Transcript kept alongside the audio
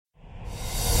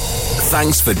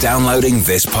Thanks for downloading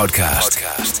this podcast.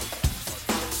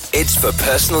 It's for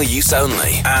personal use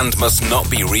only and must not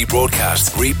be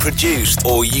rebroadcast, reproduced,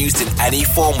 or used in any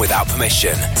form without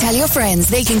permission. Tell your friends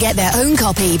they can get their own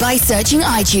copy by searching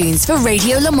iTunes for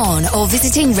Radio Le Mans or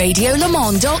visiting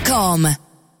radiolemans.com.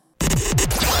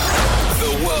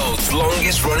 The world's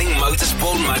longest running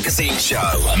motorsport magazine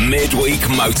show, Midweek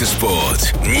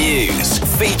Motorsport. News,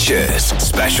 features,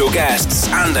 special guests,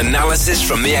 and analysis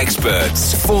from the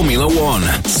experts. Formula One,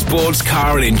 sports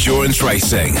car and endurance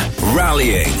racing,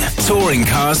 rallying, touring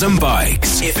cars and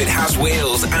bikes. If it has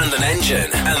wheels and an engine,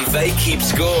 and they keep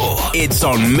score, it's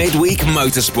on Midweek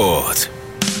Motorsport.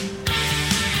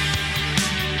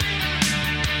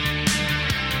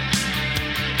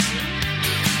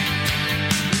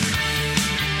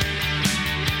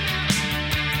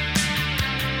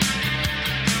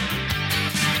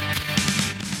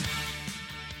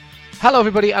 Hello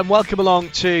everybody and welcome along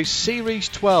to Series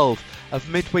 12 of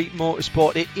Midweek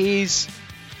Motorsport. It is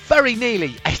very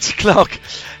nearly 8 o'clock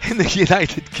in the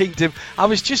United Kingdom. I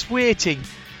was just waiting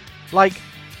like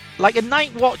a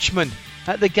night watchman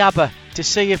at the Gabba to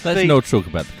see if Let's not talk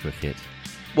about the cricket.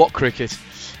 What cricket?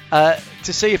 To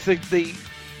see if the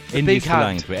India's big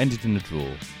hand it ended in a draw.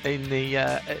 In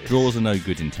the Draws are no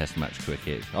good in Test match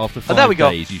cricket. After 5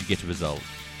 days you get a result.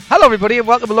 Hello everybody and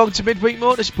welcome along to Midweek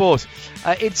Motorsport.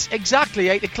 It's exactly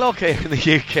 8 o'clock here in the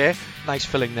UK. Nice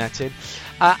filling that in.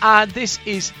 And this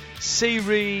is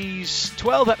Series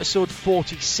 12, episode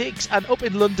 46. And up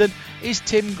in London is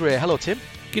Tim Gray. Hello Tim.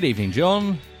 Good evening,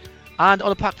 John. And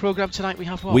on a packed programme tonight we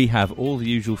have what? We have all the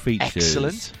usual features.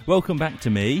 Excellent. Welcome back to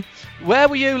me. Where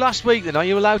were you last week then? Are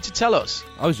you allowed to tell us?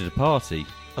 I was at a party.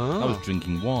 Oh. I was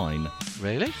drinking wine.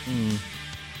 Really?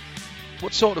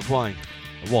 What sort of wine?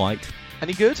 White.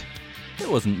 Any good? It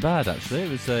wasn't bad, actually. It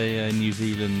was a New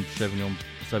Zealand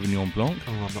Sauvignon Blanc.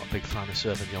 Oh, I'm not a big fan of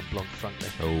Sauvignon Blanc, frankly.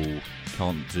 Oh,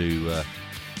 can't do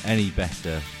any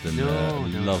better than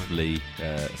lovely,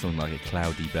 something like a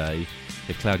Cloudy Bay.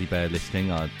 If Cloudy Bay are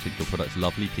listening, I think your product's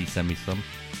lovely. Please send me some.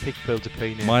 Picpoul de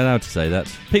Pinot. Am I allowed to say that?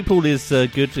 Picpoul is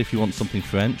good if you want something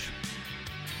French.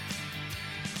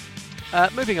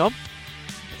 Moving on.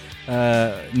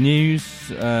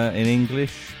 News in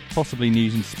English. Possibly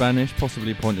news in Spanish,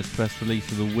 possibly a pointless press release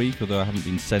of the week, although I haven't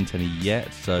been sent any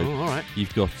yet, so all right.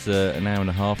 You've got an hour and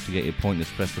a half to get your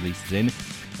pointless press releases in.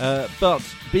 But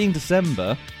being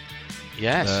December,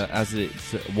 yes, as it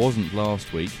wasn't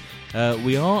last week,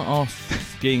 we are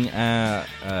asking our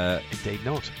Indeed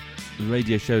not.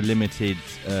 Radio Show Limited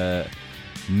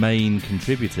main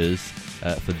contributors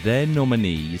for their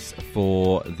nominees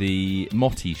for the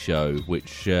Motti Show,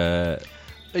 which...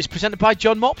 It's presented by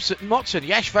John Motson.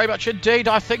 Yes, very much indeed.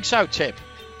 I think so, Tim.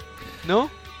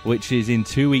 No? Which is in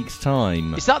 2 weeks'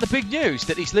 time. Is that the big news,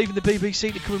 that he's leaving the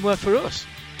BBC to come and work for us?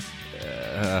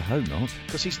 I hope not.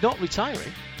 Because he's not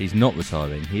retiring. He's not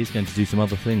retiring. He is going to do some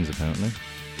other things, apparently.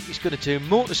 He's going to do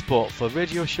motorsport for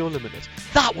Radio Show Limited.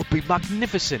 That would be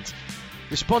magnificent.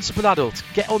 Responsible adult.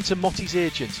 Get on to Motti's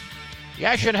agent.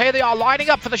 Yes, and here they are lining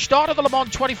up for the start of the Le Mans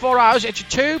 24 hours. It's a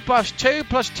 2 + 2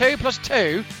 + 2 +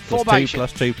 2 formation. 2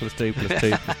 + 2 + 2 +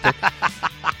 2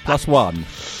 plus 1.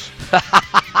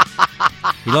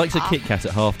 He likes a Kit Kat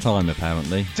at half time,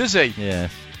 apparently. Does he? Yeah.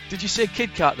 Did you say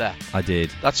Kit Kat there? I did.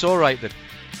 That's all right then.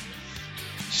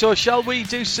 So, shall we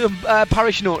do some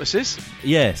parish notices?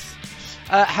 Yes.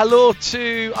 Hello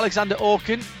to Alexander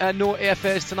Orkin. No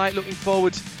airfares tonight. Looking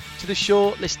forward to the show.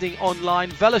 Listening online.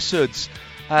 Velasuds.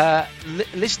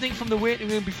 Listening from the waiting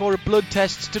room before a blood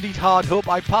test. Studied hard. Hope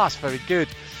I pass. Very good.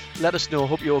 Let us know.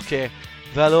 Hope you're okay.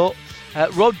 Velo.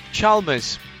 Rod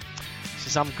Chalmers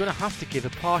says, I'm going to have to give a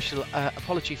partial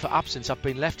apology for absence. I've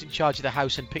been left in charge of the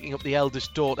house and picking up the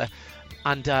eldest daughter.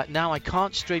 And now I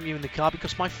can't stream you in the car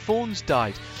because my phone's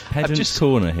died. Pedant's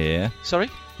Corner here. Sorry?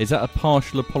 Is that a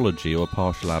partial apology or a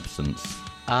partial absence?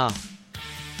 Partial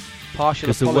apology.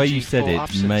 Because the way you said it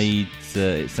absence made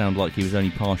it sound like he was only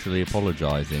partially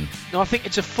apologising. No, I think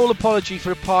it's a full apology for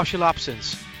a partial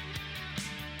absence.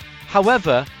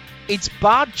 However, it's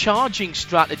bad charging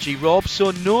strategy, Rob,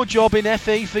 so no job in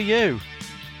FE for you.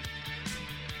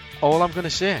 All I'm going to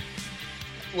say.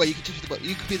 Well, you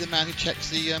could be the man who checks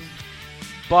the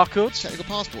barcodes, technical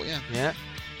passport. Yeah.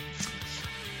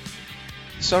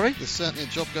 Sorry? There's certainly a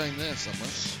job going there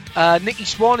somewhere. Nicky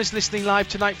Swan is listening live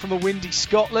tonight from a windy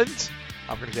Scotland.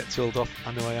 I'm going to get told off.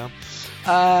 I know I am.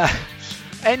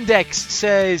 Endex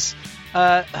says,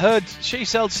 heard She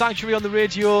Sold Sanctuary on the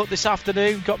radio this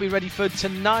afternoon. Got me ready for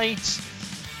tonight.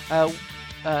 Mark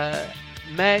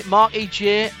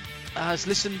E.J. has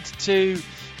listened to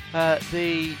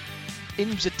the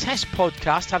IMSA Test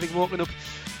podcast, having woken up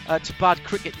to bad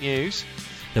cricket news.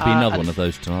 There'll be another one of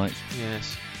those tonight.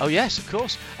 Yes. Oh, yes, of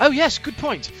course. Oh, yes, good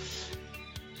point.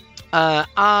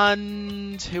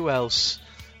 And who else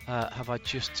have I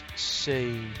just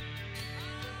seen?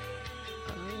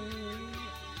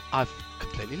 I've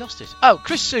completely lost it. Oh,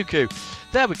 Chris Suku.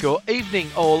 There we go. Evening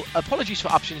all. Apologies for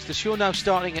absence. The show now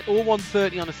starting at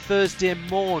 01:30 on a Thursday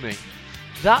morning.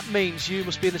 That means you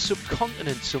must be in the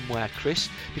subcontinent somewhere, Chris,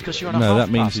 because you're on a half No, that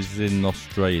means past. he's in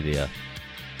Australia.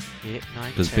 8, 9,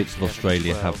 Because 10, bits of 11,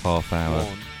 Australia 12, have half hour.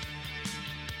 1.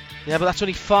 Yeah, but that's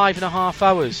only 5.5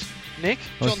 hours. Nick?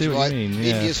 I John's see what right. you mean.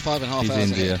 Yeah. India's 5.5 He's hours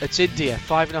India. ahead. It's India,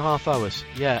 5.5 hours.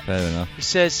 Yeah. Fair enough. He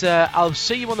says, I'll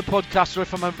see you on the podcast, or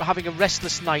if I'm having a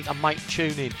restless night, I might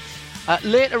tune in.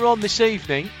 Later on this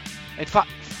evening, in fact,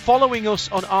 following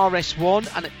us on RS1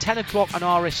 and at 10 o'clock on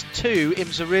RS2,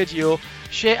 IMSA Radio,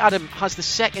 Shea Adam has the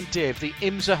second day of the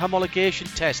IMSA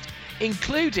homologation test,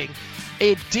 including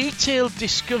a detailed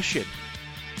discussion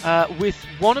with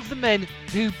one of the men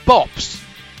who bops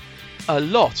a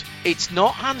lot. It's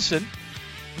not Franson.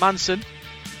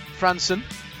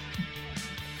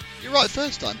 You're right the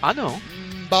first time. I know.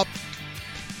 Bop.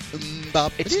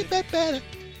 Bop.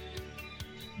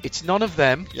 It's none of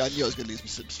them. Yeah, I knew I was going to lose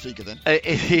my speaker then.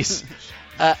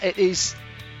 It is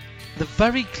the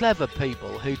very clever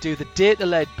people who do the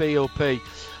data-led BOP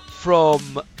from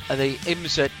the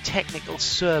IMSA Technical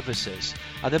Services.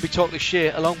 And they'll be talking to Shea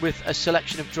along with a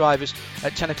selection of drivers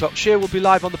at 10 o'clock. Shea will be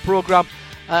live on the programme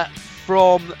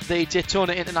from the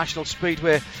Daytona International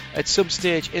Speedway at some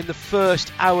stage in the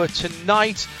first hour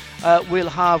tonight. We'll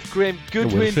have Graham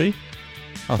Goodwin.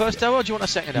 First hour, or do you want a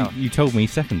second hour? You told me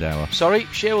second hour. Sorry,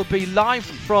 Shea will be live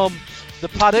from the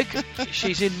paddock.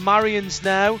 She's in Marion's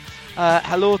now.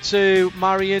 Hello to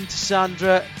Marion, to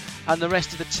Sandra, and the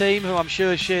rest of the team, who I'm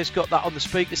sure Shea's got that on the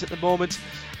speakers at the moment.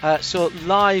 So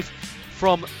live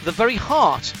from the very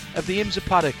heart of the IMSA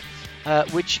paddock,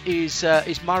 which is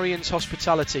Marion's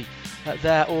Hospitality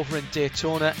there over in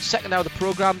Daytona. Second hour of the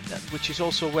programme, which is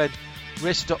also when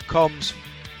Racer.com's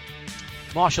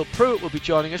Marshall Pruitt will be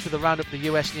joining us with a roundup of the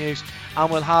US news, and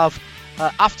we'll have,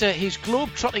 after his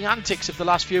globe-trotting antics of the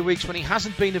last few weeks when he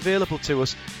hasn't been available to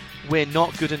us, we're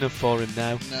not good enough for him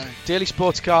now. No.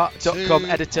 DailySportsCar.com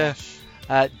editor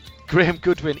Graham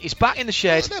Goodwin is back in the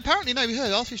shed. No, apparently, we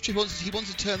heard after his trip he wants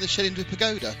to turn the shed into a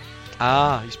pagoda.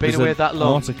 He's been There's away that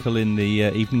long. There's an article in the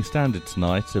Evening Standard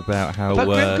tonight about how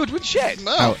Graham Goodwin's shed.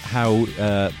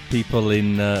 How people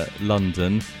in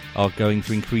London are going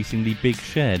for increasingly big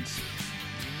sheds.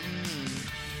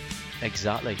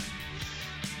 Exactly.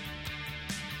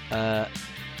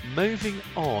 Moving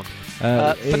on.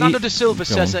 Fernando da Silva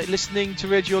says, listening to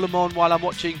Radio Le Mans while I'm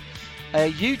watching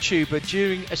a YouTuber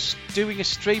doing a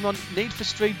stream on Need for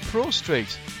Speed Pro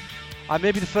Street. I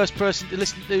may be the first person to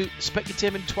listen to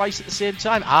Specutainment twice at the same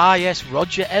time. Ah, yes,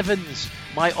 Roger Evans,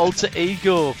 my alter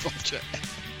ego. Roger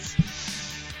Evans.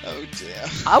 Oh, dear.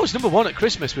 I was number one at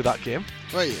Christmas with that game.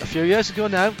 Were you? A few years ago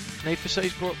now. Need for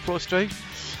Speed Pro Street.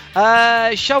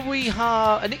 Shall we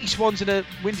have a Nicky Swans in a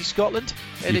windy Scotland?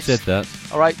 You said that.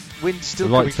 All right, wind's still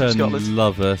the coming Right from Turn Scotland.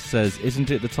 Lover says,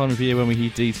 isn't it the time of year when we hear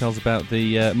details about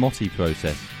the Motti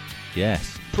process?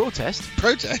 Yes. Protest?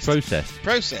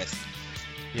 Process.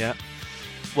 Yeah.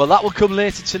 Well, that will come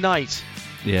later tonight.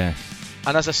 Yes.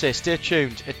 And as I say, stay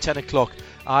tuned at 10 o'clock,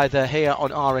 either here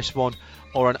on RS1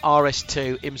 or on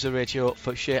RS2 IMSA Radio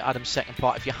for Shea Adams' second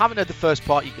part. If you haven't heard the first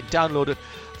part, you can download it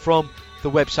from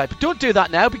the website. But don't do that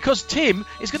now, because Tim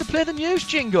is going to play the news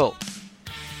jingle.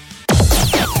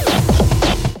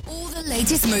 All the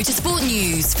latest motorsport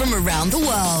news from around the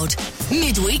world.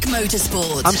 Midweek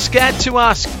Motorsport. I'm scared to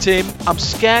ask, Tim.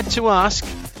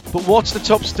 But what's the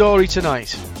top story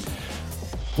tonight?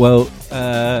 Well,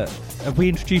 have we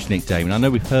introduced Nick Damon? I know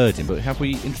we've heard him, but have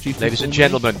we introduced him? Ladies and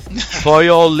gentlemen, for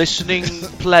your listening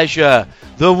pleasure,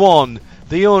 the one,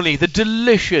 the only, the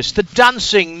delicious, the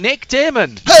dancing Nick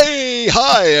Damon. Hey,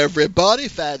 hi everybody!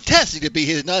 Fantastic to be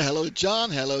here tonight. Hello,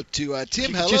 John. Hello to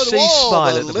Tim. Hello to all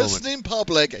the listening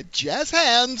public. Jazz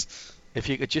hands. If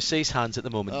you could just see his hands at the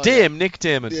moment. Oh, Dame, yeah. Nick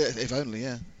Damon. Yeah, if only,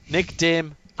 yeah. Nick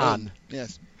Dame Ann.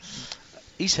 Yes.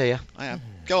 He's here. I am.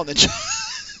 Go on then.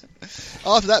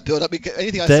 After that build-up,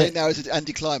 anything I say now is an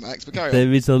anticlimax, but carry on.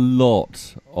 There is a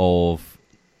lot of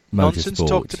nonsense motorsport,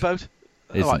 talked about,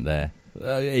 isn't there?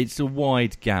 It's a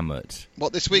wide gamut.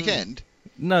 What, this weekend?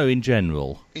 No, in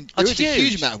general. There is a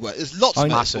huge amount of work. There's lots of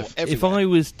motorsport everywhere. If I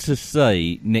was to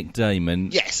say, Nick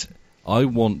Damon, yes, I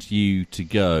want you to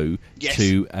go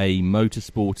to a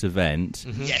motorsport event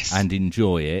and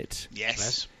enjoy it.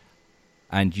 Yes.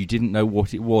 And you didn't know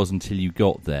what it was until you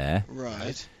got there.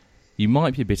 Right. You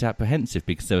might be a bit apprehensive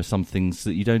because there are some things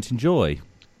that you don't enjoy.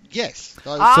 Yes.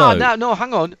 No,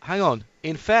 hang on.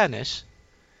 in fairness,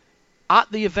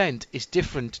 at the event is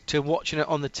different to watching it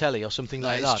on the telly or something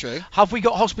like that. That is true. Have we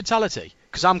got hospitality?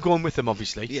 Because I'm going with them,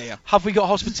 obviously. Yeah. Have we got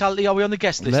hospitality? Are we on the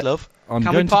guest list, love? I'm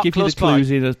Can going we to park give you the close by? clues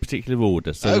in a particular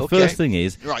order. So the first thing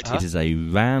is, it is a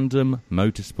random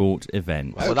motorsport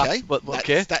event. Well, Okay.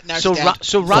 Okay. That narrows So it down.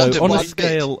 so random. So one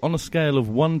on a scale of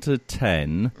 1 to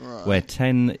 10, where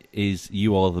 10 is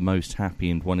you are the most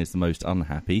happy and 1 is the most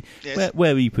unhappy, Yes.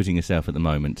 where are you putting yourself at the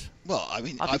moment? Well, I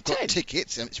mean, I'd be I've got 10.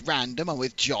 tickets, and it's random. I'm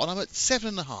with John. I'm at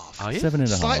 7.5. Are you? 7.5.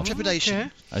 Slight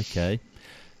trepidation. Okay.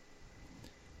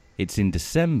 It's in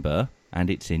December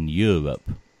and it's in Europe.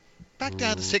 Back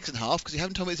down to 6.5 because you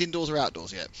haven't told me it's indoors or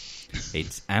outdoors yet.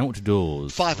 It's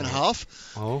outdoors.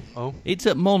 5.5. Oh. It's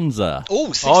at Monza. Oh,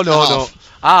 6.5. Oh,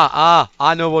 no.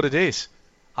 I know what it is.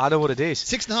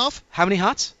 6.5. How many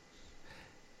hats?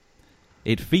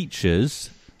 It features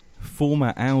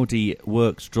former Audi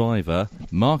Works driver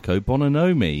Marco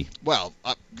Bononomi. Well,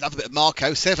 I love a bit of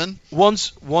Marco. 7.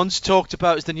 Once talked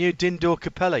about as the new Dindo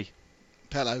Capelli.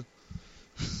 Pello.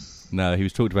 No, he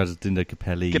was talked about as Dindo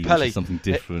Capelli, which is something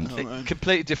different. Right.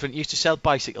 Completely different. Used to sell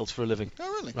bicycles for a living. Oh,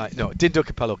 really? Right, no, Dindo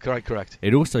Capello, correct.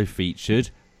 It also featured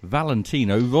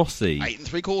Valentino Rossi. 8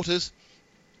 3/4.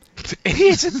 It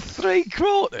is in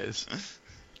 3/4.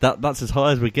 That's as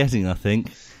high as we're getting, I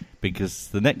think, because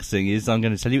the next thing is I'm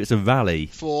going to tell you it's a rally.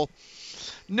 4.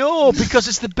 No, because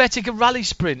it's the Bettiga Rally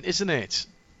Sprint, isn't it?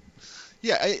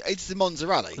 Yeah, it's the Monza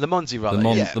Rally. The Monza Rally.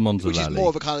 The Monza which Rally. is more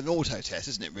of a kind of an auto test,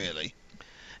 isn't it, really?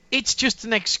 It's just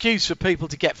an excuse for people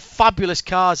to get fabulous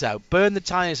cars out, burn the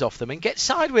tyres off them, and get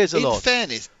sideways a In lot.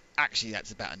 fairness, actually,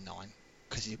 that's about a 9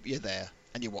 because you're there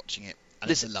and you're watching it,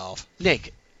 and it's a laugh.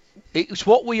 Nick, it was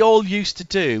what we all used to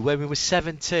do when we were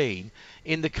 17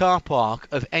 in the car park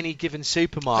of any given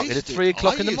supermarket at 3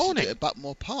 o'clock in the morning. I used to do it at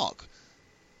Buckmore Park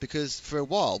because for a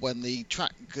while when the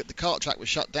kart track was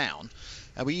shut down,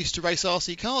 we used to race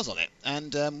RC cars on it,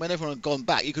 and when everyone had gone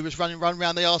back, you could just run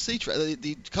around the RC track,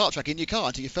 the kart track in your car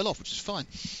until you fell off, which was fine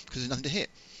because there's nothing to hit.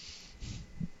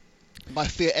 My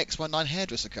Fiat X19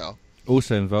 hairdresser car.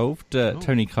 Also involved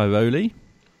Tony Cairoli.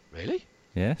 Really?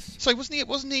 Yes. So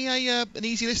wasn't he an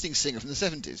easy listening singer from the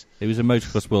 70s? He was a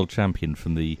motocross world champion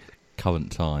from the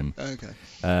current time. Okay.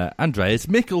 Andreas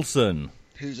Mikkelsen.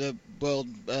 Who's a world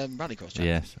rallycross champion?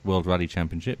 Yes, World Rally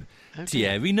Championship. Okay.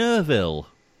 Thierry Neuville.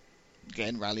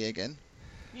 Again, rally again.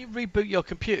 You reboot your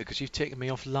computer because you've taken me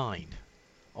offline,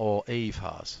 or Eve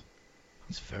has.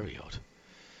 That's very odd.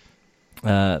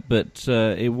 But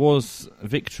it was a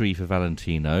victory for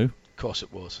Valentino. Of course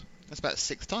it was. That's about the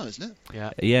 6th time, isn't it?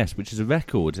 Yeah. Yes, which is a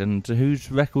record. And whose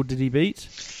record did he beat?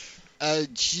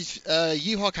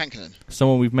 Juha Kankkunen.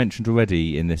 Someone we've mentioned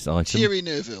already in this item. Thierry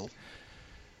Neuville.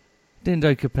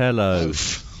 Dindo Capello.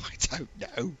 I don't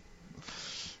know.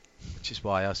 Which is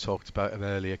why I talked about him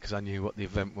earlier, because I knew what the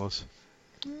event was.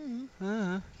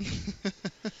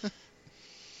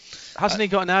 Hasn't he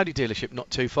got an Audi dealership not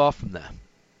too far from there?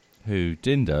 Who?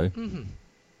 Dindo? Mm-hmm.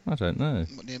 I don't know.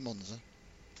 Near Monza.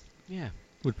 Yeah.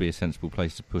 Would be a sensible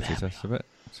place to put it, I suspect.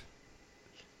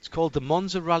 It's called the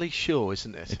Monza Rally Show,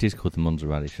 isn't it? It is called the Monza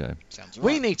Rally Show. Sounds right.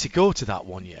 We need to go to that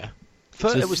one year.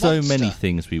 There's so many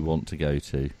things we want to go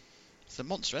to. It's the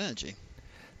Monster Energy.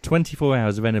 24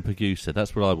 hours of Ennepegusa,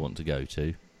 that's what I want to go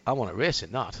to. I want to race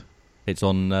in that. It's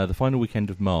on the final weekend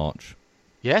of March.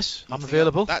 Yes, I'm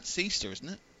available. That's Easter, isn't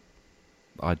it?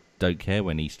 I don't care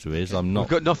when Easter is. Okay. I'm not. We've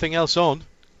got nothing else on.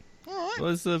 All right. Well,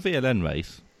 there's a VLN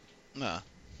race. Nah.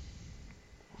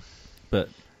 But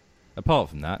apart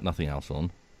from that, nothing else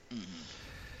on.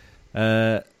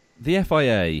 Mm. The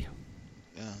FIA. Yeah,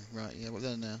 right. Yeah, what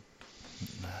are they now?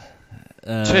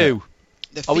 2.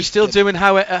 Are we still doing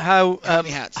how many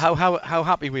hats? how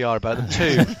happy we are about them?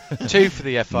 2. 2 for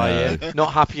the FIA. No.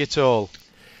 Not happy at all.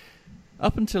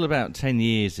 Up until about 10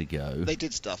 years ago, They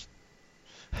did stuff.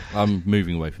 I'm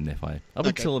moving away from the FIA. Up Okay.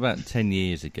 until about 10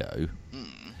 years ago,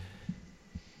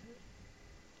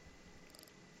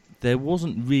 there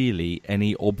wasn't really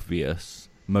any obvious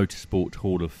Motorsport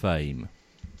Hall of Fame.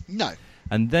 No.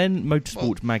 And then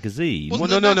Motorsport magazine. Wasn't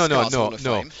Well, the no. NASCAR's Hall of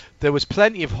Fame? There was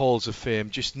plenty of halls of fame,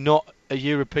 just not a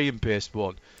European-based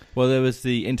one. Well, there was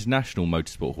the International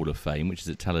Motorsport Hall of Fame, which is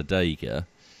at Talladega.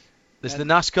 There's the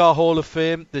NASCAR Hall of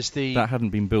Fame. There's the That hadn't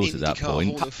been built at that IndyCar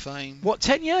point. Hall of Fame. what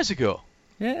 10 years ago?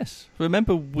 Yes.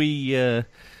 Remember we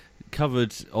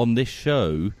covered on this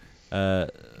show No,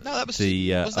 that was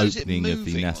the wasn't that- was it opening of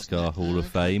the moving, NASCAR wasn't it? Hall of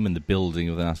Fame and the building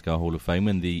of the NASCAR Hall of Fame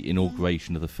and the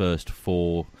inauguration of the first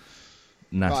 4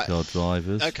 NASCAR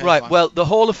drivers. Okay, Right, fine. well, the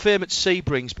Hall of Fame at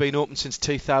Sebring's been open since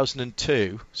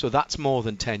 2002, so that's more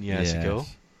than 10 years ago.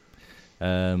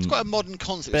 It's quite a modern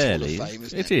concept, Barely. Hall of Fame,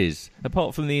 isn't It it? is.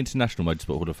 Apart from the International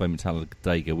Motorsport Hall of Fame at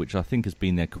Talladega, which I think has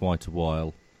been there quite a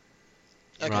while.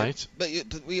 Okay. Right. But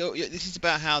this is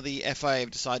about how the FIA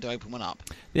have decided to open one up,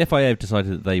 The FIA have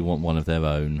decided that they want one of their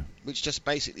own. which just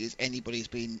basically is anybody who's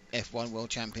been F1 world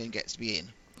champion gets to be in.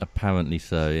 Apparently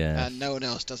so, yeah. And no one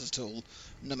else does at all,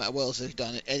 no matter what else they've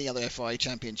done at any other FIA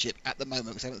championship at the moment,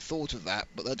 because they haven't thought of that,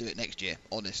 but they'll do it next year,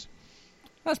 honest.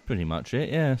 That's pretty much it,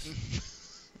 yes.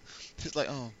 It's like,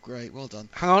 oh, great, well done.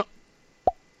 Hang on.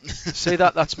 Say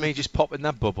that. That's me just popping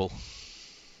that bubble.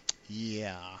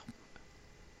 Yeah.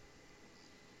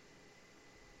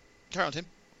 Carry on,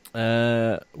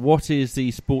 Tim. What is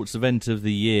the sports event of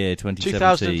the year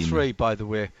 2017? 2003, by the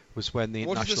way, was when the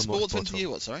What is International the sports Motorsport event of you?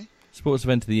 What, sorry? Sports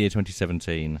event of the year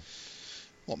 2017.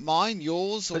 What, mine,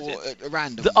 yours, or a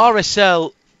random The one?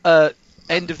 RSL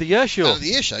end of the year show. End of the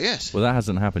year show, yes. Well, that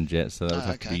hasn't happened yet, so that would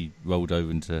have to okay. be rolled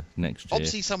over into next year.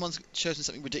 Obviously, someone's chosen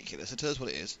something ridiculous, so tell us what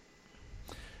it is.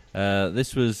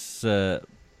 This was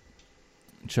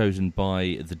chosen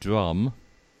by The Drum,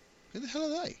 Who the hell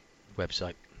are they?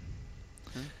 Website.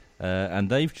 and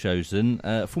they've chosen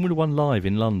Formula One Live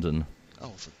in London. Oh,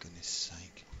 for goodness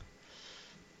sake.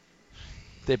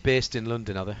 They're based in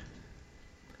London, are they?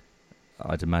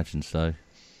 I'd imagine so.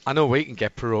 I know we can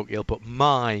get parochial, but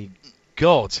my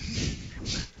God.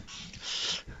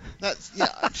 That's, yeah,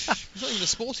 it's not even a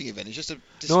sporting event, it's just a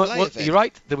display event. You're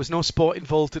right, there was no sport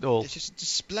involved at all. It's just a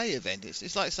display event.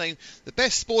 It's like saying the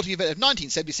best sporting event of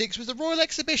 1976 was the Royal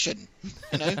Exhibition.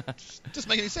 You know, doesn't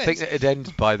make any sense. I think that it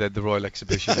ended by then, the Royal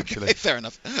Exhibition, actually. Okay, fair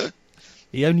enough.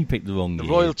 He only picked the wrong The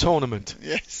year. Royal Tournament.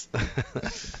 Yes.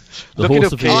 The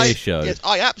Horse of the Year show. Yes,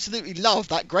 I absolutely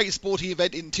loved that great sporting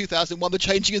event in 2001, the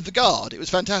changing of the guard. It was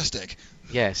fantastic.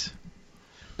 Yes.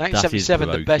 That is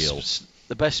 1977, parochial.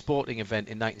 the best sporting event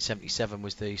in 1977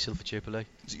 was the Silver Jubilee.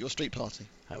 Was it your street party?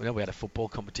 We had a football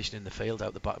competition in the field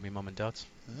out the back of my mum and dad's.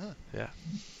 Ah. Yeah.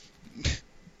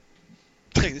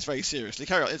 Taking this very seriously.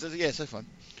 Carry on. Yeah, so fun.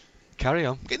 Carry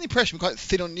on. I'm getting the impression we're quite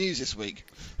thin on news this week.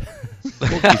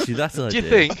 What gives you that idea? Do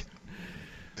you think?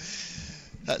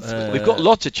 We've got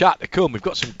lots of chat to come. We've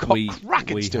got some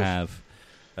cracking stuff.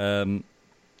 We have. When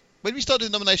did we start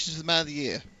doing nominations for the Man of the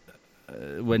Year?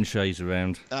 When Shay's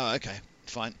around. Oh, okay.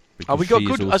 Fine. Have we got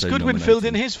has Goodwin filled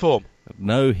in his form?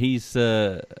 No, he's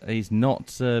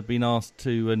not been asked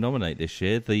to nominate this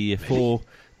year. The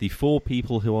four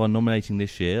people who are nominating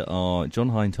this year are John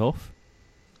Hindhoff.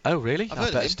 Oh, really? I've I heard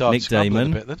of better him. start Nick scrambling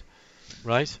Damon. a bit then.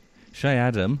 Right. Shay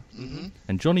Adam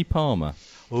and Johnny Palmer.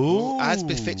 Ooh. As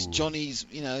befits Johnny's,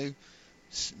 in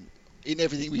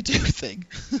everything we do thing.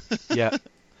 Yeah.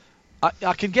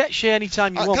 I can get Shay any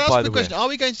time you want, can I by ask the a way. question? Are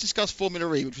we going to discuss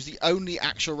Formula E, which was the only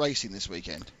actual racing this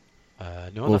weekend?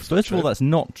 No, Well, that's first of all, not true. that's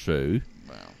not true.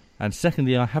 Wow. And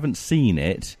secondly, I haven't seen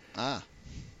it. Ah.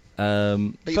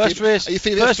 Um, But First race, are you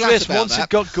feeling a bit flat about once that? it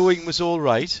got going, was all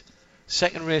right.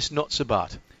 Second race, not so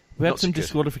bad. we had Not some so good.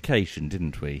 disqualification,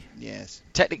 didn't we? Yes.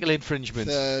 Technical infringement.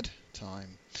 Third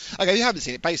time. Okay, you haven't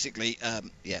seen it. Basically,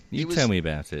 yeah. You tell me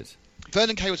about it.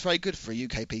 Vernon Kay was very good for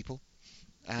UK people.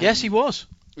 Yes, he was.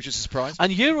 Which was a surprise.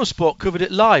 And Eurosport covered it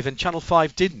live, and Channel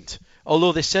 5 didn't.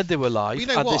 Although they said they were live. You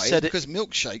know and why? They said Because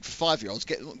Milkshake for 5-year-olds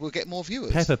will get more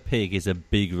viewers. Peppa Pig is a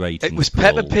big rating. it was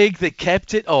Peppa Pig that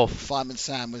kept it off. Fireman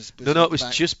Sam was No, it was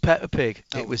back. just Peppa Pig.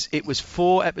 Oh. It was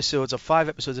 4 episodes or 5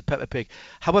 episodes of Peppa Pig.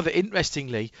 However,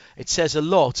 interestingly, it says a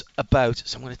lot about.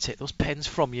 So I'm going to take those pens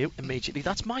from you immediately.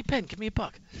 That's my pen. Give me it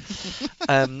back.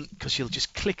 Because you'll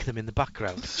just click them in the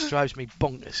background. It just drives me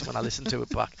bonkers when I listen to it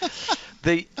back.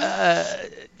 The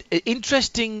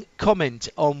interesting comment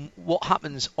on what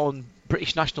happens on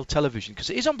British national television, because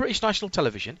it is on British national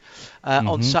television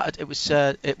on Saturday.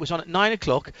 It was on at 9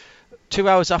 o'clock. 2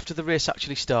 hours after the race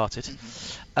actually started.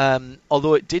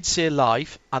 Although it did say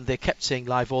live, and they kept saying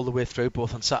live all the way through,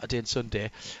 both on Saturday and Sunday,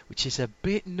 which is a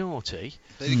bit naughty.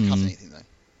 They didn't cut anything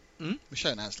though. Hmm? It was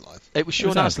shown as live. It was shown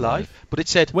was as live, live. but it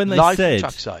said When they live said- from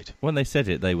trackside. When they said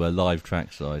it, they were live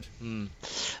trackside.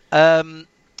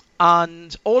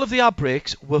 And all of the ad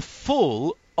breaks were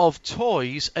full of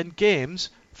toys and games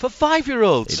for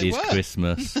 5-year-olds, It is were.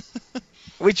 Christmas.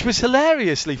 which was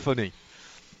hilariously funny.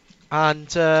 And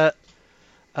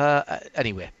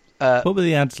anyway, What were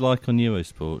the ads like on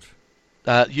Eurosport?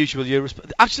 usual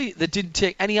Eurosport. Actually, they didn't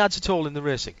take any ads at all in the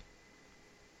racing.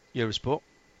 Eurosport.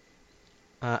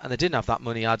 And they didn't have that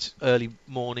many ads early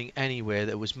morning anyway.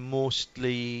 There was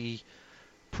mostly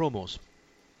promos.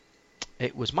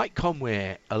 It was Mike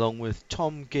Conway along with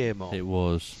Tom Gamer It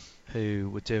was. who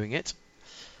were doing it.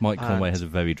 Mike Conway And- has a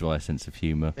very dry sense of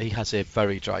humour. He has a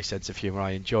very dry sense of humour.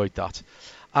 I enjoyed that.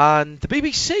 And the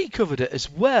BBC covered it as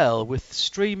well with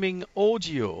streaming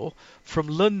audio from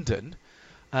London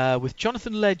with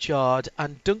Jonathan Ledyard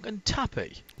and Duncan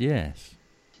Tappy. Yes.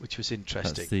 Which was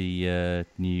interesting. That's the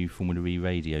new Formula E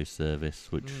radio service,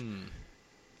 which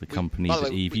the company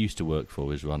that Eve used to work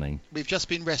for is running. We've just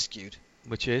been rescued.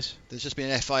 Which is? There's just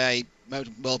been an FIA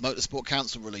World Motorsport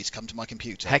Council release come to my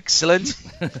computer. Excellent.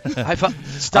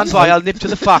 Stand by, I'll nip to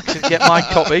the fax and get my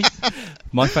copy.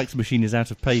 My fax machine is out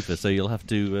of paper, so you'll have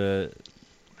to...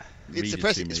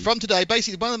 It's from today.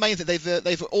 Basically, one of the main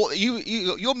things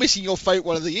you're missing your favourite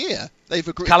one of the year. They've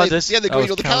agreed. Calendars. They've agreed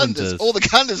all the calendars. All the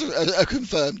calendars are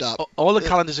confirmed up. All the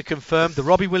calendars are confirmed. The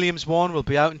Robbie Williams one will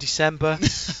be out in December.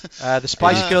 The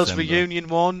Spice Girls reunion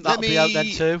one that'll be out then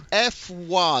too.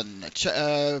 F1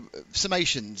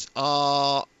 summations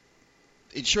are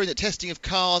ensuring that testing of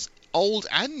cars, old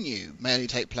and new, may only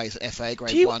take place at FIA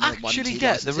Grade 1 and 1 and 2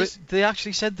 licenses. They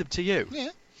actually sent them to you? Yeah.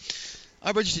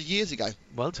 I registered years ago.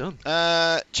 Well done.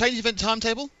 Change event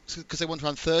timetable because they want to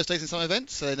run Thursdays in some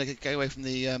events, so they could go away from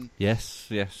the. Yes.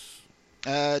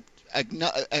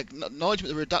 Acknowledgement of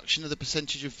the reduction of the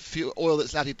percentage of fuel oil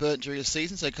that's allowed to be burnt during the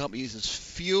season, so it can't be used as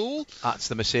fuel. That's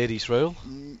the Mercedes rule.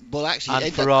 Well, actually,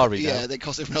 and Ferrari. They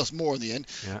cost everyone else more in the end.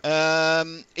 Yeah.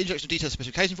 Introduction of detailed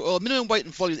specification for oil, minimum weight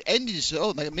and volume engines.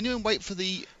 Minimum weight for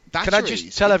the batteries. Can I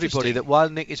just tell everybody that while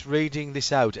Nick is reading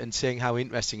this out and saying how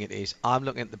interesting it is, I'm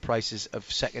looking at the prices of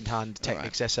second-hand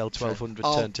Technics SL 1200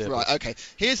 turn turbos. Right, okay.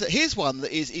 Here's one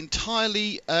that is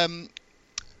entirely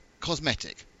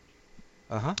cosmetic.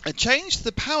 Uh-huh. And changed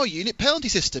the power unit penalty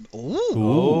system.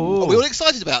 Ooh. Are we all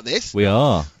excited about this? We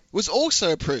are. Was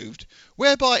also approved,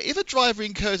 whereby if a driver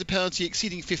incurs a penalty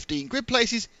exceeding 15 grid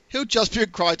places, he'll just be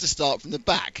required to start from the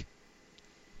back.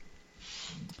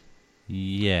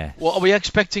 Yeah. What, are we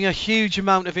expecting a huge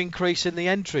amount of increase in the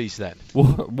entries then?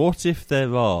 What if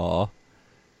there are...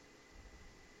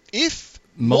 If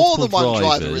more than one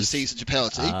drivers driver receives such a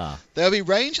penalty, they'll be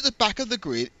ranged at the back of the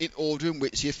grid in order in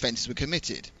which the offences were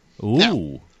committed. Ooh.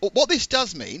 Now, what this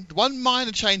does mean, one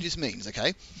minor change this means,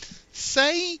 okay?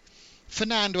 Say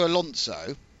Fernando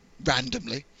Alonso,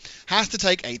 randomly, has to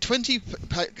take a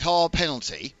 20-car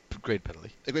penalty. Grid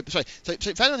penalty. Sorry. So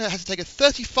Fernando has to take a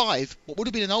 35, what would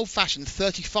have been an old-fashioned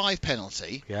 35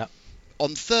 penalty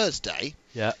on Thursday.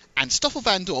 Yeah. And Stoffel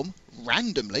Van Dorn,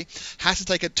 randomly, has to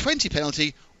take a 20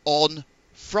 penalty on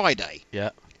Friday. Yeah.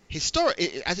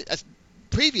 As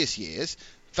previous years,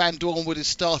 Van Dorn would have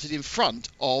started in front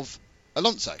of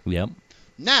Alonso. Yeah.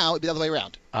 Now it'd be the other way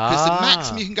around. Because the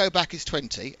maximum you can go back is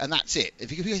 20, and that's it.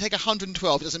 If you take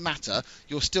 112, it doesn't matter.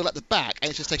 You're still at the back, and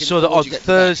it's just taking... So that on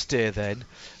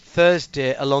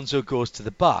Thursday, Alonso goes to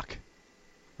the back,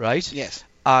 right? Yes.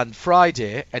 And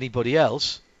Friday, anybody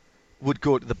else would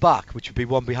go to the back, which would be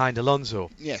one behind Alonso.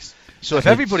 Yes. So if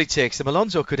everybody takes them,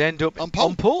 Alonso could end up on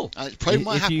pole. And it's probably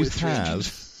might happen with 3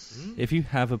 engines. If you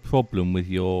have a problem with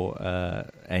your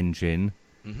engine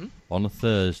on a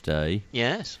Thursday,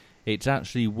 yes, it's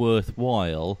actually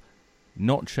worthwhile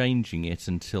not changing it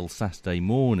until Saturday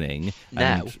morning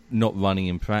and not running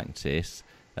in practice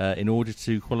in order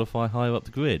to qualify higher up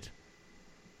the grid.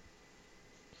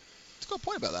 It's got a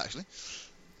point about that, actually.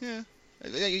 Yeah.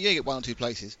 You get 1 or 2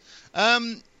 places.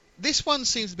 This one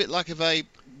seems a bit like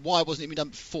why wasn't it being done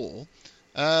before?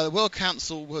 The World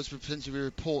Council was presenting a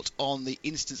report on the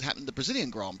incidents happening at the Brazilian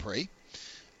Grand Prix,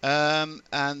 and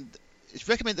it's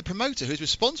recommended the promoter, who is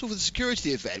responsible for the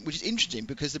security of the event, which is interesting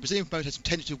because the Brazilian promoter has a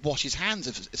tendency to wash his hands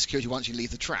of security once you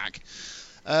leave the track,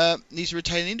 needs to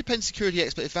retain an independent security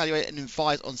expert, evaluate and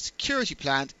advise on security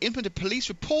plans, implement a police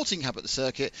reporting hub at the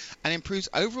circuit, and improves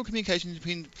overall communication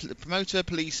between the promoter,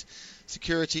 police,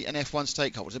 security, and F1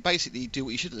 stakeholders. So basically, do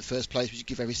what you should in the first place, which is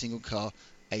give every single car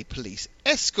a police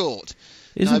escort.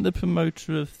 Isn't the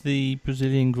promoter of the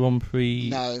Brazilian Grand Prix?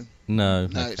 No,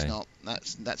 okay. It's not.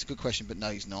 That's a good question, but no,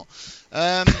 he's not.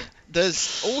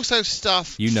 There's also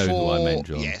stuff. You know who I meant,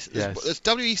 John. Yes. There's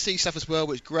WEC stuff as well,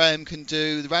 which Graham can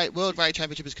do. The World Rally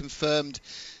Championship has confirmed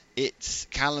its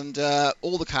calendar.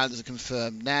 All the calendars are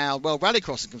confirmed now. Well,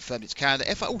 Rallycross has confirmed its calendar.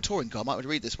 Touring car. I might want to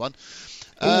read this one.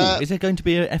 Is there going to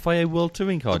be a FIA World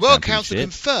Touring Car Championship? The World Council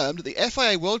confirmed that the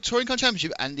FIA World Touring Car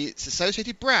Championship and its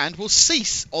associated brand will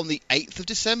cease on the 8th of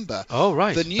December. Oh,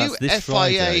 right. The new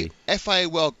FIA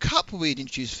World Cup will be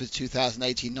introduced for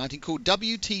 2018-19 called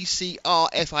WTCR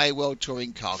FIA World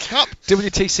Touring Car Cup.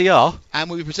 WTCR? And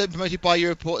will be promoted by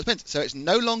Europort Spence. So it's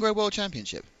no longer a World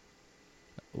Championship.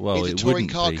 Well, it's a Touring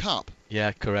Car Cup.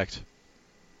 Yeah, correct.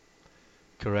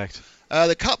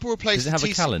 The Cup will replace Does it have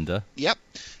a calendar? Yep.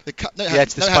 The Cup,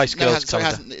 it's the Spice Girls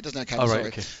calendar. It doesn't have a calendar, sorry.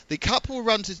 Okay. The Cup will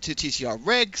run to TCR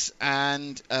Regs,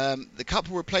 and the Cup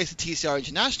will replace the TCR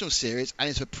International Series, and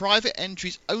it's for private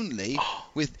entries only.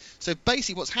 So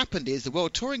basically what's happened is the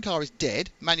World Touring Car is dead,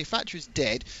 manufacturer is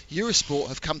dead, Eurosport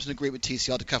have come to an agreement with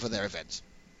TCR to cover their events.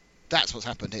 That's what's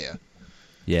happened here.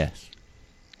 Yes.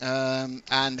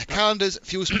 And calendars,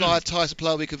 fuel supply, tyre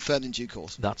supply will be confirmed in due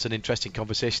course. That's an interesting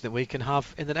conversation that we can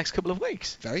have in the next couple of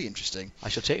weeks. Very interesting. I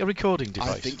shall take a recording device.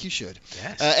 I think you should.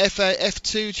 Yes.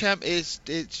 F2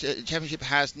 championship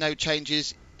has no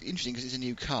changes. Interesting because it's a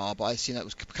new car, but I assume that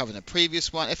was covered in a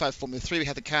previous one. FIA Formula 3, we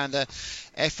had the calendar.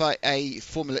 FIA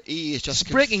Formula E is just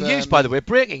confirmed. Breaking news, by the way.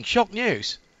 Breaking, shock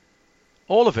news.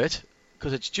 All of it,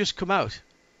 because it's just come out.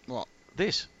 What?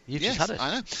 This. You've Yes, just had it.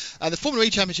 I know. And the Formula E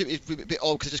Championship is a bit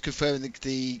odd because it's just confirming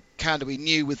the calendar we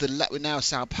knew with now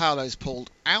Sao Paulo's pulled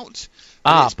out.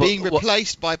 It's being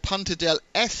replaced by Punta del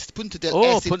Este in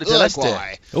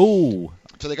Uruguay. Oh,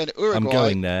 so they're going to Uruguay. I'm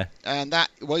going there. And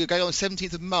you're going on the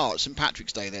 17th of March, St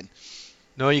Patrick's Day then.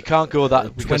 No, you can't go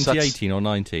that. 2018 or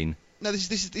 19? No,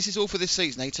 this is all for this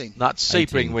season, 18. That's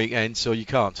Sebring weekend, so you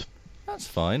can't. That's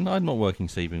fine. I'm not working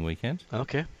Sebring weekend.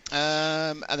 Okay.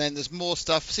 And then there's more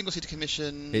stuff. Single seater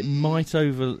commission. It might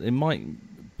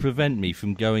prevent me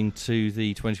from going to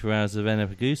the 24 hours of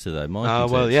Ennepagusa, though.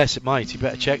 Well, yes, it might. You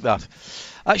better check that.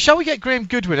 Shall we get Graham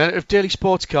Goodwin out of Daily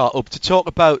Sports Car up to talk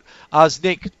about, as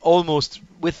Nick almost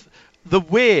with the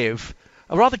wave,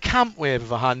 a rather camp wave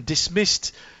of a hand,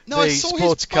 dismissed the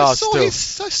sports car stuff. I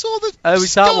saw the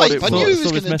is that what it Skype. I was? knew he was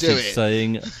saw his going to do message it.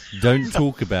 saying, "Don't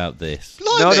talk about this."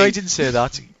 Blimey. No, he didn't say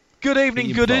that. Good evening,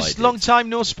 He goodies. implied Long it. time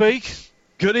no speak.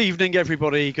 Good evening,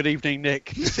 everybody. Good evening, Nick.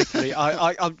 Particularly,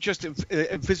 I'm just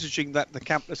envisaging the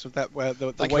campness of that. Where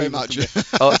the Thank you very wave much.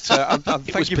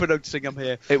 Thank you for noticing I'm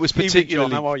here. It was Evening,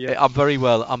 particularly. John, how are you? I'm very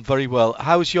well.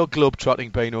 How's your globe trotting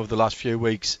been over the last few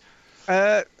weeks?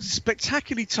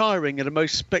 Spectacularly tiring, and a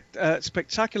most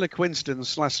spectacular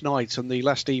coincidence last night and the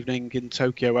last evening in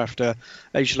Tokyo after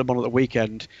Asia Le Mans at the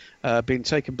weekend, being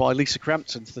taken by Lisa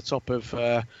Crampton to the top of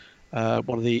one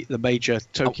of the major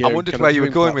Tokyo. I wondered where you were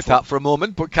going with that for a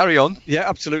moment, but carry on. Yeah,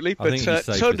 absolutely. I But think you're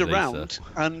safe turned with Lisa. around,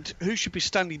 and who should be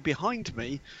standing behind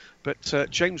me but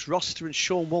James Roster and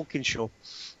Sean Walkinshaw.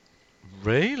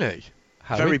 Really?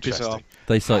 How Very interesting. bizarre.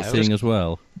 They sightseeing as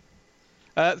well.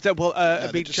 I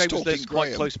mean, just James stalking lives quite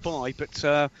Graham. close by,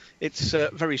 but it's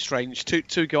very strange.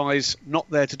 Two guys not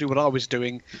there to do what I was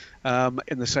doing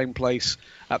in the same place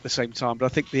at the same time. But I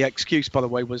think the excuse, by the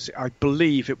way, was I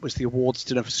believe it was the awards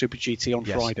dinner for Super GT on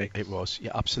Friday. It was.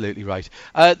 Yeah, absolutely right.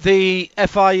 The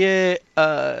FIA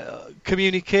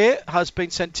communique has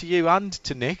been sent to you and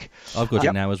to Nick. I've got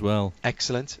it now as well.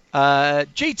 Excellent.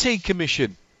 GT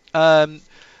Commission.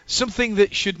 Something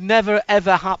that should never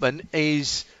ever happen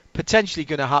is potentially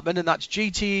going to happen, and that's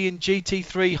GTE and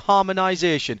GT3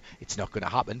 harmonisation. It's not going to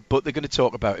happen, but they're going to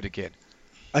talk about it again.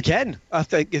 Again, I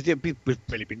think we've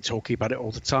really been talking about it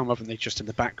all the time, haven't they, just in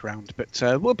the background. But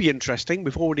it will be interesting.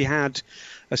 We've already had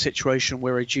a situation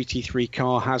where a GT3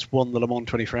 car has won the Le Mans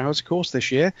 24 Hours, of course,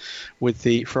 this year, with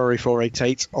the Ferrari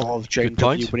 488 of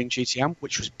JMW winning GTM,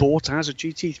 which was bought as a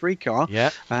GT3 car. Yeah.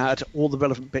 Had all the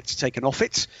relevant bits taken off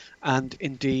it. And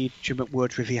indeed, Jim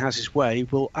McWhorter, if he has his way,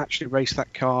 will actually race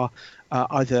that car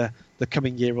either the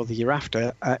coming year or the year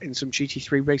after in some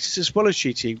GT3 races as well as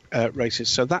GT races.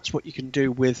 So that's what you can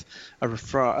do with a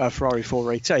Ferrari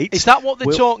 488. Is that what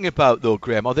they're talking about, though,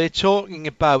 Graham? Are they talking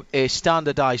about a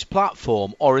standardised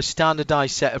platform or a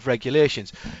standardised set of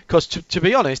regulations? Because, to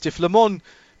be honest, if Le Mans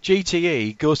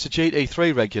GTE goes to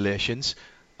GT3 regulations,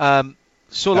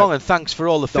 so long and thanks for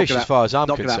all the fish as far as I'm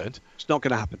concerned. It's not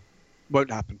going to happen.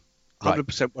 Won't happen. Right.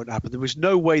 100% won't happen. There is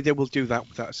no way they will do that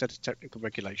without a set of technical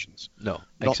regulations. No,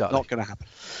 exactly. Not going to happen.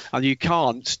 And you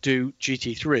can't do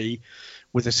GT3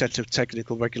 with a set of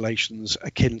technical regulations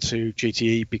akin to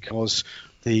GTE because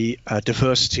the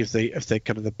diversity of the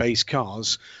kind of the base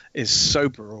cars is so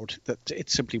broad that it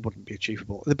simply wouldn't be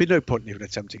achievable. There'd be no point in even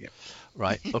attempting it.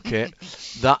 Right, okay.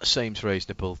 That seems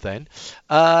reasonable then.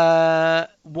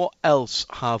 What else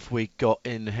have we got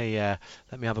in here?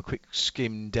 Let me have a quick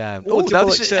skim down. Well,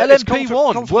 This is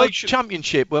LMP1 World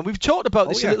Championship. When we've talked about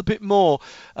this a little bit more,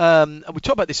 we talked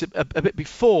about this a bit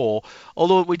before,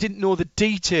 although we didn't know the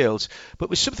details. But it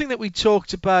was something that we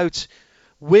talked about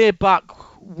way back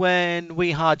when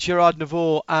we had Gerard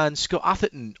Neveu and Scott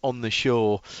Atherton on the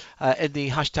show in the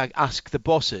hashtag Ask the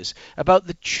Bosses about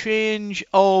the change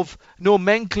of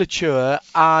nomenclature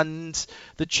and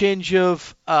the change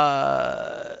of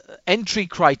entry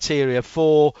criteria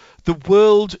for the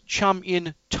World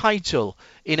Champion title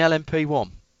in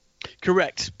LMP1.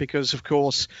 Correct, because of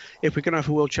course, if we're going to have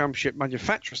a World Championship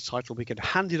manufacturer's title, we can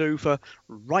hand it over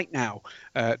right now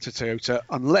to Toyota,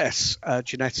 unless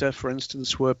Ginetta, for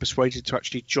instance, were persuaded to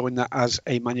actually join that as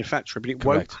a manufacturer. But it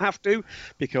won't have to,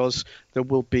 because there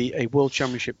will be a World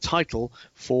Championship title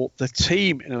for the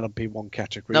team in an LMP1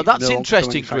 category. Now that's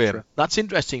interesting, Graham. That's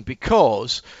interesting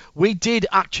because we did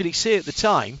actually see at the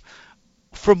time,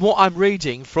 from what I'm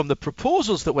reading from the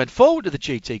proposals that went forward to the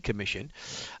GT Commission,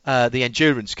 the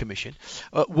Endurance Commission,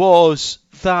 was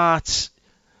that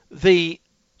the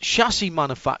chassis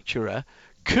manufacturer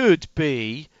could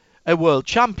be a world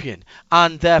champion,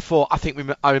 and therefore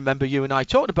I remember you and I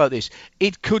talked about this.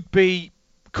 It could be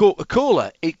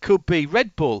Coca-Cola, it could be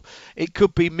Red Bull, it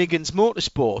could be Midweek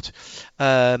Motorsport,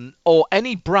 or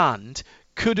any brand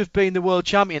could have been the world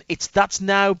champion. That's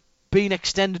now been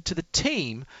extended to the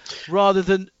team rather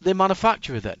than the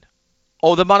manufacturer then?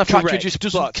 Or the manufacturer just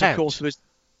doesn't count? Of course,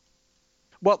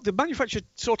 well, the manufacturer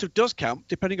sort of does count,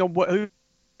 depending on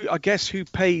who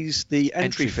pays the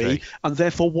entry fee, and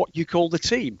therefore what you call the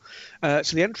team. So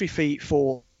the entry fee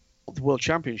for the World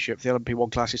Championship, the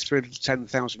LMP1 class, is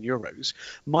 €310,000.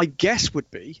 My guess would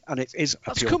be, and it is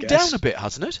that's come down a bit,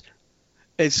 hasn't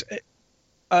it?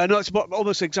 No, it's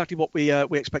almost exactly what we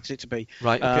expected it to be.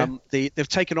 Right. Okay. They've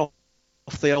taken off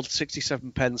the old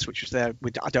 67 pence, which was there.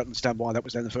 I don't understand why that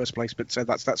was there in the first place, but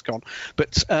that's gone.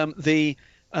 But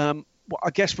I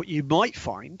guess what you might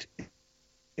find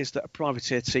is that a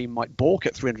privateer team might balk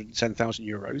at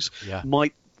 €310,000,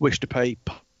 might wish to pay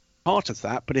part of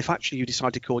that, but if actually you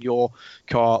decide to call your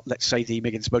car, let's say the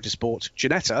Midweek Motorsport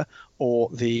Ginetta, or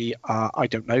the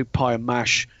Pie and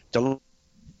Mash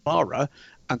Dallara,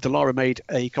 and Dallara made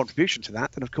a contribution to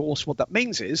that, then of course what that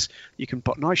means is you can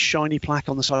put a nice shiny plaque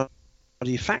on the side of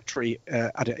your factory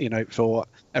for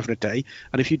every day.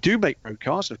 And if you do make road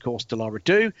cars, and of course Dallara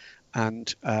do,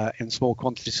 and in small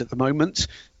quantities at the moment,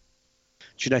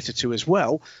 Ginetta too as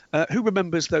well. Who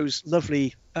remembers those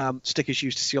lovely stickers you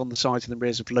used to see on the sides and the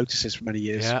rears of Lotuses for many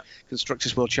years? Yeah.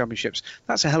 Constructors World Championships.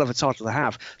 That's a hell of a title to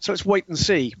have. So let's wait and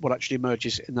see what actually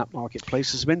emerges in that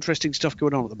marketplace. There's some interesting stuff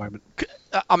going on at the moment.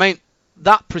 I mean,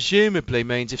 that presumably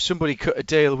means if somebody cut a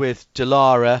deal with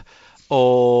Dallara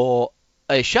or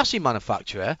a chassis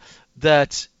manufacturer,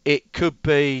 that it could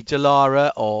be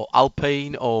Dallara or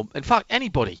Alpine or, in fact,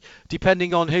 anybody,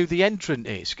 depending on who the entrant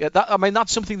is.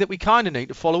 That's something that we kind of need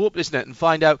to follow up, isn't it, and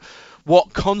find out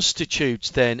what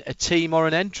constitutes then a team or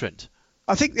an entrant.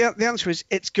 I think the answer is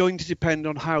it's going to depend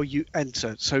on how you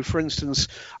enter. So, for instance,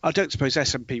 I don't suppose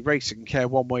S&P Racing care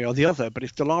one way or the other, but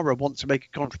if Dallara want to make a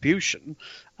contribution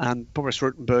and Boris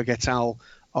Rutenberg et al.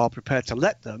 Are prepared to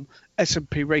let them,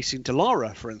 S&P Racing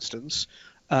Dallara, for instance,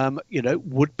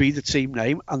 would be the team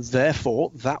name, and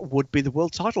therefore that would be the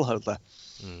world title holder.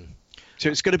 So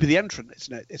it's going to be the entrant,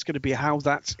 isn't it? It's going to be how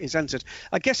that is entered.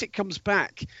 I guess it comes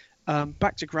back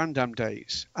to Grandam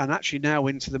days, and actually now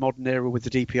into the modern era with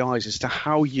the DPIs, as to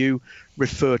how you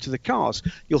refer to the cars.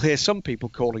 You'll hear some people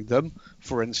calling them,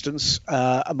 for instance,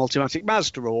 a Multimatic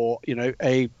Mazda or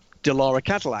a Dallara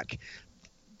Cadillac.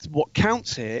 What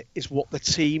counts here is what the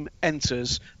team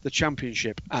enters the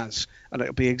championship as, and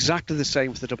it'll be exactly the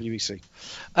same for the WEC.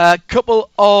 A couple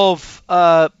of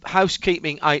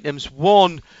housekeeping items.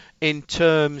 One, in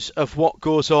terms of what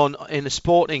goes on in the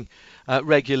sporting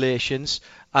regulations,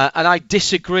 and I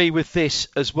disagree with this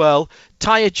as well.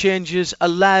 Tyre changes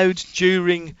allowed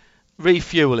during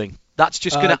refuelling. That's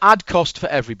just going to add cost for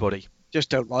everybody.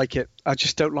 Just don't like it. I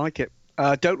just don't like it.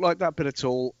 Don't like that bit at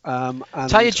all.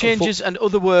 Tyre changes and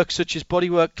other work such as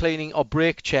bodywork cleaning or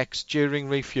brake checks during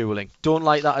refuelling. Don't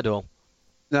like that at all.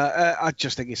 No, I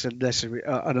just think it's an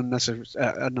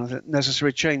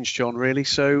unnecessary change, John, really.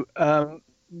 So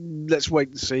let's wait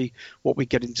and see what we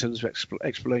get in terms of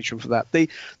explanation for that. The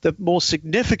more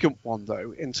significant one,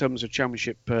 though, in terms of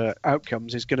championship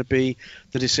outcomes, is going to be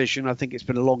the decision. I think it's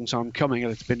been a long time coming,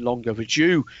 and it's been long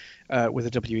overdue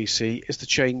with the WEC, is the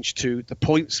change to the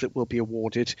points that will be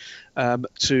awarded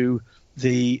to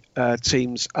the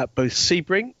teams at both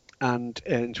Sebring and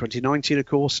in 2019, of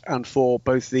course, and for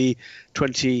both the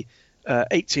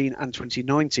 2018 and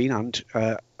 2019 and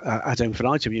ad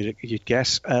infinitum, you'd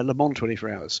guess, Le Mans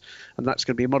 24 Hours. And that's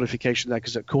going to be a modification there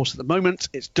because, of course, at the moment,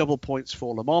 it's double points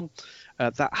for Le Mans.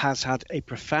 That has had a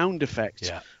profound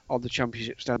effect on the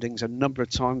championship standings a number of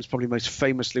times, probably most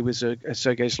famously with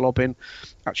Sergei Slobin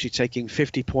actually taking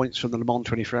 50 points from the Le Mans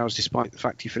 24 Hours, despite the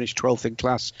fact he finished 12th in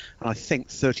class and I think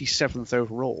 37th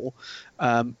overall,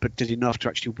 but did enough to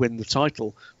actually win the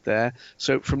title there.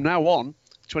 So from now on,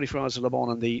 24 Hours of Le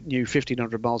Mans and the new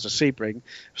 1,500 miles of Sebring.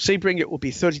 Sebring, it will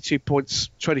be 32 points,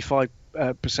 25%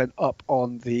 up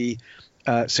on the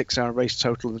 6-hour race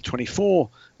total in the 24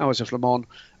 hours of Le Mans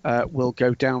will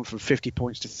go down from 50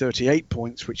 points to 38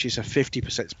 points, which is a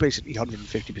 50%. It's basically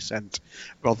 150%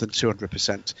 rather than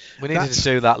 200%. We needed to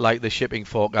do that like the shipping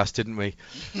forecast, didn't we?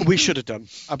 We should have done,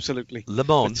 absolutely. Le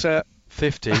Mans,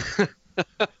 50,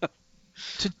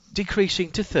 to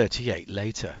decreasing to 38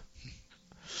 later.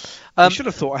 We should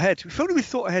have thought ahead. If only we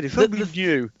thought ahead. If only we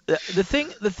knew. The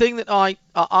thing that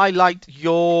I liked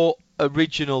your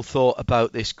original thought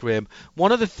about this, Graham.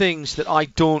 One of the things that I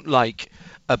don't like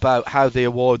about how they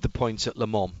award the points at Le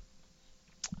Mans,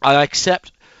 I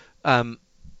accept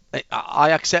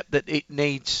that it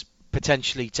needs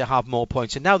potentially to have more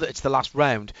points, and now that it's the last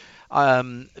round,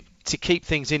 to keep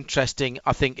things interesting,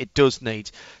 I think it does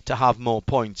need to have more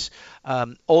points.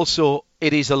 Also,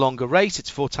 it is a longer race.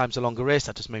 It's 4 times a longer race.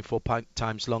 That does mean 4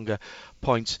 times longer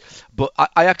points. But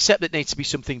I accept it needs to be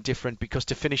something different, because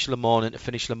to finish Le Mans and to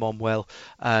finish Le Mans well,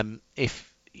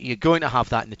 if you're going to have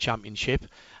that in the championship,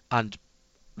 and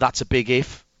that's a big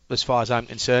if as far as I'm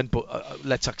concerned, but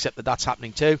let's accept that that's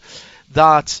happening too,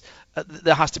 that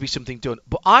there has to be something done.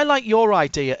 But I like your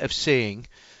idea of saying,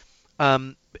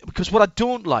 because what I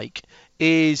don't like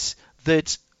is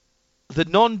that the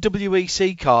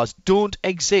non-WEC cars don't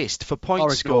exist for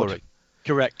point scoring.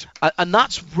 Correct. And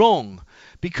that's wrong,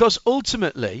 because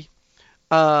ultimately,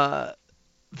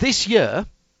 this year,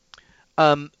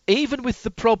 even with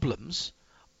the problems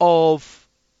of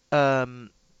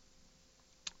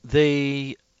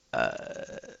the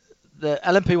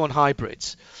LMP1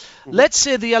 hybrids, let's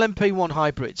say the LMP1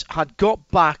 hybrids had got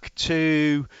back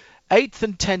to 8th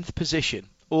and 10th position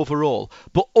overall,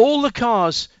 but all the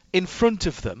cars in front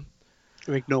of them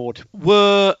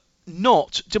were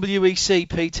not WEC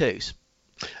P2s.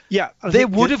 Yeah, they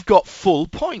would have got full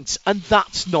points, and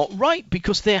that's not right,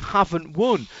 because they haven't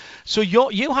won. So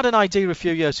you had an idea a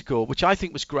few years ago, which I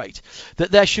think was great,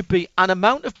 that there should be an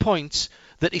amount of points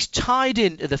that is tied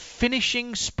into the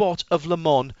finishing spot of Le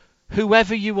Mans,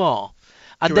 whoever you are.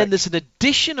 And Correct. Then there's an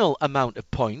additional amount of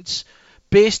points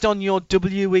based on your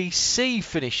WEC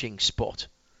finishing spot.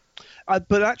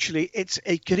 But actually,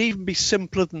 it could even be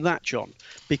simpler than that, John,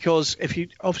 because if you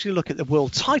obviously look at the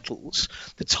world titles,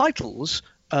 the titles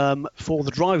for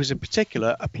the drivers in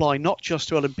particular apply not just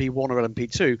to LMP1 or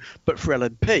LMP2, but for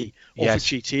LMP or Yes.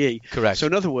 for GTE. Correct. So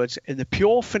in other words, in the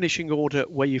pure finishing order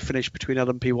where you finish between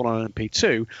LMP1 and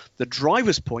LMP2, the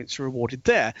drivers' points are awarded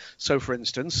there. So for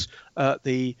instance,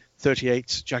 the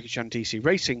 38 Jackie Chan DC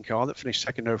racing car that finished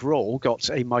second overall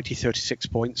got a mighty 36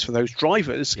 points for those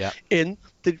drivers in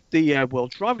the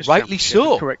World Drivers' Rightly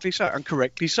Championship. so.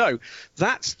 Correctly so.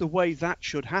 That's the way that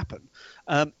should happen.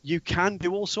 You can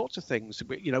do all sorts of things.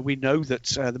 We know that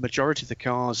the majority of the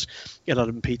cars in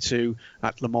LMP2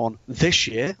 at Le Mans this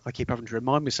year, I keep having to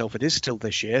remind myself it is still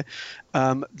this year,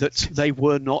 that they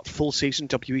were not full season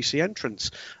WEC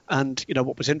entrants. And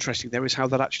what was interesting there is how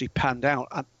that actually panned out.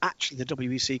 And actually the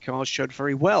WEC cars showed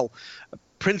very well.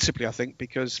 Principally, I think,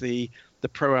 because the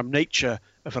pro-am nature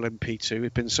of LMP2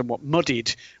 had been somewhat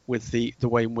muddied with the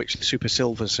way in which the Super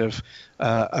Silvers have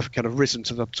kind of risen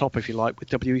to the top, if you like, with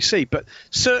WEC. But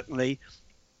certainly,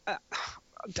 I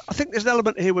think there's an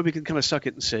element here where we can kind of suck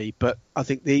it and see. But I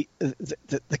think the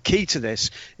key to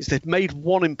this is they've made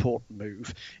one important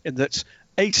move in that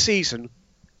a season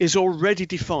is already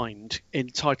defined in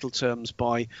title terms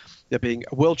by there being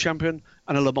a world champion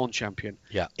and a Le Mans champion.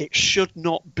 Yeah. It should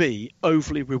not be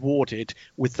overly rewarded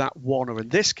with that one, or in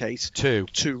this case, two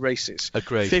races.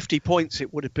 Agreed. 50 points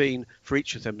it would have been for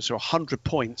each of them, so 100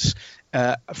 points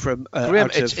from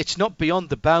Graham, it's not beyond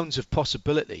the bounds of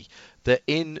possibility that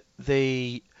in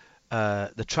the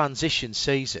transition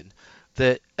season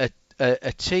that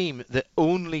a team that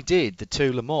only did the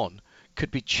 2 Le Mans could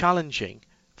be challenging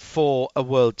for a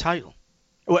world title.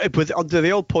 Well, under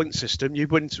the old point system, you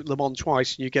win Le Mans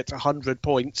twice and you get 100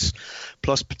 points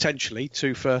plus potentially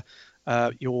 2 for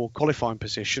your qualifying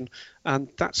position, and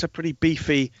that's a pretty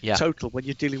beefy total when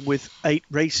you're dealing with 8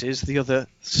 races, the other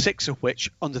 6 of which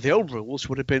under the old rules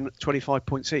would have been 25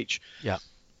 points each.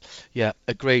 Yeah,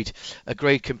 agreed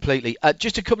completely.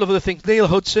 Just a couple of other things. Neil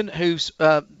Hudson, who's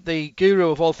the guru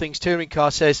of all things touring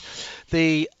car, says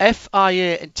the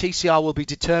FIA and TCR will be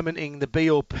determining the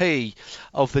BOP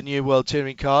of the new World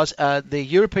Touring Cars. The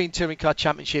European Touring Car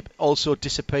Championship also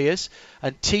disappears,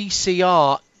 and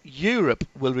TCR Europe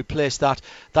will replace that.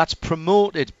 That's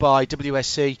promoted by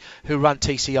WSC, who ran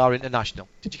TCR International.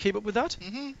 Did you keep up with that?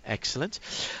 Mm-hmm. Excellent.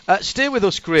 Stay with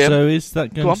us, Graham. So is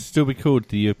that going to still be called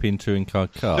the European Touring Car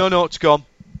Cup? No, it's gone.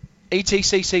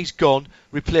 ETCC's gone,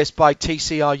 replaced by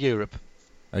TCR Europe.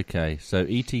 Okay, so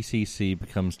ETCC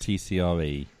becomes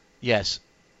TCRE. Yes.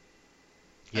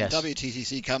 And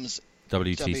WTCC comes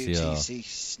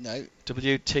WTCR.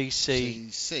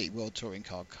 WTC. World Touring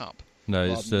Car Cup. No,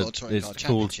 it's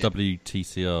called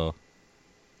WTCR.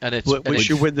 And it's which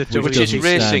you win the which is WTC.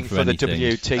 racing for the anything.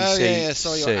 WTC. Oh, yeah,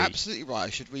 sorry, you're absolutely right. I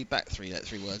should read back three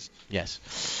words.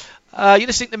 Yes. You're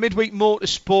listening to Midweek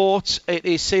Motorsport. It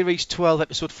is Series 12,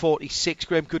 Episode 46.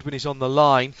 Graham Goodwin is on the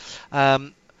line.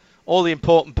 All the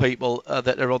important people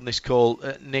that are on this call,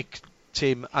 Nick,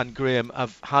 Tim and Graham,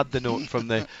 have had the note from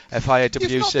the FIAWC.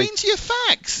 You've not been to your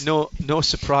facts. No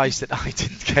surprise that I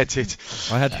didn't get it.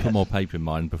 I had to put more paper in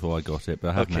mine before I got it, but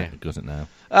I haven't got it now.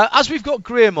 As we've got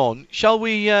Graham on, shall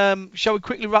we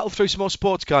quickly rattle through some more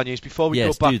sports car news before we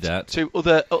go back to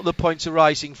other points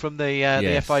arising from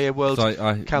the FIA World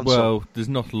Council? Well, there's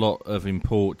not a lot of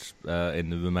import in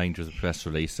the remainder of the press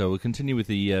release, so we'll continue with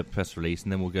the press release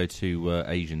and then we'll go to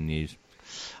Asian news.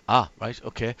 Ah, right,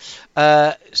 okay.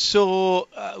 So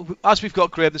as we've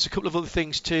got Graham, there's a couple of other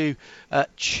things to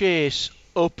chase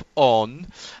up on,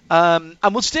 and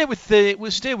we'll stay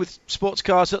with sports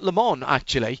cars at Le Mans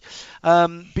actually,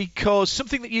 because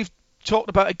something that you've talked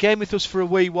about again with us for a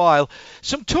wee while,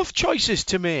 some tough choices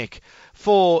to make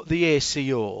for the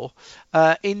ACO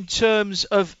in terms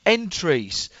of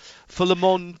entries for Le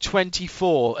Mans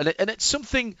 24, and it's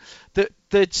something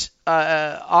that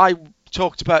I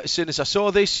talked about as soon as I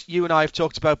saw this. You and I have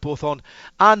talked about both on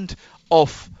and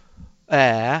off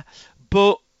air,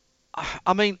 but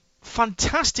I mean,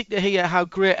 fantastic to hear how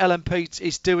great LMP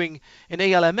is doing in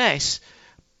ELMS,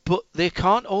 but they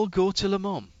can't all go to Le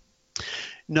Mans.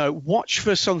 No, watch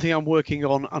for something I'm working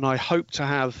on, and I hope to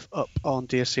have up on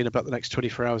DSC in about the next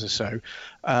 24 hours or so.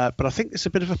 But I think there's a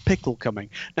bit of a pickle coming.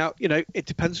 Now, it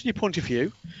depends on your point of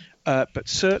view. But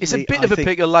certainly, it's a bit of a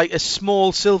pickle, like a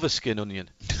small silver skin onion.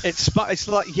 It's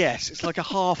like a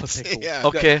half a pickle. Yeah.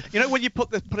 Okay. When you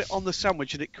put it on the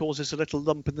sandwich and it causes a little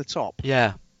lump in the top.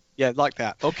 Yeah. Yeah, like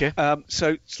that. Okay.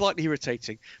 So slightly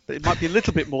irritating, but it might be a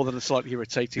little bit more than a slightly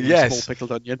irritating yes. small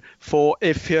pickled onion. For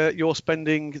if you're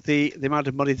spending the amount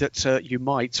of money that you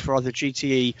might for either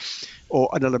GTE or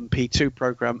an LMP2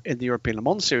 program in the European Le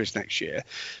Mans Series next year,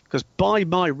 because by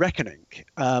my reckoning,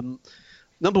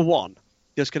 number one,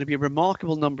 there's going to be a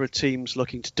remarkable number of teams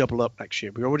looking to double up next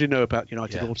year. We already know about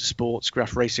United Autosports,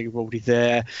 Graf Racing are already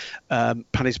there.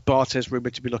 Panis Bartes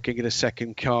rumoured to be looking at a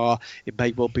second car. It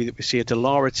may well be that we see a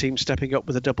Dallara team stepping up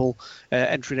with a double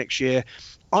entry next year.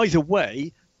 Either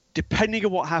way, depending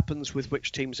on what happens with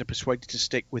which teams are persuaded to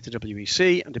stick with the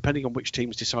WEC and depending on which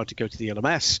teams decide to go to the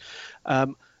LMS,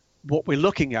 what we're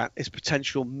looking at is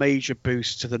potential major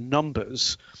boosts to the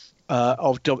numbers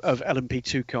of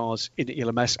LMP2 cars in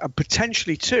ELMS, and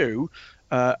potentially too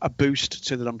a boost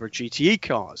to the number of GTE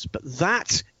cars. But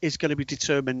that is going to be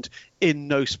determined in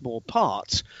no small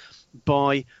part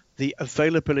by the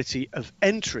availability of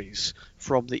entries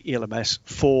from the ELMS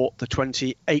for the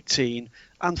 2018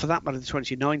 and for that matter the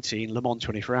 2019 Le Mans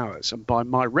 24 Hours. And by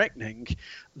my reckoning,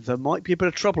 there might be a bit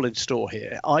of trouble in store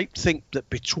here. I think that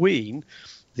between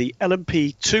the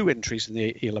LMP2 entries in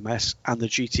the ELMS and the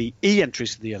GTE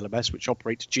entries in the ELMS, which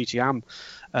operate to GTAM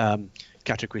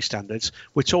category standards,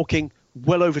 we're talking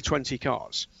well over 20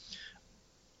 cars.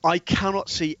 I cannot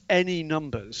see any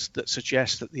numbers that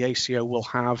suggest that the ACO will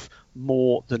have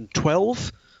more than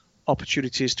 12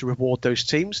 opportunities to reward those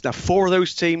teams. Now, 4 of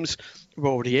those teams are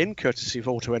already in, courtesy of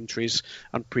auto entries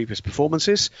and previous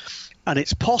performances, and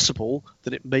it's possible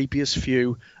that it may be as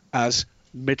few as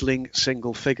middling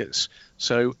single figures.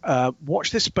 So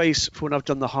watch this space for when I've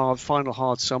done the final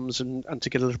hard sums and to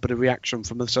get a little bit of reaction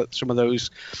from some of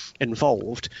those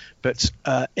involved. But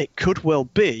it could well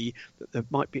be that there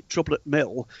might be trouble at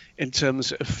mill in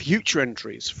terms of future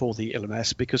entries for the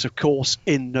ELMS, because of course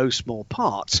in no small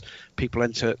part people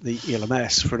enter the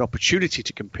ELMS for an opportunity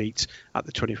to compete at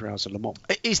the 24 Hours of Le Mans.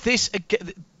 Is this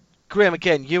Graham,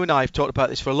 again, you and I have talked about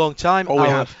this for a long time. Oh, we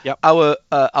have. Yep.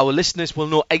 Our listeners will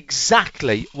know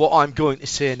exactly what I'm going to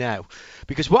say now.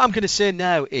 Because what I'm going to say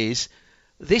now is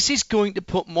this is going to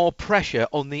put more pressure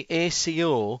on the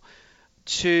ACO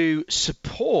to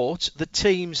support the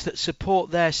teams that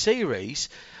support their series,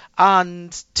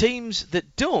 and teams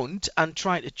that don't and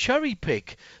try to cherry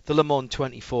pick the Le Mans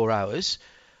 24 Hours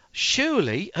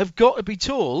surely have got to be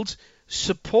told,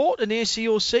 support an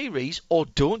ACO series or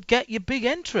don't get your big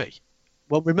entry.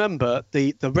 Well, remember,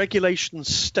 the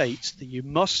regulations state that you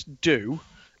must do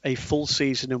a full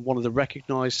season in one of the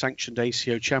recognised sanctioned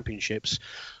ACO championships.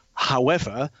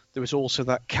 However, there is also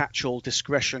that catch-all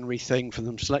discretionary thing from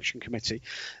the selection committee.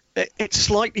 It's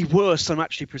slightly worse than I'm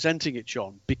actually presenting it,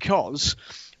 John, because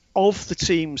of the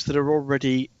teams that are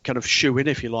already kind of shoe-in,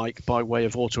 if you like, by way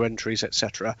of auto entries,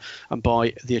 etc., and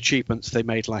by the achievements they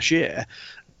made last year,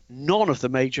 none of the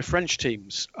major French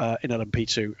teams in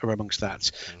LMP2 are amongst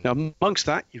that. Now, amongst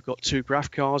that, you've got 2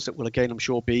 Graf cars that will, again, I'm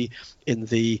sure, be in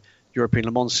the European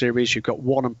Le Mans Series. You've got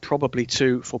 1 and probably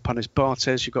 2 for Panis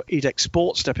Barthez. You've got EDEX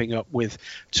Sport stepping up with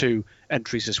 2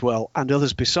 entries as well, and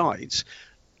others besides.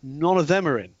 None of them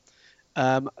are in.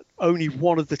 Only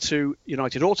one of the 2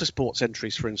 United Autosports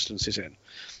entries, for instance, is in.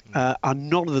 And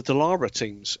none of the Dallara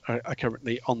teams are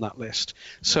currently on that list.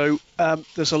 So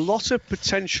there's a lot of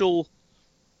potential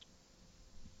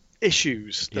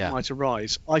issues that might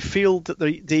arise. I feel that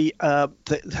the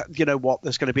you know what,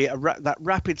 there's going to be that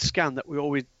rapid scan that we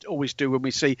always do when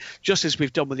we see, just as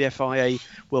we've done with the FIA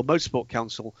World Motorsport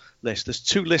Council list. There's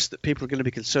 2 lists that people are going to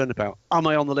be concerned about. Am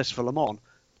I on the list for Le Mans?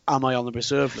 Am I on the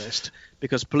reserve list?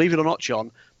 Because believe it or not,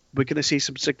 John, we're going to see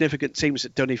some significant teams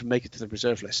that don't even make it to the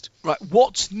reserve list. Right.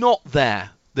 What's not there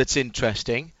that's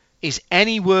interesting is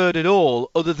any word at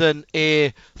all other than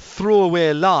a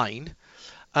throwaway line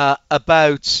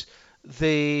about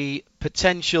the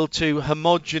potential to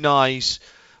homogenise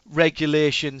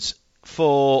regulations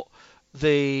for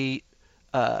the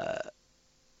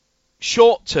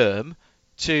short term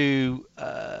to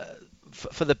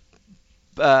for the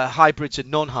hybrids and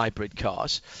non-hybrid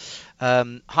cars.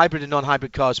 Hybrid and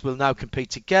non-hybrid cars will now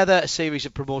compete together. A series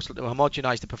of proposals to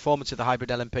homogenise the performance of the hybrid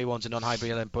LMP1s and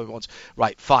non-hybrid LMP1s.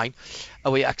 Right, fine.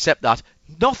 We accept that.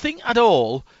 Nothing at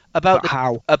all about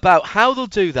how they'll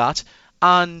do that.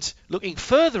 And looking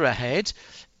further ahead,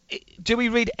 do we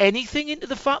read anything into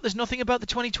the fact there's nothing about the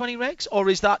 2020 regs, or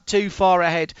is that too far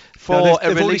ahead for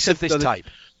a release of this type?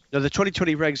 No, the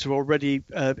 2020 regs are already.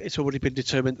 It's already been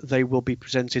determined that they will be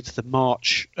presented to the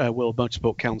March World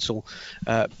Motorsport Council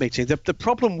meeting. The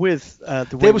problem with the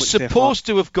way they were supposed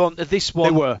to have gone to this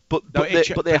one, they were, but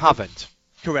they haven't.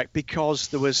 Correct, because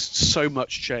there was so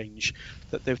much change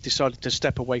that they've decided to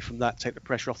step away from that, take the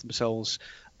pressure off themselves,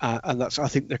 and that's, I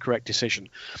think, the correct decision.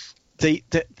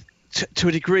 To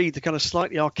a degree, the kind of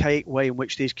slightly archaic way in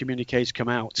which these communiques come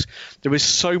out, there is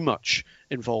so much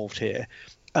involved here.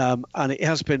 And it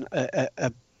has been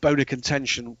a bone of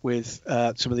contention with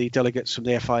some of the delegates from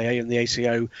the FIA and the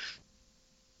ACO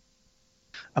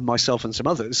and myself and some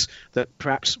others, that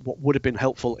perhaps what would have been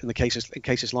helpful in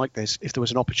cases like this, if there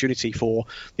was an opportunity for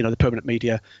the Permanent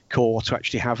Media Corps to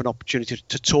actually have an opportunity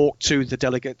to talk to the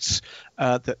delegates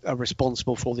that are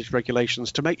responsible for these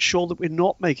regulations, to make sure that we're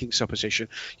not making supposition.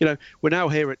 We're now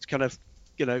here at kind of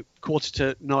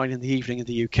 9:15 in the evening in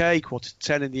the UK,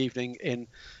 10:15 in the evening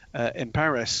in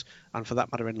Paris, and for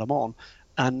that matter in Le Mans,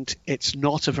 and it's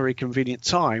not a very convenient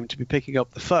time to be picking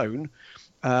up the phone,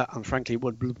 and frankly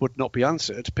would not be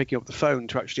answered, picking up the phone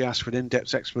to actually ask for an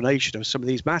in-depth explanation of some of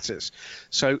these matters.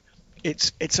 So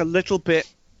it's a little bit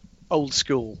old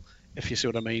school, if you see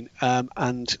what I mean,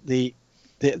 and the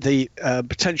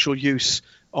potential use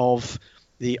of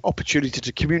the opportunity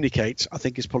to communicate, I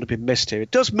think, has probably been missed here. It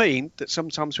does mean that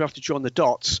sometimes we have to join the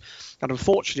dots, and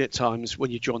unfortunately at times when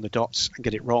you join the dots and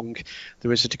get it wrong,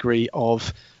 there is a degree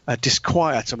of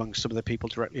disquiet among some of the people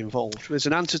directly involved. There's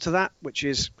an answer to that, which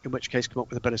is, in which case, come up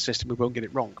with a better system, we won't get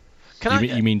it wrong.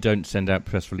 You mean don't send out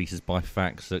press releases by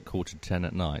fax at 10:15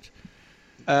 at night?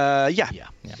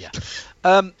 Yeah.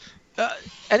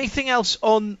 Anything else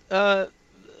on...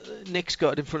 Nick's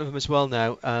got it in front of him as well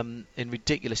now, in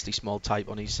ridiculously small type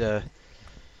on his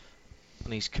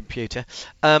computer.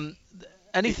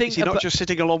 Anything? Is he not just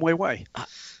sitting a long way away?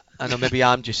 I know, maybe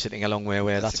I'm just sitting a long way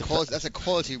away. That's a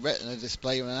quality Retina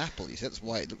display on an Apple. You see, that's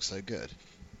why it looks so good.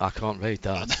 I can't read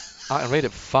that. I can read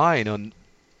it fine on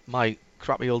my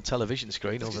crappy old television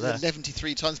screen over there.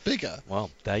 73 times bigger.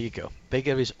 Well, there you go.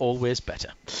 Bigger is always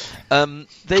better.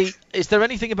 Is there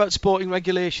anything about sporting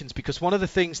regulations? Because one of the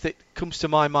things that comes to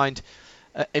my mind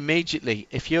immediately,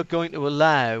 if you're going to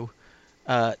allow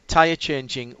tyre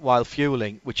changing while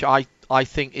fueling, which I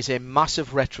think is a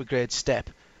massive retrograde step,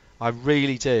 I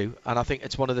really do, and I think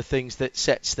it's one of the things that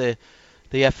sets the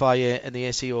FIA and the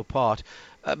ACO apart.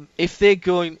 If they're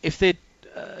going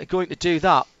to do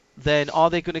that, then are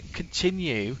they going to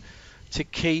continue to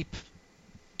keep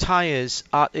tyres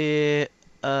at a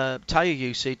tyre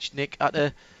usage, Nick, at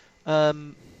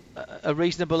a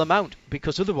reasonable amount?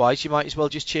 Because otherwise you might as well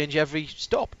just change every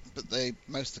stop. But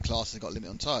most of the classes have got a limit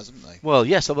on tyres, haven't they? Well,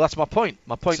 yes, well, that's my point.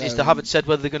 My point is they haven't said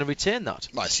whether they're going to retain that.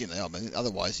 I assume they are, but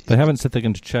otherwise... They haven't said they're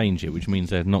going to change it, which means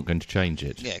they're not going to change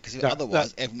it. Yeah, because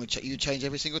otherwise everyone you'd change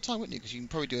every single time, wouldn't you? Because you can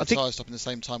probably do a tyre stop in the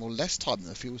same time or less time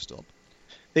than a fuel stop.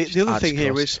 The other thing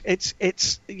here is,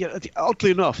 it's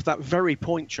oddly enough, that very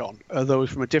point, John, although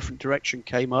from a different direction,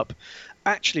 came up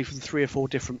actually from 3 or 4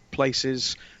 different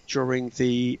places during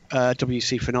the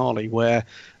WC finale, where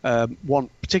one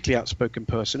particularly outspoken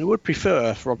person who would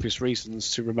prefer, for obvious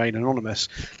reasons, to remain anonymous,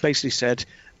 basically said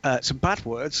some bad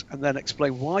words and then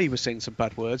explained why he was saying some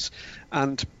bad words.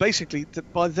 And basically,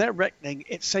 by their reckoning,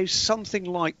 it saves something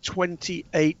like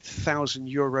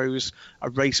 €28,000 a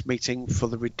race meeting for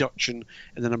the reduction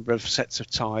in the number of sets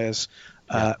of tyres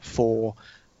for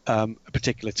a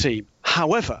particular team.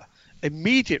 However,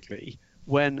 immediately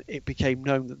when it became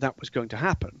known that that was going to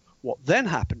happen, what then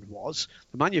happened was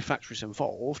the manufacturers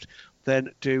involved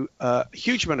then do a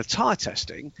huge amount of tyre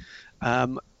testing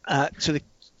to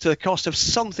the cost of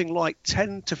something like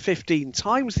 10 to 15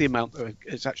 times the amount that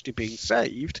is actually being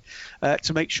saved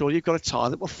to make sure you've got a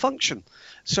tyre that will function.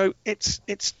 So it's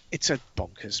a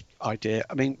bonkers idea.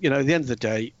 I mean, at the end of the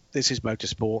day, this is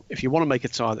motorsport. If you want to make a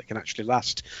tyre that can actually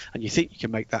last, and you think you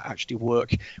can make that actually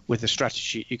work with the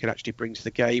strategy you can actually bring to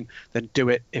the game, then do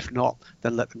it. If not,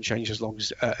 then let them change as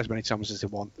many times as they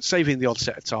want. Saving the odd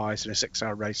set of tyres in a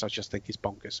 6-hour race, I just think is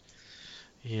bonkers.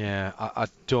 Yeah, I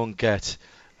don't get.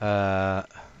 There's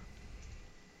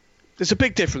a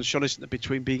big difference, Sean, isn't there,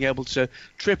 between being able to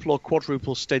triple or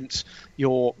quadruple stint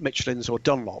your Michelins or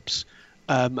Dunlops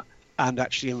and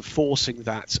actually enforcing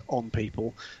that on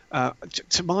people.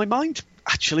 To my mind,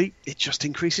 actually, it just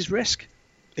increases risk.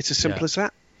 It's as simple as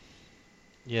that.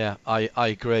 Yeah, I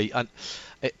agree. And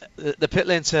the pit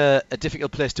lane's a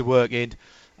difficult place to work in.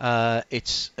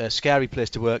 It's a scary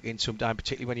place to work in sometimes,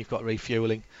 particularly when you've got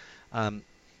refuelling.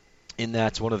 In there,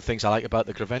 it's one of the things I like about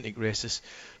the Graventic races,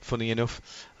 funny enough,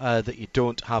 that you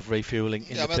don't have refuelling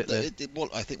in the pit lane.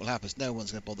 What I think will happen is no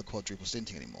one's going to bother quadruple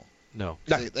stinting anymore. No.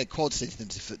 They're quad stinting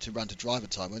them to run to driver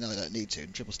time. Well, no, they don't need to.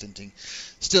 And triple stinting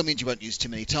still means you won't use too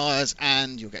many tyres,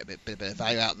 and you'll get a bit of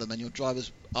value out of them, and your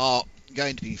drivers are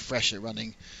going to be fresher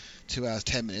running 2 hours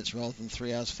 10 minutes rather than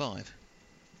 3 hours 5.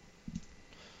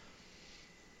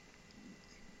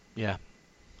 Yeah,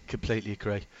 completely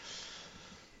agree.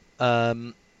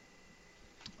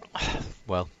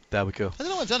 Well, there we go. I don't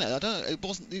know. I've done it. I don't know. It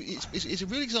wasn't. It's a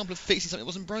real example of fixing something that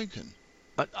wasn't broken.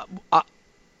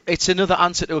 It's another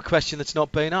answer to a question that's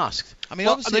not being asked. I mean,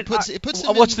 obviously, it puts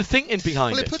them what's the thinking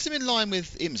behind it? Well, it puts them in line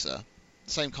with IMSA,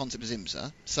 same concept as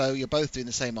IMSA. So you're both doing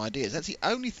the same ideas. That's the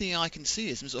only thing I can see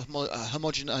is some sort of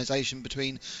homogenisation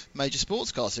between major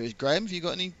sports car series. Graham, have you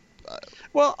got any?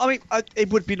 Well, I mean, it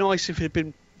would be nice if it had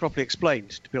been properly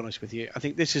explained, to be honest with you. I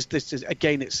think this is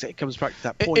again, it comes back to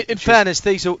that point. In fairness,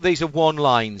 these are one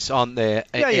lines, aren't there?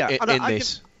 In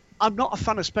this. I'm not a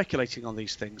fan of speculating on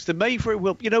these things. There may very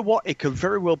well, you know what, it could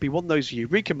very well be one of those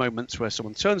eureka moments where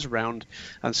someone turns around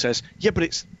and says, yeah, but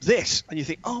it's this. And you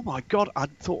think, oh my God, I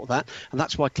hadn't thought of that. And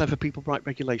that's why clever people write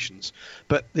regulations.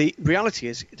 But the reality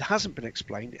is it hasn't been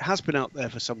explained. It has been out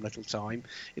there for some little time.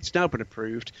 It's now been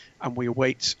approved. And we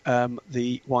await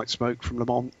the white smoke from Le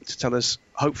Mans to tell us,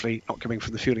 hopefully not coming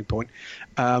from the fueling point,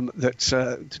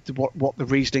 what the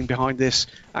reasoning behind this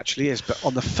actually is. But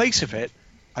on the face of it,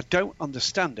 I don't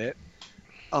understand it.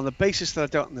 On the basis that I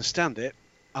don't understand it,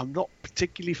 I'm not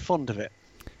particularly fond of it.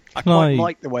 I quite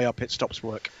like the way our pit stops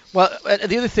work. Well,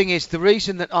 the other thing is, the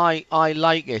reason that I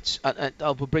like it, and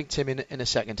I'll bring Tim in a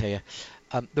second here,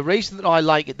 the reason that I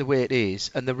like it the way it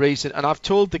is, and the reason, and I've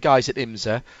told the guys at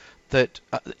IMSA that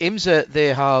IMSA,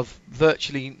 they have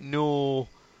virtually no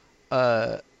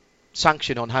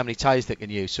sanction on how many tyres they can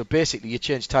use. So basically, you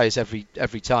change tyres every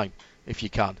time if you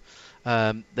can.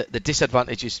 The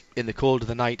disadvantage is in the cold of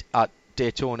the night at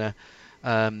Daytona.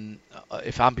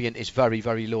 If ambient is very,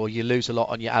 very low, you lose a lot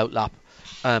on your outlap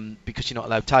because you're not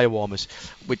allowed tyre warmers,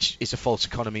 which is a false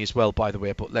economy as well, by the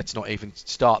way. But let's not even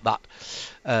start that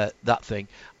thing.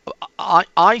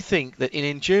 I think that in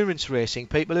endurance racing,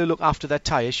 people who look after their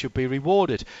tyres should be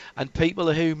rewarded, and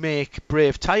people who make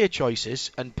brave tyre choices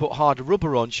and put harder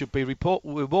rubber on should be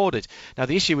rewarded. Now,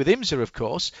 the issue with IMSA, of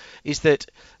course, is that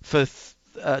for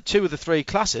 2 of the 3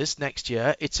 classes next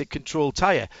year, it's a controlled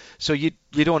tyre. So you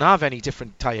don't have any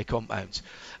different tyre compounds.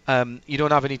 You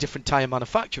don't have any different tyre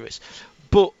manufacturers.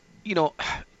 But,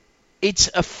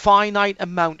 it's a finite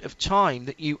amount of time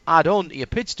that you add on to your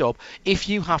pit stop if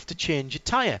you have to change your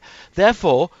tyre.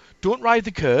 Therefore, don't ride the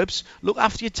curbs, look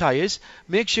after your tyres,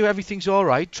 make sure everything's all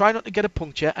right, try not to get a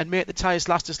puncture, and make the tyres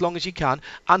last as long as you can,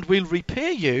 and we'll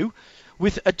repair you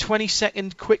with a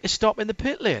 20-second quicker stop in the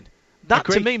pit lane. That,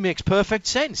 to me, makes perfect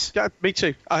sense. Yeah, me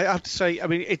too. I have to say, I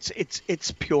mean,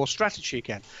 it's pure strategy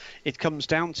again. It comes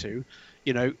down to,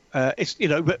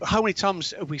 But how many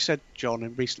times have we said, John,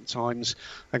 in recent times?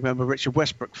 I remember Richard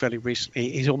Westbrook fairly recently.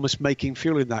 He's almost making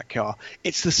fuel in that car.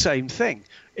 It's the same thing.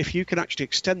 If you can actually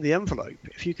extend the envelope,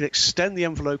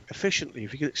 efficiently,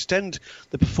 if you can extend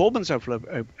the performance envelope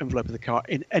of the car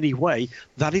in any way,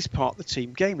 that is part of the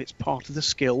team game. It's part of the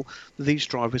skill that these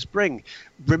drivers bring.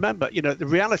 Remember, the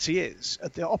reality is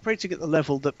they're operating at the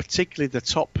level that particularly the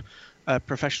top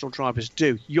professional drivers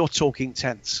do. You're talking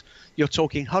tenths. You're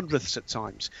talking hundredths at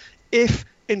times. If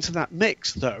into that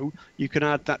mix, though, you can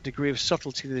add that degree of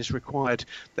subtlety that is required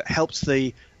that helps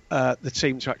the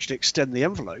team to actually extend the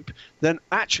envelope, then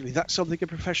actually that's something a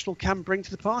professional can bring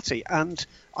to the party. And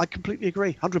I completely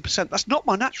agree, 100%. That's not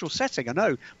my natural setting, I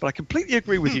know, but I completely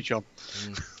agree with you, John.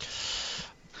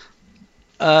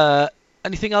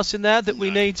 Anything else in there that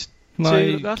we need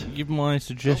to look at? Give my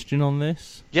suggestion on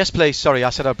this? Yes, please. Sorry, I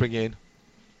said I'd bring you in.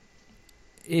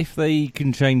 If they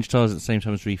can change tyres at the same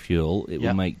time as refuel, it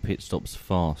will make pit stops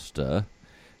faster,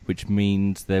 which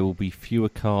means there will be fewer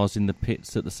cars in the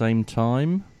pits at the same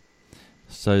time.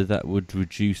 So that would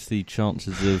reduce the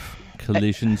chances of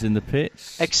collisions in the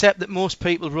pits. Except that most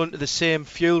people run to the same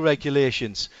fuel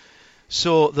regulations,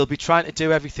 so they'll be trying to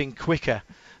do everything quicker.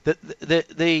 What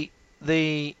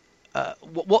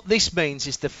this means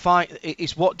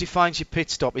is what defines your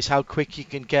pit stop is how quick you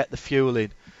can get the fuel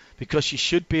in. Because you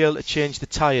should be able to change the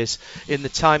tyres in the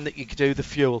time that you can do the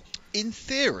fuel. In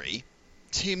theory,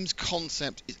 Tim's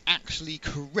concept is actually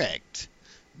correct,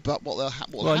 but what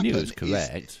happen I knew it was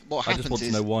correct. I just want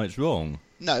to know why it's wrong.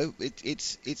 No,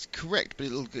 it's correct, but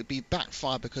it'll be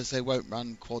backfire because they won't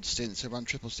run quad stints, they'll run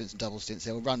triple stints and double stints.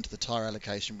 They will run to the tyre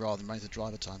allocation rather than running to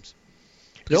driver times.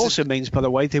 It also means, by the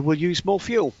way, they will use more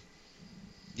fuel.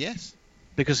 Yes.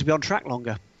 Because they'll be on track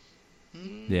longer.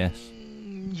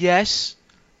 Yes.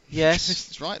 Yes.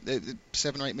 That's right. They're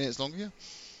 7 or 8 minutes longer.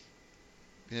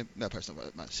 Yeah, no, perhaps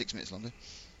not 6 minutes longer.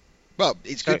 Well,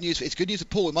 it's good news. It's good news for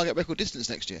Paul. We might get record distance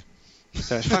next year.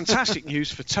 So it's fantastic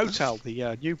news for Total,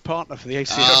 the new partner for the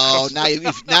ACO. Oh, now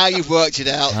you've worked it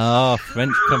out.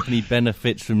 French company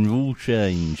benefits from rule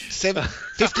change.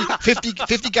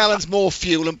 50 gallons more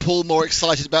fuel and Paul more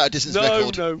excited about a distance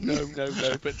record. No.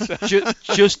 But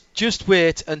just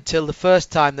wait until the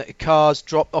first time that a car's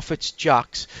dropped off its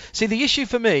jacks. See, the issue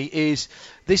for me is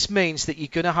this means that you're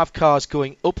going to have cars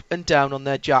going up and down on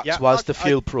their jacks whilst the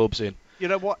fuel probe's in. You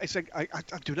know what? I'm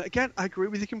doing it again. I agree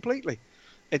with you completely.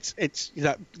 It's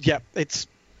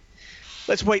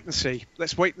let's wait and see.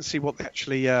 Let's wait and see what they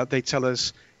actually they tell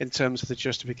us in terms of the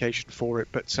justification for it.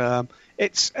 But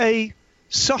it's a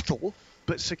subtle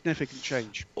but significant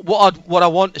change. What I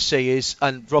want to see is,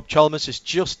 and Rob Chalmers has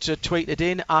just tweeted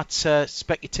in at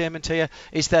Specutainment here,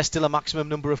 is there still a maximum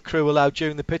number of crew allowed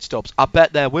during the pit stops? I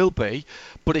bet there will be,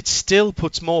 but it still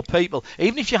puts more people.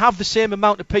 Even if you have the same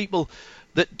amount of people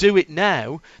that do it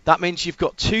now, that means you've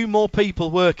got 2 more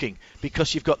people working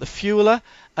because you've got the fueler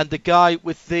and the guy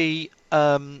with the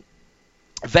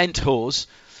vent hose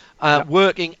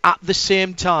working at the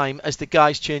same time as the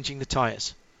guys changing the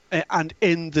tyres. And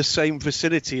in the same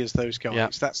vicinity as those guys. Yeah.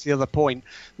 That's the other point.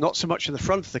 Not so much in the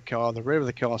front of the car, the rear of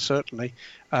the car certainly.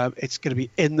 It's going to be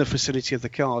in the vicinity of the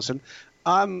cars. And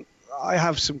I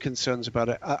have some concerns about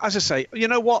it. As I say, you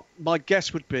know what? My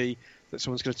guess would be that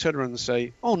someone's going to turn around and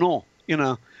say, oh no,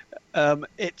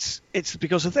 it's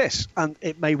because of this, and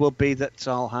it may well be that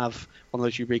I'll have one of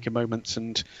those eureka moments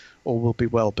and all will be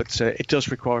well, but it does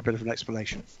require a bit of an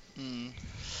explanation.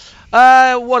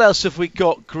 What else have we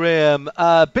got, Graham?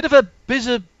 Bit of a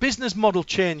business model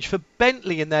change for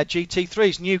Bentley in their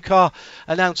GT3s. New car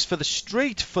announced for the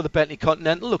street for the Bentley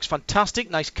Continental. Looks fantastic.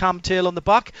 Nice cam tail on the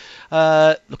back.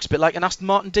 Looks a bit like an Aston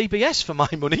Martin DBS for my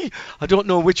money. I don't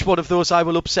know which one of those I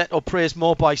will upset or praise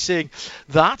more by seeing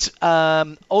that.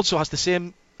 Also has the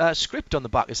same script on the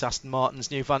back as Aston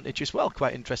Martin's new Vantage as well.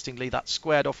 Quite interestingly, that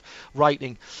squared off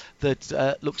writing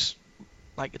that looks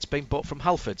like it's been bought from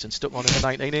Halfords and stuck on in the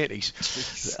 1980s.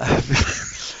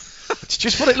 It's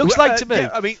just what it looks like to me.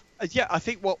 I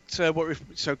think what so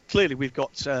clearly we're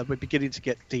beginning to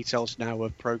get details now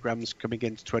of programs coming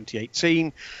into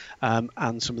 2018,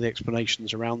 and some of the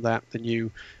explanations around that. The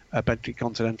new Bentley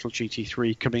Continental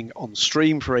GT3 coming on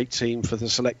stream for 18 for the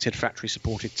selected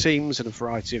factory-supported teams in a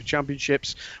variety of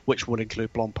championships, which would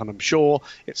include Blancpain, I'm sure.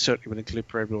 It certainly would include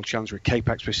Premier World Challenger at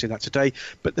Capex. We've seen that today.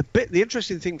 But the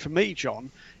interesting thing for me,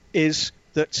 John, is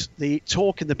that the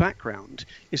talk in the background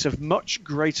is of much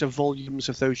greater volumes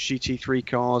of those GT3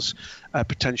 cars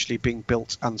potentially being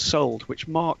built and sold, which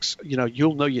marks,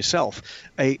 you'll know yourself,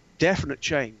 a definite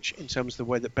change in terms of the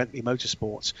way that Bentley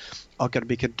Motorsports are going to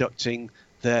be conducting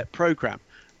their program.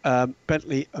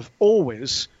 Bentley have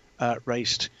always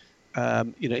raced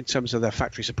in terms of their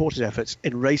factory-supported efforts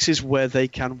in races where they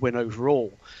can win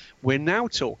overall. We're now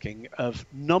talking of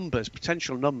numbers,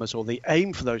 potential numbers, or the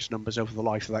aim for those numbers over the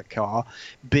life of that car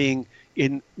being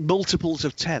in multiples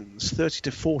of tens, 30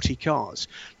 to 40 cars.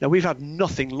 Now, we've had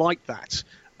nothing like that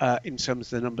in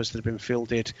terms of the numbers that have been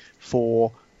fielded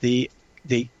for the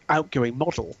outgoing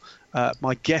model.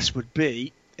 My guess would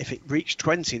be if it reached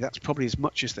 20, that's probably as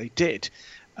much as they did.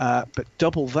 But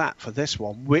double that for this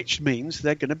one, which means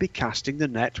they're going to be casting the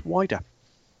net wider.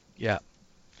 Yeah.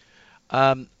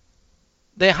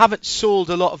 They haven't sold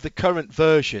a lot of the current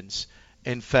versions,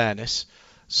 in fairness.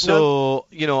 So,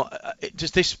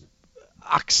 does this...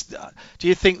 do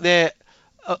you think they're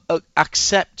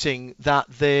accepting that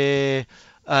they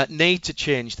need to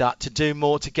change that to do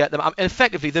more to get them... I mean,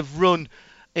 effectively, they've run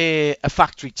a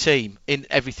factory team in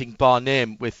everything bar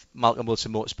name with Malcolm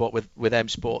Wilson Motorsport, with M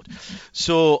Sport.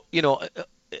 So,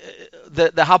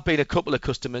 there have been a couple of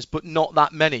customers, but not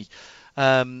that many.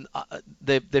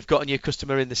 They've got a new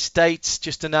customer in the States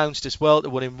just announced as well, the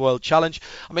one in World Challenge.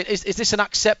 I mean, is this an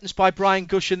acceptance by Brian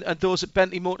Gush and those at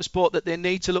Bentley Motorsport that they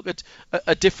need to look at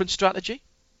a different strategy?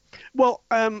 Well,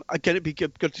 again, it'd be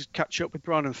good to catch up with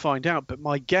Brian and find out, but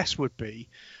my guess would be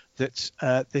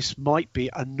that this might be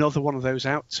another one of those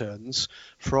outturns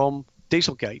from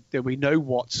Dieselgate. That we know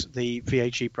what the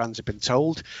VAG brands have been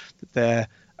told, that their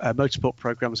motorsport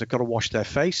programs have got to wash their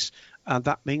face, and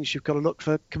that means you've got to look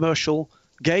for commercial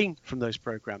gain from those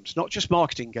programs, not just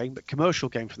marketing gain, but commercial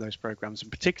gain from those programs,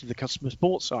 and particularly the customer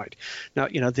support side. Now,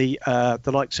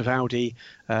 the likes of Audi,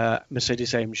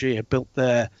 Mercedes-AMG have built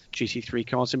their GT3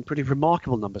 cars in pretty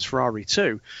remarkable numbers. Ferrari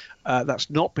too.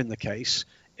 That's not been the case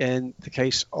in the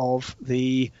case of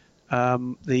the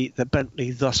Bentley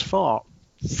thus far.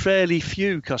 Fairly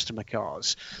few customer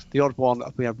cars. The odd one,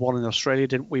 we had one in Australia,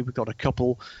 didn't we? We've got a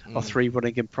couple or three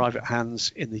running in private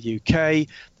hands in the UK.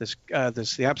 There's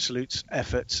the Absolute's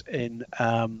efforts in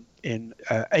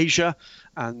Asia,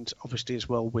 and obviously as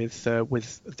well with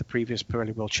the previous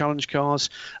Pirelli World Challenge cars,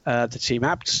 the Team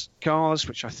Abts cars,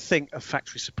 which I think are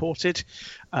factory supported,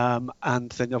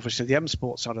 and then obviously the M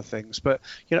Sport side of things. But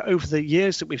over the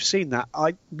years that we've seen that,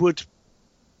 I would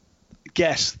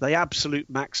guess the absolute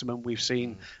maximum we've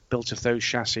seen built of those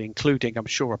chassis, including I'm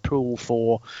sure a pool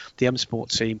for the M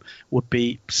Sport team, would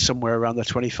be somewhere around the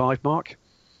 25 mark.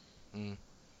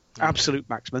 Absolute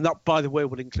maximum. That, by the way,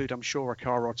 would include, I'm sure, a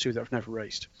car or two that have never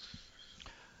raced.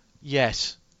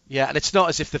 Yes. Yeah, and it's not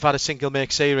as if they've had a single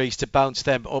make series to bounce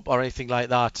them up or anything like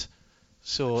that.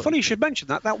 So funny you should mention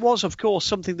that. That was, of course,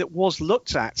 something that was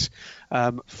looked at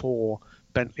for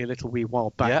Bentley a little wee while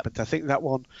back, but I think that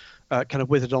one kind of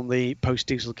withered on the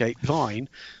post-Dieselgate vine.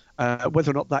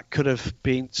 Whether or not that could have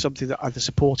been something that either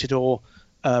supported or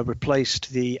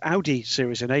replaced the Audi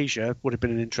series in Asia would have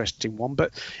been an interesting one.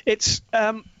 But it's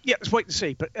let's wait and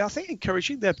see. But I think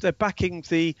encouraging. They're backing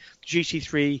the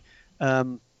GT3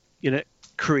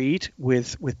 creed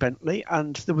with Bentley,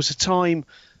 and there was a time,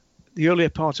 the earlier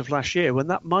part of last year, when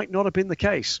that might not have been the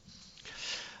case.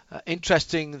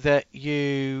 Interesting that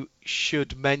you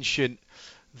should mention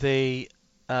the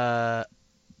Dieselgate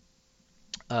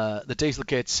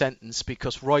sentence,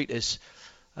 because Reuters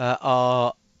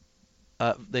the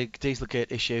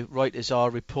Dieselgate issue, Reuters are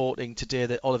reporting today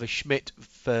that Oliver Schmidt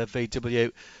for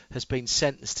VW has been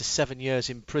sentenced to 7 years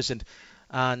in prison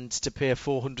and to pay a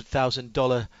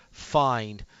 $400,000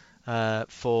 fine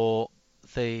for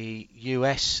the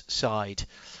US side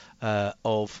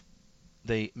of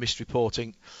the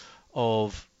misreporting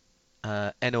of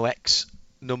NOx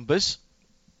numbers.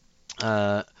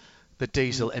 The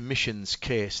diesel emissions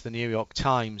case. The New York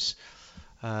Times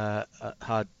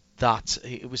had that.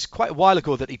 It was quite a while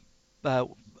ago that he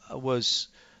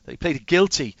pleaded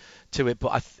guilty to it,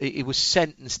 but he was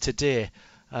sentenced today,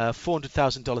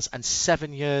 $400,000 and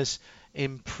 7 years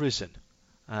in prison.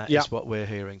 Is what we're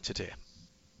hearing today.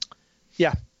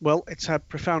 Yeah, well, it's had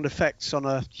profound effects on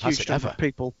a huge number of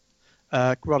people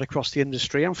right across the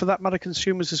industry, and for that matter,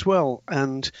 consumers as well.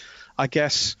 And I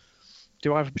guess,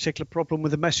 do I have a particular problem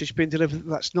with the message being delivered?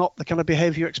 That's not the kind of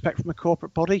behaviour you expect from a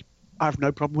corporate body. I have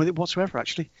no problem with it whatsoever,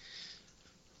 actually.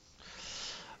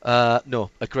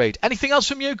 No, agreed. Anything else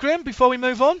from you, Graham, before we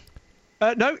move on?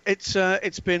 No,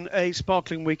 it's been a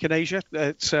sparkling week in Asia.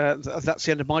 That's the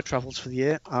end of my travels for the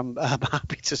year, I'm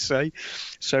happy to say.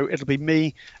 So it'll be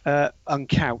me on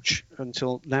couch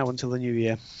until the new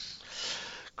year.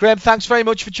 Graham, thanks very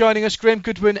much for joining us. Graham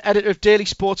Goodwin, editor of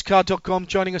dailysportscar.com,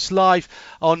 joining us live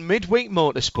on Midweek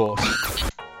Motorsport.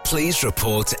 Please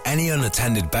report any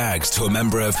unattended bags to a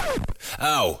member of...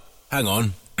 Oh, hang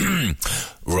on.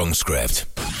 Wrong script.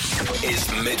 Is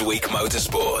Midweek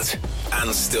Motorsport,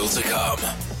 and still to come.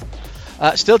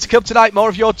 Still to come tonight, more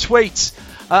of your tweets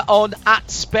on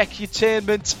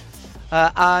 @Specutainment.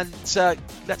 And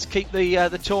let's keep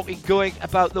the talking going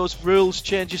about those rules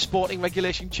changes, sporting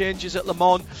regulation changes at Le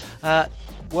Mans.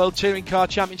 World Touring Car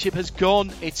Championship has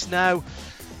gone. It's now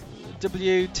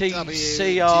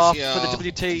WTCR for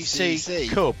the WTC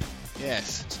Cup.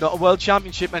 Yes. It's not a World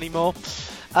Championship anymore.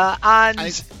 And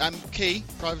it's key,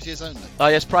 privateers only. Oh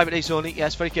yes, privateers only.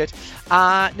 Yes, very good.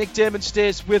 Nick Damon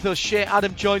stays with us. Shea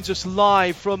Adam joins us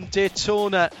live from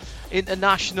Daytona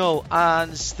International,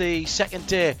 and the second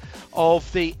day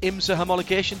of the IMSA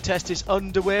homologation test is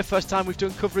underway. First time we've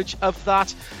done coverage of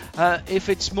that. If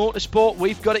it's motorsport,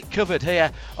 we've got it covered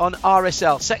here on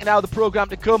RSL. Second hour of the programme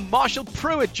to come. Marshall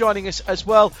Pruitt joining us as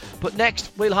well. But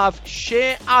next we'll have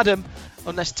Shea Adam,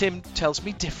 unless Tim tells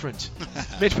me different.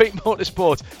 Midweek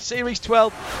Motorsport, Series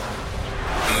 12.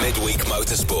 Midweek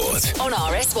Motorsport on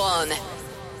RS1.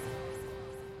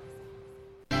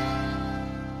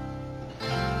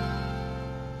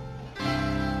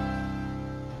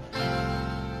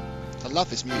 I love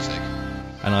this music.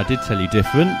 And I did tell you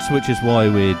different, which is why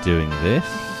we're doing this.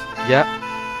 Yep.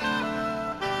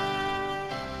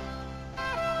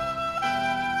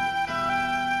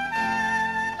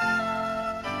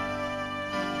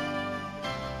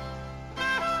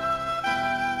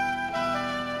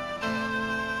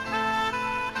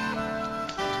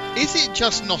 Is it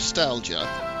just nostalgia,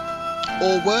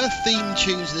 or were theme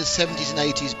tunes in the 70s and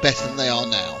 80s better than they are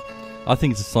now? I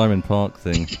think it's a Simon Park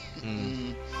thing.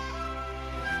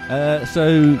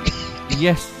 So,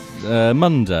 yes,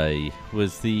 Monday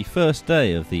was the first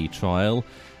day of the trial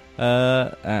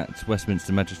at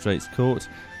Westminster Magistrates Court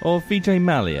of Vijay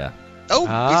Mallya. Oh,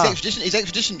 his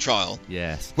extradition trial.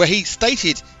 Yes. Where he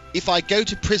stated, if I go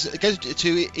to prison, go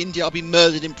to India, I'll be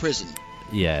murdered in prison.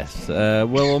 Yes.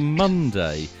 Well, on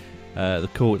Monday, the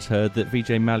courts heard that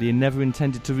Vijay Mallya never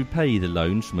intended to repay the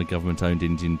loans from a government-owned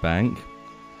Indian bank.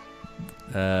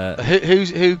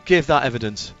 Who gave that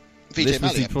evidence? This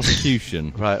was the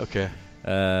prosecution. Right, okay.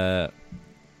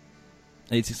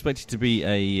 It's expected to be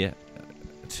a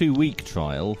 2-week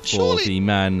trial for the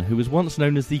man who was once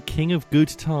known as the King of Good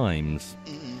Times.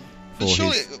 But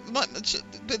surely,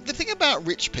 the thing about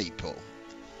rich people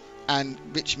and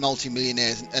rich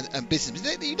multimillionaires and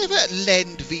businessmen, you never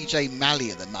lend Vijay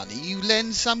Mallya the money. You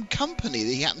lend some company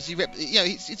that he happens to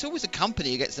it's always a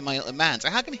company who gets the money out of the man. So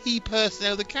how can he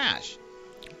personally owe the cash?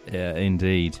 Yeah,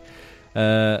 indeed.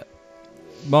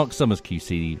 Mark Summers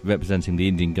QC, representing the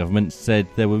Indian government, said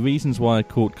there were reasons why a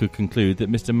court could conclude that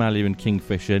Mr Mallya and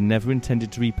Kingfisher never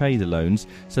intended to repay the loans,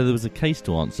 so there was a case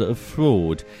to answer of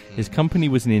fraud. His company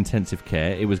was in intensive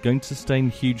care, it was going to sustain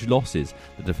huge losses.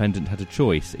 The defendant had a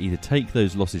choice, either take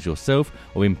those losses yourself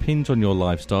or impinge on your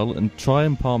lifestyle and try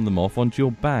and palm them off onto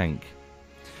your bank.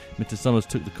 Mr Summers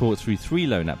took the court through 3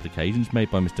 loan applications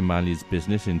made by Mr Mallya's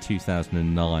business in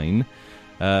 2009.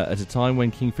 At a time when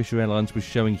Kingfisher Airlines was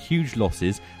showing huge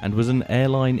losses and was an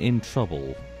airline in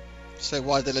trouble. So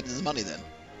why did they lend the money then?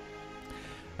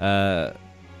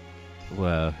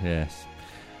 Well, yes.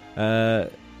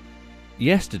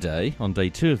 Yesterday, on day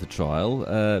 2 of the trial,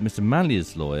 Mr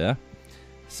Mallya's lawyer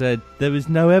said there is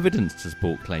no evidence to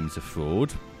support claims of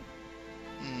fraud.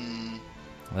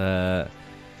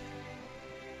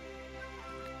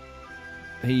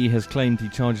 He has claimed the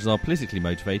charges are politically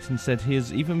motivated and said he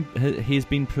has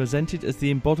been presented as the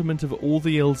embodiment of all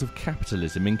the ills of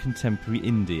capitalism in contemporary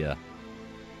India.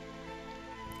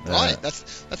 Right,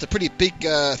 that's a pretty big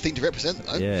thing to represent,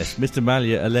 though. Yes, Mr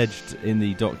Mallya alleged in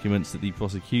the documents that the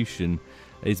prosecution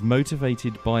is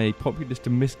motivated by a populist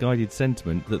and misguided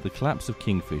sentiment that the collapse of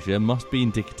Kingfisher must be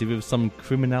indicative of some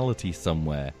criminality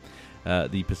somewhere.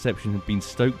 The perception had been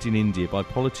stoked in India by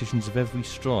politicians of every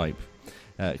stripe.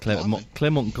 Claire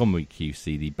Montgomery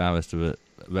QC, the barrister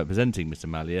representing Mr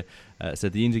Mallya,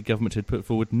 said the Indian government had put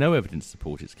forward no evidence to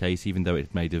support its case, even though it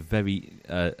had made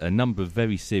a number of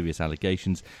very serious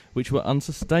allegations which were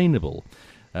unsustainable.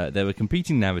 There were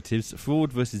competing narratives,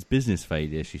 fraud versus business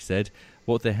failure, she said.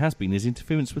 What there has been is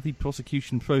interference with the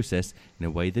prosecution process in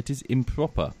a way that is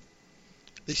improper.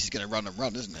 This is going to run and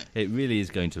run, isn't it? It really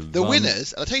is going to The run.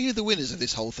 winners, I'll tell you who the winners of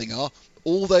this whole thing are,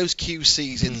 all those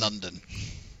QCs in London.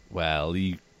 Well,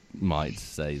 you might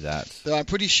say that. Though I'm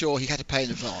pretty sure he had to pay in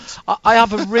advance. I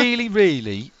have a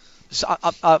really...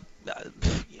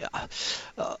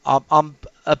 I'm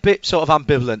a bit sort of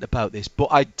ambivalent about this, but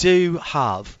I do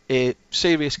have a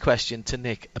serious question to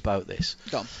Nick about this.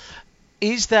 Go on.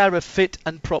 Is there a fit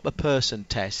and proper person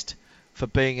test for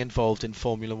being involved in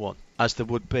Formula 1, as there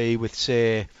would be with,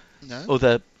 say,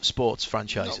 other sports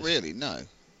franchises? Not really, no.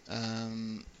 I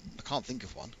can't think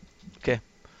of one. Okay.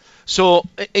 So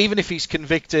even if he's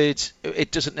convicted,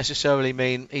 it doesn't necessarily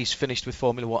mean he's finished with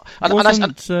Formula One.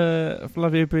 Wasn't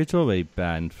Flavio Briatore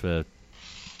banned for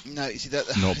No, you see that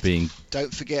not being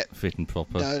don't forget fit and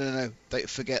proper? No.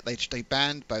 They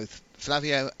banned both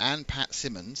Flavio and Pat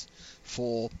Simmons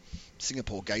for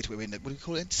Singapore Gate. What do we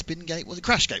call it? Spin Gate? Was it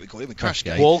Crash Gate? We call it Crash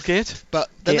Gate. Wallgate. But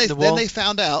then they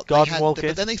found out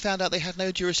they had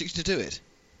no jurisdiction to do it.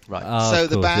 Right. So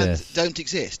the bans don't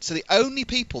exist. So the only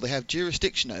people they have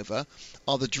jurisdiction over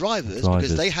are the drivers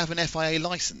because they have an FIA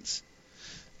license.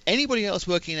 Anybody else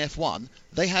working in F1,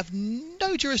 they have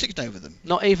no jurisdiction over them.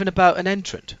 Not even about an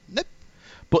entrant? Nope.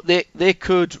 But they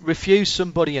could refuse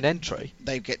somebody an entry.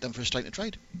 They'd get them for a state of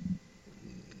trade.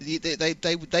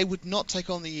 They would not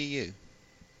take on the EU.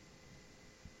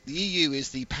 The EU is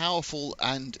the powerful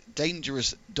and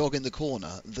dangerous dog in the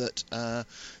corner that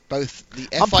both the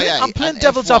FIA I'm playing and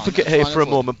devil's F1 advocate here for a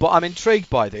moment, but I'm intrigued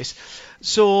by this.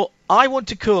 So I want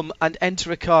to come and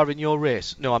enter a car in your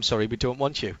race. No, I'm sorry, we don't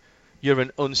want you. You're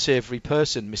an unsavoury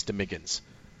person, Mr. Miggins.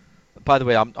 By the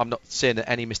way, I'm not saying that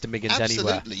any Mr. Miggins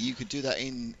anywhere. Absolutely, you could do that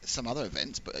in some other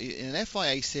events, but in an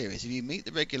FIA series, if you meet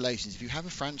the regulations, if you have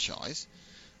a franchise,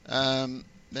 then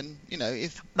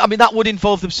that would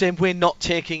involve them saying we're not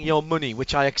taking your money,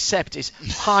 which I accept is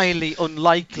highly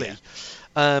unlikely.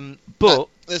 Yeah. But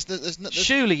there's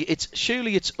surely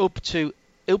it's up to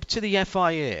the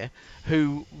FIA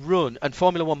who run, and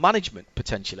Formula One management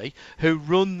potentially, who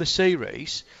run the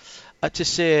series, to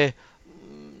say,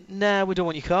 no, we don't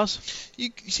want your cars. You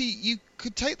see, you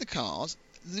could take the cars.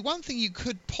 The one thing you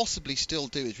could possibly still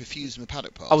do is refuse them a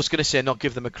paddock pass. I was going to say not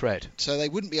give them a cred. So they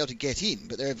wouldn't be able to get in,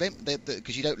 but their event,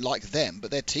 because you don't like them, but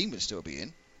their team would still be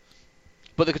in.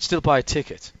 But they could still buy a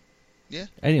ticket. Yeah.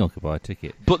 Anyone could buy a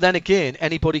ticket. But then again,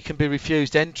 anybody can be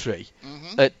refused entry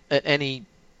at any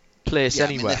place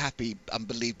anywhere. They have to be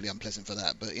unbelievably unpleasant for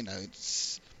that, but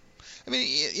it's...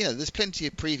 there's plenty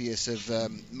of previous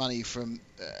of money from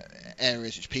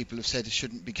areas which people have said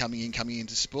shouldn't be coming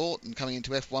into sport and coming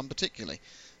into F1 particularly,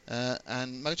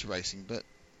 and motor racing. But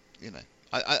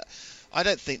I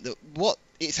don't think that what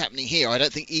is happening here. I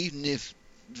don't think even if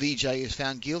VJ is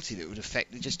found guilty, that it would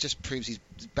affect. It just proves his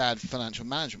bad financial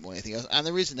management more than anything else. And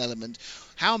there is an element.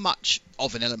 How much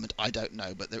of an element I don't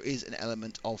know, but there is an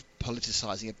element of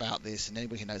politicising about this. And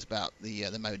anybody who knows about the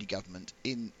Modi government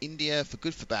in India, for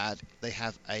good for bad, they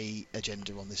have a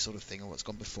agenda on this sort of thing, or what's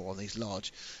gone before on these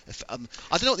large. I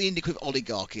don't know what the Indian equivalent of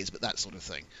oligarchy is, but that sort of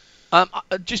thing.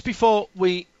 Just before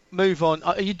we move on,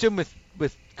 are you done with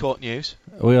court news?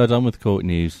 We are done with court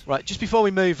news. Right, just before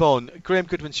we move on, Graham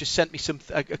Goodwin's just sent me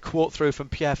a quote through from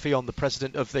Pierre Fillon, the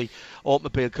president of the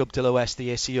Automobile Club de l'Ouest,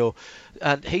 the ACO,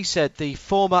 and he said the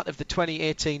format of the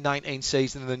 2018-19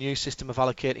 season and the new system of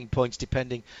allocating points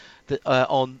depending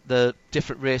on the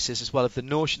different races, as well as the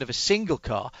notion of a single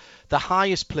car, the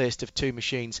highest placed of two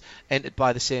machines entered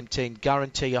by the same team,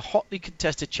 guarantee a hotly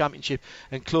contested championship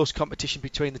and close competition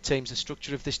between the teams. The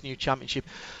structure of this new championship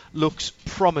looks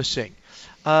promising.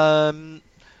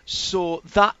 So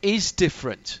that is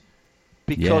different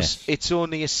because it's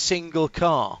only a single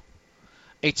car.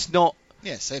 It's not...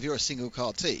 Yes, so if you're a single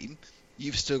car team,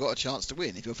 you've still got a chance to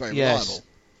win if you're very reliable.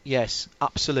 Yes,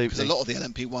 absolutely. Because a lot of the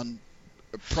LMP1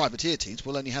 privateer teams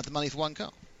will only have the money for one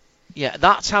car. Yeah,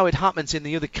 that's how it happens in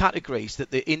the other categories,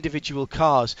 that the individual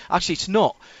cars... Actually, it's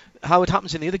not. How it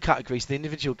happens in the other categories, the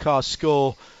individual cars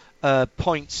score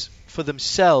points for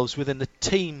themselves within the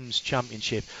team's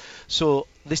championship. So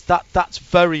that's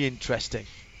very interesting.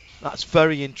 That's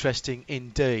very interesting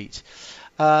indeed.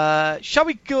 Shall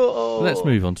we go... Let's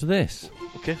move on to this.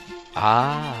 Okay.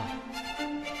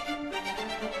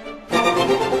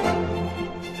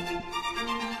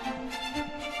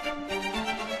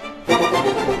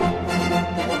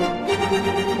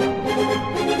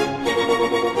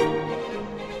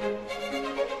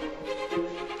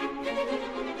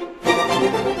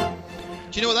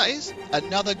 Do you know what that is?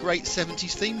 Another great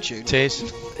 70s theme tune. It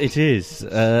is. It is,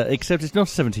 except it's not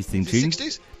a 70s theme tune.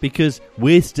 60s? Because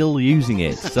we're still using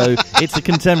it. So it's a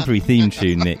contemporary theme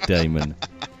tune, Nick Damon.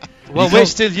 Well, we're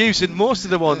still using most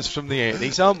of the ones from the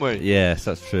 80s, aren't we? Yes,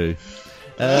 that's true.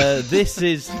 This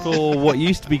is for what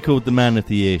used to be called the Man of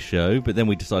the Year show, but then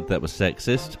we decided that was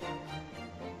sexist.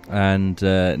 And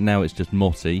now it's just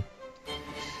Motti.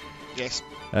 Yes.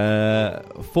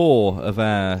 4 of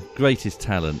our greatest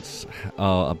talents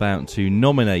are about to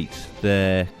nominate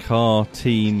their car,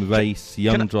 team, race,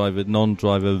 young driver,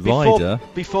 non-driver, rider.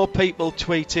 Before people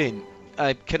tweet in,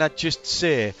 can I just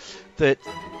say that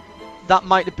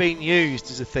might have been used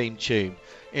as a theme tune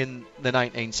in the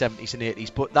 1970s and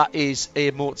 80s, but that is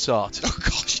a Mozart. Oh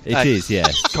gosh, it is,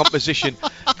 yes. Composition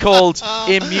called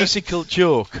A Musical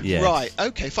Joke. Yes. Right.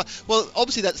 Okay. Fine. Well,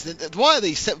 obviously that's why are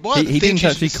these? He didn't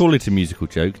actually call it a musical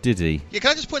joke, did he? Yeah.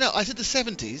 Can I just point out? I said the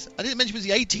 70s. I didn't mention it was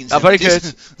the 1870s. Oh, very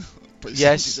good. But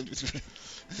Yes. 70s.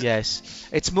 Yes.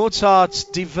 It's Mozart's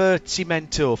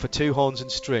Divertimento for two horns and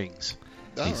strings.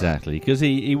 Oh, Exactly, because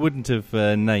he wouldn't have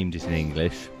named it in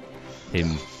English,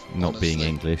 him not Honestly. being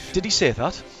English, Did he say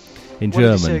that? in What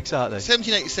did he say German. exactly?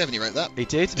 1787. He wrote that. He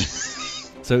did.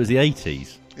 So it was the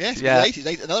 80s. Yes. Yeah. The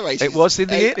 80s. Another 80s. It was in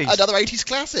the 80s. Another 80s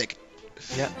classic.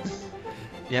 Yeah.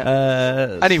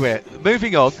 Yeah. Anyway,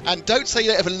 moving on. And don't say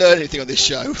you don't ever learn anything on this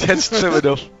show. That's true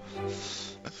enough.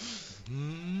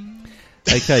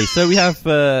 Okay, so we have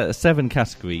 7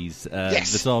 categories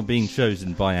Yes. that are being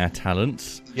chosen by our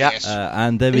talents. Yeah. Yes.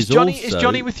 And there Is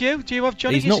Johnny with you? Do you have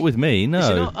Johnny? He's not with me, Is he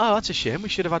no. not? Oh, that's a shame. We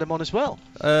should have had him on as well.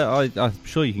 I'm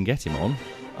sure you can get him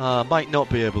on. Might not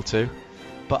be able to,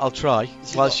 but I'll try.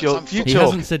 Is he Whilst not- you He talk.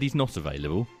 hasn't said he's not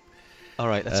available. All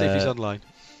right, let's see if he's online.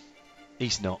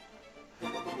 He's not.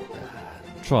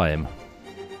 Try him.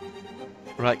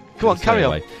 Right, go on, carry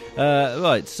on.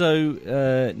 Right,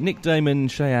 so Nick Damon,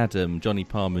 Shay Adam, Johnny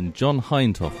Palmer and John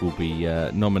Heintoff will be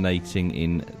nominating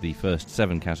in the first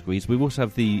 7 categories. We also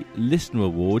have the Listener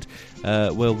Award,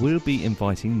 where we'll be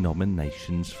inviting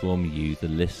nominations from you, the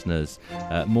listeners.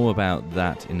 More about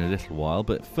that in a little while,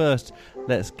 but first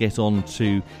let's get on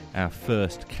to our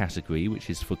first category,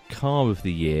 which is for Car of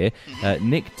the Year.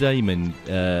 Nick Damon,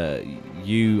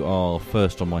 you are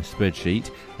first on my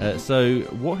spreadsheet. So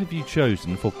what have you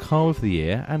chosen for Car of the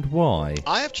Year and why?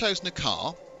 I have chosen a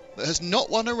car that has not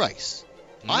won a race.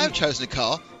 I have chosen a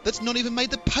car that's not even made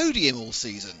the podium all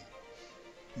season.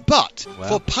 But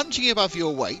for punching above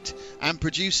your weight and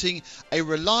producing a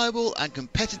reliable and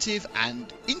competitive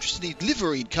and interestingly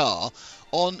liveried car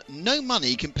on no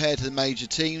money compared to the major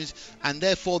teams, and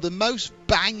therefore the most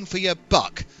bang for your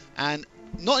buck, and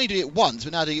not only doing it once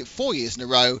but now doing it 4 years in a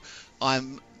row,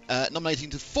 I'm nominating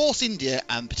to Force India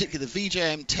and particularly the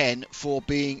VJM10 for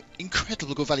being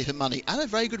incredible good value for money and a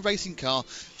very good racing car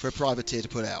for a privateer to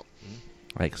put out.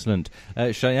 Excellent.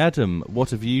 Shay Adam,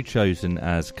 what have you chosen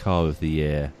as Car of the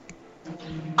Year?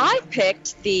 I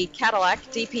picked the Cadillac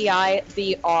DPI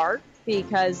VR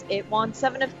because it won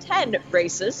 7 of 10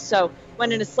 races, so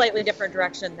went in a slightly different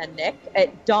direction than Nick.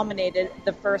 It dominated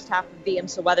the first half of the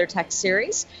IMSA WeatherTech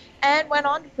series and went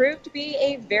on to prove to be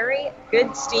a very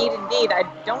good steed indeed. I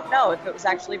don't know if it was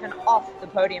actually even off the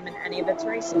podium in any of its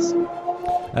races.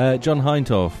 John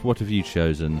Heintoff, what have you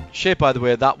chosen? Shay, by the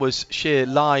way, that was Shay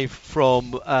live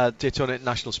from Daytona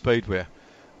International Speedway.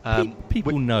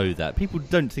 People know that. People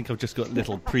don't think I've just got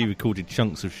little pre-recorded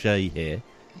chunks of Shay here.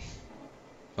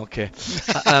 Okay.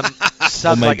 Or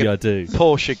Sounds like maybe a I do.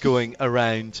 Porsche going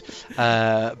around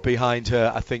behind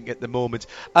her, I think, at the moment.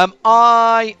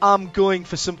 I am going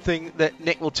for something that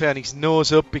Nick will turn his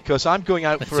nose up because I'm going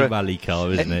out for a rally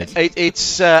car, isn't it?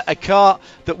 It's a car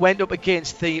that went up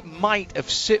against the might of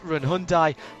Citroën,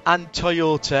 Hyundai and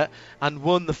Toyota and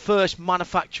won the first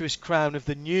manufacturer's crown of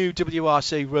the new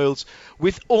WRC rules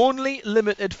with only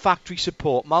limited factory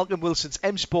support. Malcolm Wilson's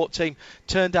M Sport team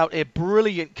turned out a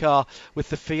brilliant car with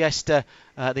the Fiesta,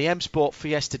 the M Sport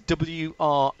Fiesta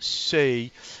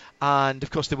WRC, and of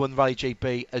course they won Rally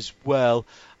GP as well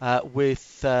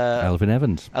with Elfyn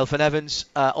Evans.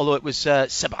 Although it was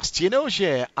Sébastien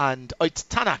Ogier and Uit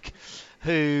Tanak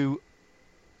who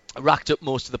racked up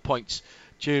most of the points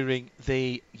during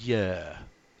the year.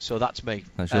 So that's me.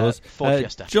 That's yours. Ford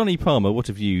Fiesta. Johnny Palmer, what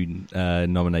have you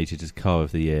nominated as Car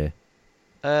of the Year?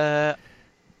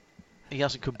 He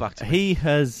hasn't come back to me. He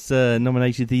has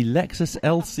nominated the Lexus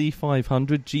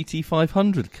LC500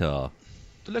 GT500 car.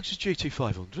 The Lexus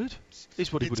GT500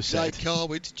 is what he would have said. It's a car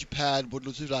went to Japan, won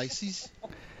lots of races.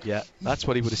 Yeah, that's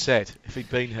what he would have said if he'd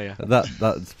been here.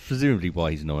 That's presumably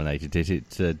why he's nominated it.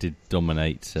 It did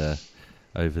dominate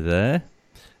over there.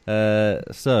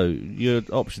 So your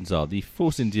options are the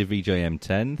Force India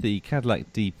VJM10, the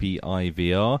Cadillac DPI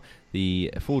VR,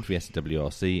 the Ford Fiesta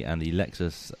WRC, and the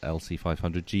Lexus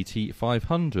LC500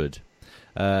 GT500.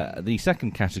 The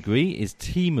second category is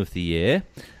Team of the Year.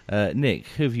 Nick,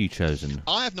 who have you chosen?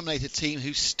 I have nominated a team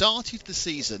who started the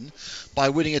season by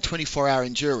winning a 24-hour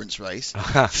endurance race,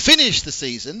 finished the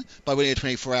season by winning a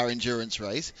 24-hour endurance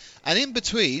race, and in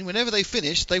between, whenever they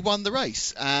finished, they won the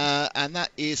race. And that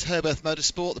is Herberth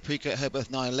Motorsport, the Precoat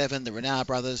Herberth 911, the Renau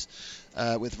brothers,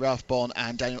 with Ralph Bon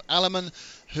and Daniel Alleman,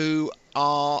 who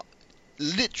are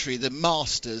literally the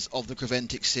masters of the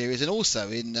Creventic series, and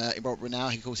also in Robert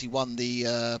Renau, of course, he won the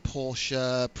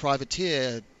Porsche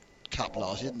Privateer Cup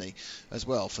last year, didn't he, as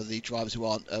well, for the drivers who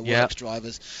aren't works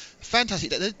drivers.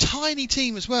 Fantastic. They're a tiny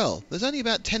team as well. There's only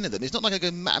about 10 of them. It's not like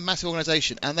a massive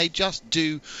organisation, and they just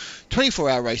do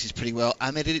 24-hour races pretty well,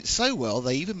 and they did it so well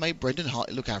they even made Brendan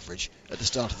Hartley look average at the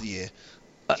start of the year.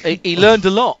 He learned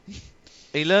a lot.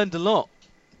 He learned a lot.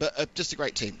 But just a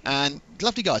great team, and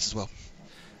lovely guys as well.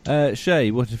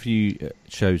 Shay, what have you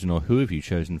chosen, or who have you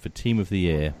chosen for Team of the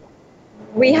Year?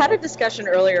 We had a discussion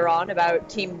earlier on about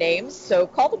team names, so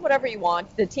call them whatever you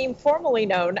want. The team formerly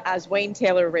known as Wayne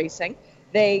Taylor Racing,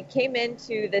 they came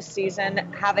into this season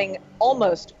having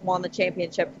almost won the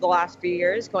championship for the last few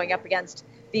years, going up against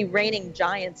the reigning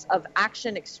giants of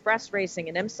Action Express Racing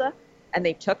in IMSA, and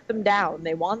they took them down.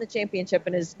 They won the championship,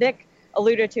 and as Nick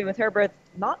alluded to with Herbert,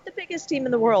 not the biggest team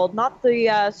in the world, not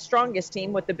the strongest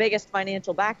team with the biggest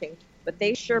financial backing, but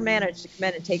they sure managed to come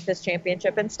in and take this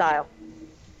championship in style.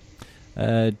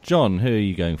 John, who are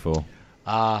you going for?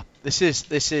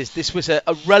 This was a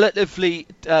relatively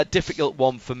difficult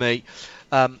one for me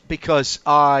because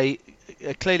I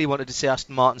clearly wanted to say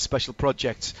Aston Martin Special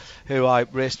Projects, who I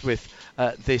raced with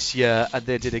this year, and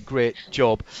they did a great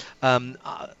job.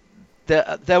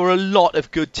 There were a lot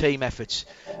of good team efforts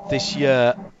this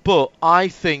year, but I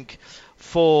think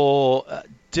for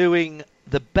doing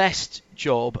the best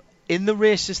job in the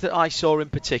races that I saw in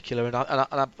particular, and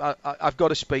I've got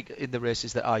to speak in the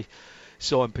races that I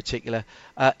saw in particular,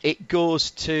 it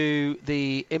goes to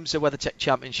the IMSA WeatherTech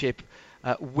Championship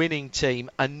winning team,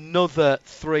 another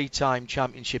 3-time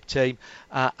championship team,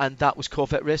 and that was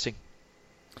Corvette Racing.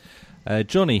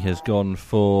 Johnny has gone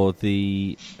for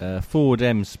the Ford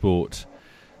M Sport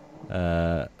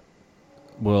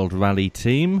World Rally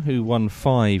team, who won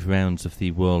 5 rounds of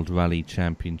the World Rally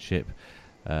Championship.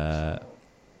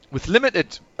 With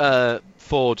limited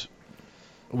Ford.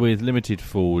 With limited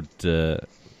Ford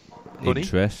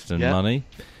interest and money.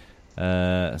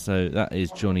 So that is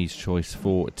Johnny's choice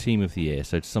for Team of the Year.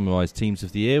 So to summarise Teams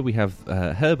of the Year, we have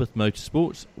Herbert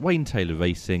Motorsport, Wayne Taylor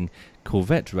Racing,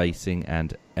 Corvette Racing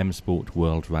and M Sport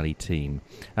World Rally Team.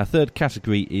 Our third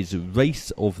category is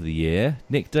Race of the Year.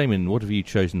 Nick Damon, what have you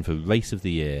chosen for Race of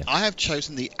the Year? I have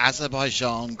chosen the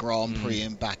Azerbaijan Grand Prix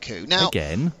in Baku. Now,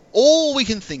 again, all we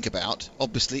can think about,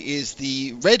 obviously, is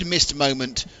the red mist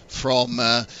moment from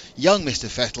young Mr.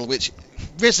 Vettel, which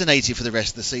resonated for the rest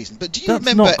of the season. But do you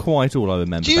remember? That's not quite all I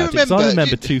remember about it. I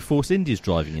remember 2 Force Indies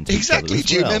driving into each other as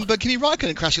Do you well. remember Kimi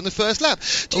Raikkonen crashing on the first lap?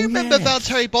 Do you remember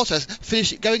Valtteri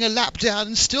Bottas going a lap down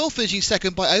and still finishing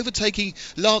second by overtaking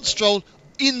Lance Stroll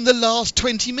in the last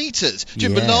 20 metres? Do you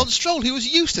remember Lance Stroll, who was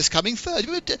useless, coming third?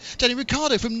 Do you remember Danny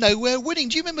Ricciardo from nowhere winning?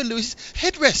 Do you remember Lewis's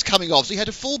headrest coming off, so he had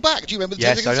to fall back? Do you remember the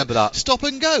Yes, I remember that. Stop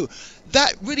and go?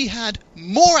 That really had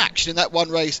more action in that one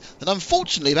race than,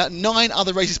 unfortunately, about 9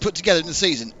 other races put together in the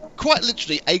season. Quite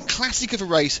literally a classic of a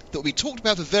race that will be talked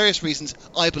about for various reasons,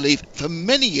 I believe, for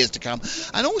many years to come.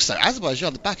 And also,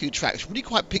 Azerbaijan, the Baku track, is really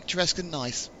quite picturesque and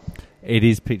nice. It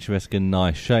is picturesque and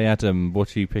nice. Shay Adam,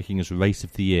 what are you picking as Race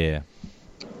of the Year?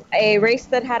 A race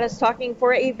that had us talking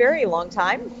for a very long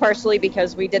time, partially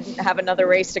because we didn't have another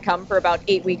race to come for about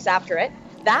 8 weeks after it.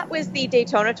 That was the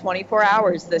Daytona 24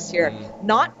 Hours this year.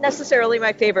 Not necessarily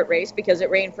my favorite race because it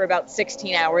rained for about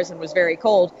 16 hours and was very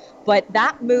cold, but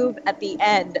that move at the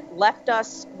end left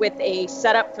us with a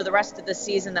setup for the rest of the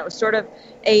season that was sort of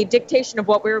a dictation of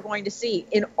what we were going to see.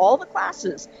 In all the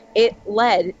classes, it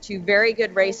led to very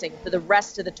good racing for the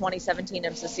rest of the 2017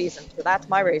 IMSA season. So that's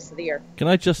my race of the year. Can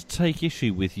I just take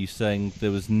issue with you saying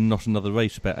there was not another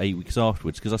race about 8 weeks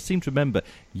afterwards? Because I seem to remember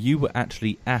you were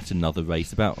actually at another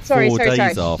race about 4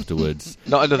 days afterwards.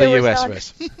 Not another US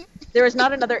race. There was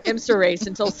not another IMSA race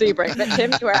until Sebring, but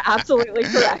Tim, you are absolutely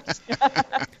correct.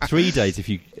 3 days if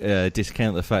you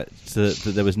discount the fact that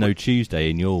there was no Tuesday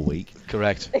in your week.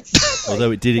 Correct. Exactly.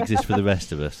 Although it did exist for the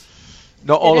rest of us.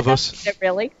 Not all of us.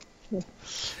 Really?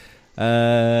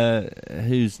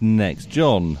 Who's next?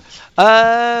 John?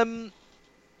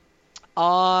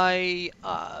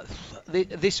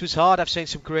 This was hard. I've seen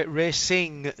some great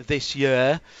racing this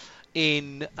year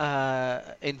in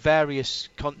various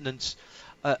continents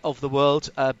of the world.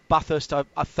 Bathurst I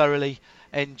thoroughly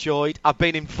enjoyed. I've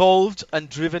been involved and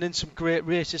driven in some great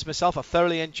races myself. I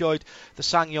thoroughly enjoyed the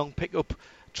SsangYong pickup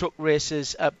truck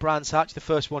races at Brands Hatch, the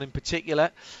first one in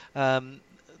particular. When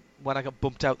I got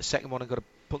bumped out the second one, I got a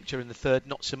puncture in the third,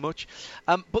 not so much.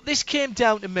 But this came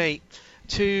down to me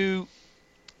to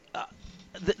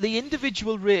the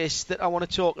individual race that I want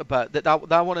to talk about, that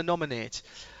I want to nominate,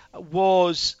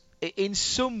 was in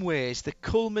some ways the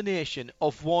culmination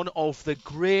of one of the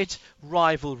great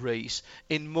rivalries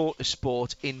in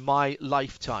motorsport in my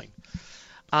lifetime.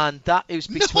 And that is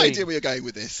between no idea where you're going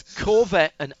with this.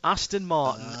 Corvette and Aston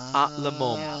Martin at Le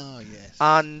Mans.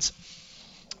 And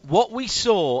what we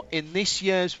saw in this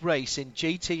year's race in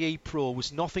GTE Pro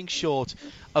was nothing short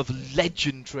of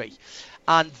legendary.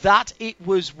 And that it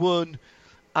was won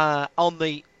on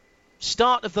the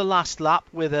start of the last lap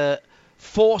with a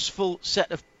forceful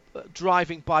set of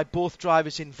driving by both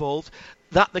drivers involved.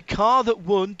 That the car that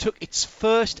won took its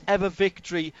first ever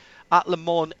victory at Le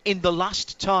Mans in the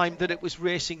last time that it was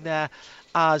racing there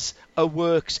as a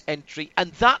works entry.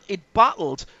 And that it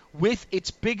battled with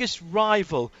its biggest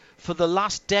rival for the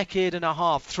last decade and a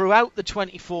half throughout the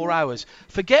 24 hours.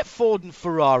 Forget Ford and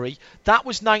Ferrari, that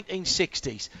was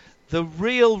 1960s. The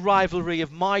real rivalry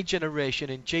of my generation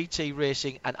in GT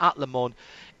racing and at Le Mans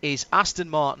is Aston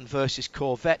Martin versus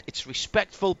Corvette. It's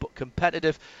respectful but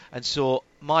competitive, and so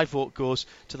my vote goes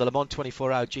to the Le Mans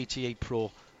 24-hour GTE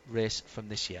Pro race from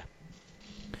this year.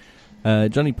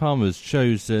 Johnny Palmer's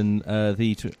chosen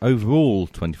the overall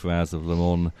 24 hours of Le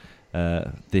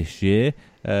Mans this year,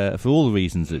 for all the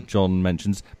reasons that John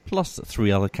mentions, plus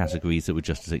 3 other categories that were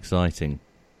just as exciting.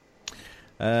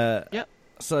 Yep.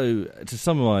 So, to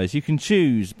summarise, you can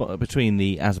choose between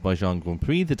the Azerbaijan Grand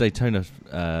Prix, the Daytona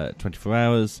 24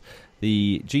 Hours,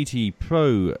 the GT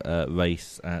Pro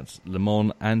race at Le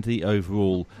Mans, and the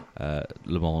overall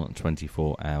Le Mans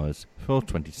 24 Hours for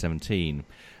 2017.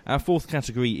 Our 4th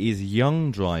category is Young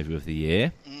Driver of the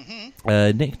Year.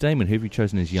 Mm-hmm. Nick Damon, who have you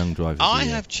chosen as Young Driver of the Year? I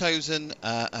have chosen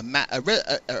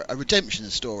a redemption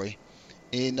story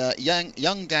in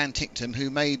young Dan Ticktum, who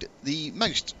made the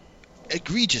most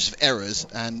egregious of errors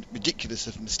and ridiculous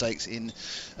of mistakes when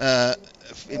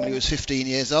he was 15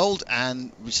 years old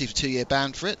and received a 2-year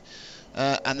ban for it,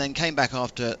 and then came back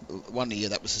after 1 year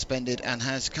that was suspended, and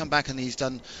has come back and he's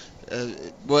done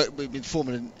work with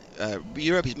Formula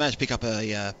Europe. He's managed to pick up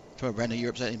from Renault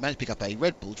Europe, he managed to pick up a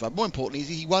Red Bull drive. More importantly,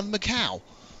 he won Macau.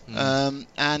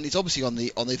 And it's obviously on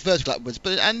the vertical upwards,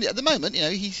 and at the moment,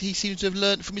 he seems to have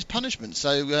learned from his punishment.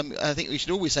 So I think we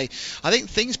should always say, I think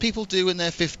things people do when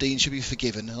they're 15 should be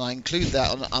forgiven, and I include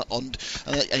that on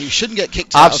and you shouldn't get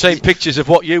kicked out. I've seen pictures of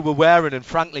what you were wearing, and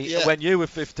frankly, when you were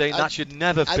 15, that should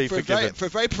never be forgiven. For a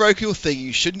very parochial thing,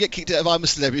 you shouldn't get kicked out of I'm a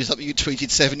Celebrity, something you tweeted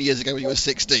 7 years ago when you were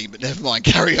 16. But never mind,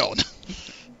 carry on.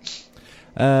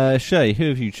 Shay, who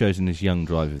have you chosen as Young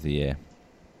Driver of the Year?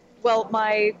 Well,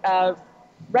 my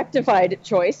rectified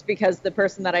choice, because the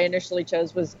person that I initially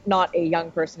chose was not a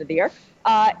young person of the year,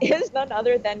 is none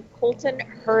other than Colton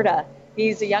Herta.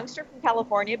 He's a youngster from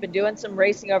California, been doing some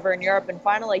racing over in Europe, and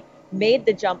finally made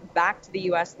the jump back to the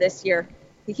U.S. this year.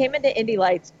 He came into Indy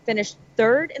Lights, finished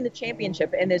 3rd in the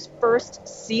championship in his first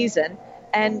season,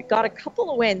 and got a couple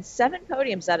of wins, 7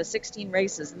 podiums out of 16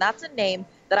 races. And that's a name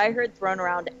that I heard thrown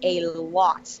around a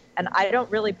lot. And I don't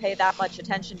really pay that much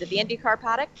attention to the IndyCar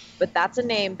paddock, but that's a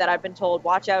name that I've been told,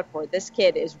 watch out for. This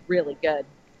kid is really good.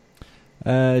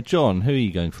 John, who are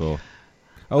you going for?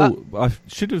 I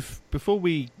should have, before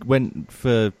we went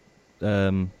for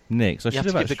Nick's, I should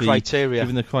have actually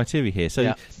given the criteria here.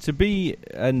 So to be,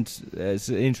 and it's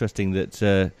interesting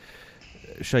that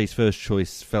Shay's first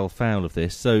choice fell foul of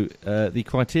this. So the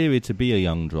criteria to be a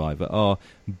young driver are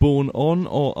born on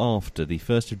or after the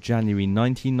 1st of January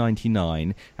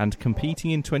 1999 and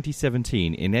competing in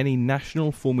 2017 in any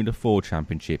National Formula 4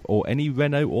 Championship or any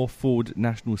Renault or Ford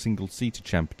National Single-Seater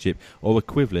Championship or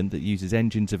equivalent that uses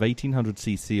engines of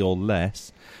 1800cc or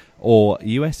less, or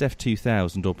USF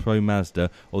 2000 or Pro Mazda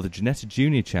or the Ginetta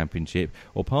Junior Championship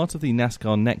or part of the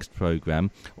NASCAR Next program,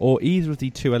 or either of the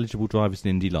 2 eligible drivers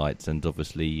in Indy Lights. And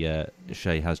obviously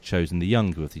Shay has chosen the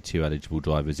younger of the 2 eligible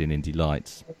drivers in Indy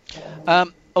Lights.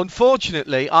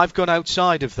 Unfortunately, I've gone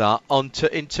outside of that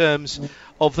in terms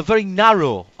of the very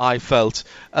narrow, I felt,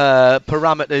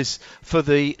 parameters for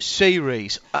the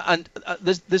series. And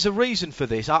there's a reason for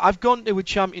this. I've gone to a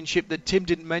championship that Tim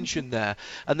didn't mention there,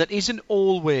 and that isn't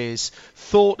always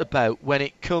thought about when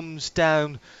it comes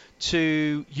down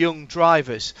to young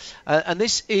drivers. And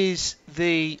this is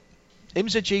the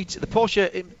IMSA GT, the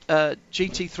Porsche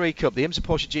GT3 Cup, the IMSA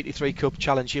Porsche GT3 Cup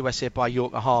Challenge USA by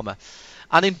Yokohama.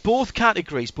 And in both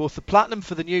categories, both the Platinum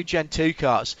for the new Gen 2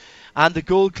 cars and the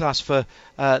Gold class for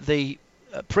the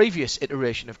previous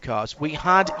iteration of cars, we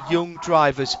had young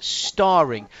drivers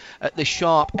starring at the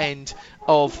sharp end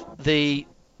of the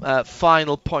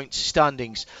final points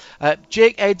standings.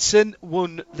 Jake Edson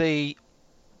won the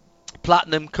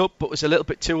Platinum Cup, but was a little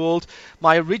bit too old.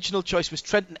 My original choice was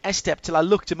Trenton Estep, till I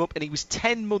looked him up and he was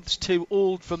 10 months too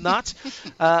old from that.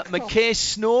 McKay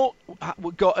Snow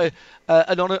got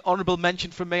an honourable mention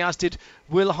from me, as did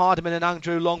Will Hardiman and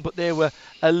Andrew Long, but they were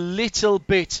a little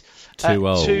bit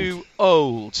too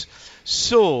old.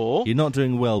 So you're not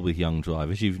doing well with young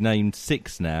drivers. You've named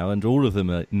 6 now, and all of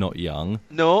them are not young.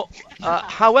 No.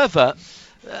 However,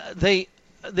 the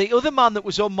other man that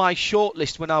was on my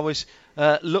shortlist when I was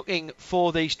looking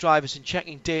for these drivers and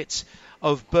checking dates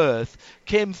of birth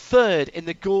came third in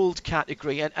the gold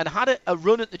category and had a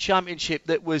run at the championship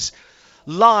that was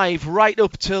live right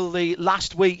up till the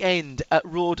last weekend at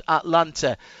Road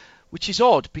Atlanta, which is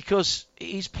odd because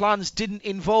his plans didn't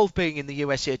involve being in the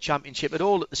USA Championship at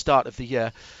all at the start of the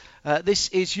year. This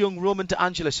is young Roman De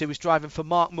Angelis, who was driving for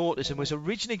Mark Motors and was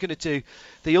originally going to do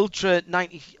the Ultra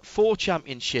 94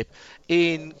 Championship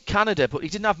in Canada, but he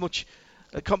didn't have much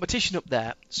competition up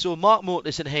there. So Mark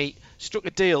Motors and he struck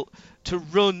a deal to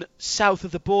run south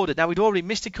of the border. Now, he'd already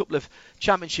missed a couple of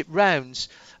championship rounds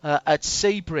at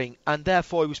Sebring, and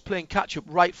therefore he was playing catch-up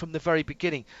right from the very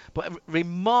beginning. But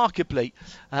remarkably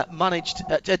managed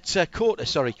at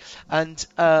Corta, and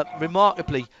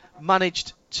remarkably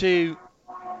managed to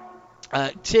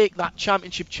take that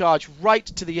championship charge right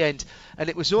to the end. And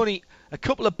it was only a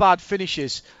couple of bad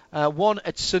finishes, one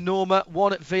at Sonoma,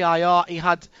 one at VIR. He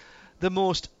had the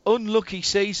most unlucky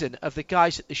season of the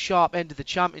guys at the sharp end of the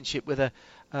championship with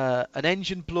an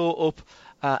engine blow up,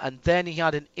 and then he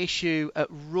had an issue at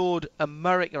Road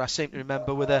America, I seem to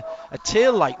remember, with a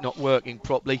tail light not working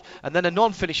properly, and then a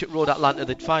non-finish at Road Atlanta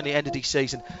that finally ended his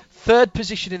season. Third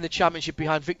position in the championship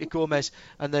behind Victor Gomez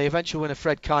and the eventual winner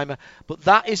Fred Keimer. But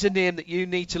that is a name that you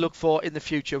need to look for in the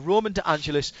future. Roman De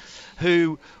Angelis,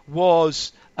 who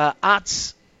was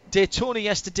at Daytona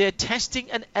yesterday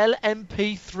testing an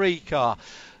LMP3 car.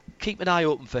 Keep an eye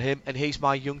open for him, and he's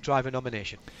my young driver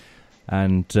nomination.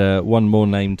 And one more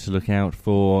name to look out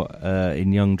for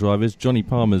in young drivers, Johnny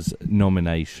Palmer's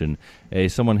nomination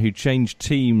is someone who changed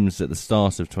teams at the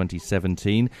start of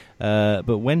 2017,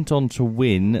 but went on to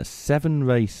win 7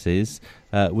 races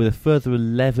with a further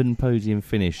 11 podium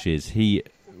finishes. He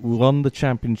won the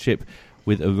championship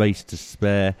with a race to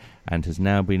spare and has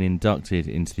now been inducted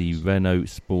into the Renault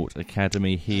Sport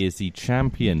Academy. He is the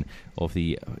champion of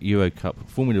the Eurocup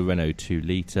Formula Renault 2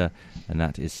 Litre, and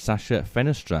that is Sasha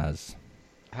Fenestraz.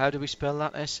 How do we spell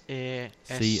that?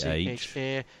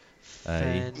 Schafenestraz.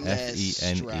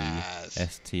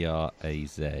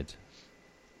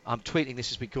 I'm tweeting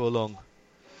this as we go along.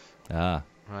 Ah.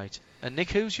 Right. And Nick,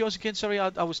 who's yours again? Sorry, I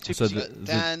was too busy.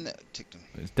 Dan Ticktum.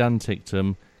 It's Dan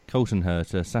Ticktum, Colton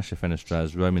Herter, Sasha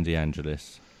Fenestraz, Roman De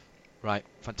Angelis. Right,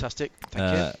 fantastic.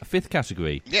 Thank you. Fifth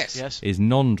category yes. is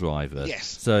non-driver. Yes.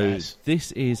 So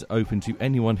this is open to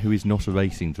anyone who is not a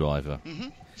racing driver. Mm-hmm.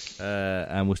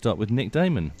 And we'll start with Nick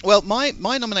Damon. Well, my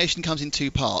nomination comes in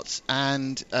 2 parts,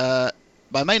 and my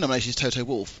main nomination is Toto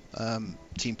Wolff,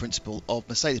 team principal of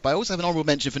Mercedes. But I also have an honourable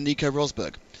mention for Nico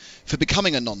Rosberg for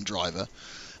becoming a non-driver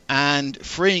and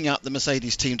freeing up the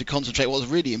Mercedes team to concentrate on what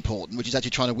was really important, which is actually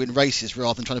trying to win races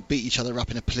rather than trying to beat each other up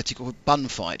in a political bun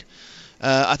fight.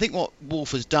 I think what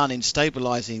Wolff has done in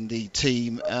stabilising the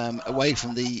team away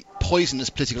from the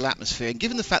poisonous political atmosphere, and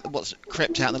given the fact that what's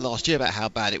crept out in the last year about how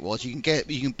bad it was, you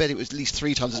can bet it was at least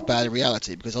 3 times as bad in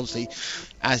reality, because obviously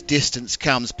as distance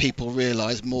comes, people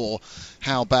realise more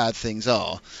how bad things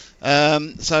are.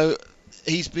 So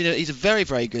he's a very,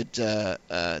 very good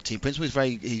team principal.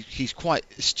 He's quite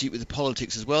astute with the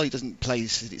politics as well. He doesn't play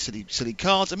silly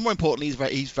cards, and more importantly,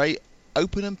 he's very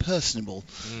open and personable.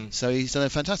 So he's done a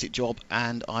fantastic job,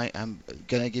 and I am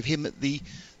going to give him the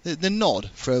nod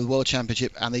for the World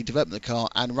Championship and the development of the car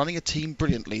and running a team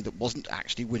brilliantly that wasn't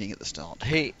actually winning at the start.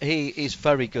 He is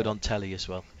very good on telly as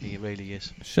well. He really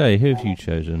is. Shay, who have you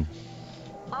chosen?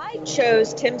 I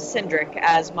chose Tim Cindric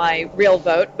as my real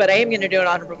vote, but I am going to do an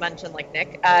honorable mention like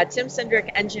Nick. Tim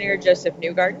Cindric engineered Joseph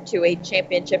Newgarden to a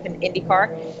championship in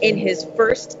IndyCar in his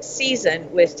first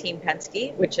season with Team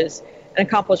Penske, which is an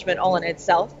accomplishment all in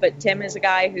itself. But Tim is a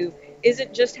guy who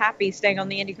isn't just happy staying on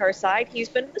the IndyCar side. He's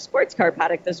been in the sports car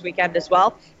paddock this weekend as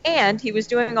well. And he was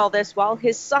doing all this while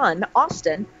his son,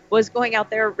 Austin, was going out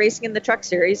there racing in the Truck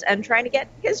Series and trying to get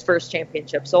his first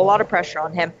championship. So a lot of pressure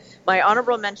on him. My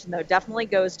honorable mention, though, definitely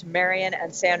goes to Marion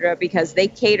and Sandra, because they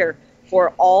cater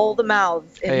for all the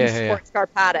mouths in the sports car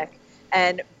paddock.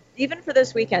 And even for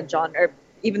this weekend, John, or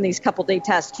even these couple-day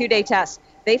tests, 2-day tests,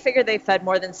 they figure they fed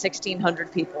more than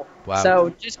 1,600 people. Wow. So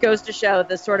just goes to show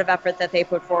the sort of effort that they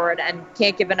put forward, and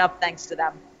can't give enough thanks to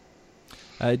them.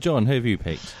 John, who have you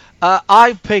picked?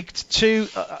 I picked 2.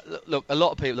 Look, a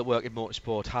lot of people that work in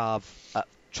motorsport have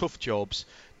tough jobs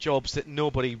that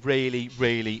nobody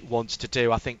really wants to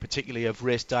do. I think particularly of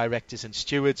race directors and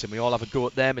stewards, and we all have a go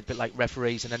at them, a bit like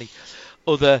referees and any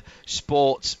other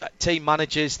sports. Team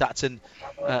managers, that's an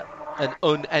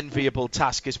unenviable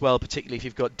task as well, particularly if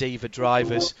you've got diva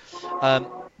drivers.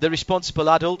 The responsible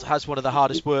adult has one of the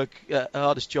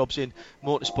hardest jobs in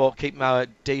motorsport, keeping our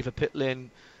diva pit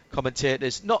lane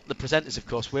commentators, not the presenters, of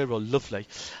course. We're all lovely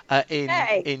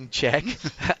in Czech.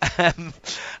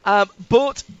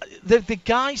 But the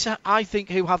guys I think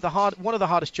who have one of the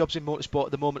hardest jobs in motorsport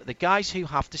at the moment are the guys who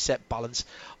have to set balance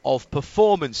of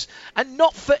performance, and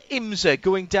not for IMSA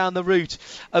going down the route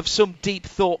of some deep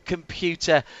thought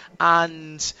computer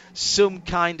and some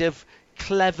kind of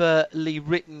cleverly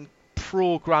written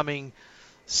programming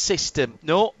system.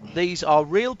 No, these are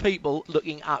real people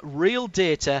looking at real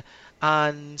data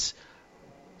and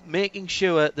making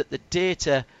sure that the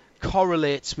data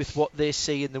correlates with what they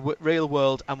see in the real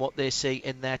world and what they see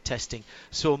in their testing.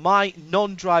 So my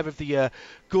non-driver of the year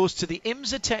goes to the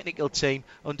IMSA technical team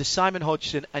under Simon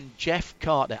Hodgson and Jeff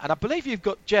Carter. And I believe you've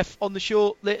got Jeff on the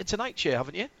show later tonight, Shea,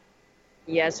 haven't you?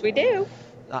 Yes, we do.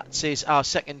 That is our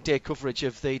second day coverage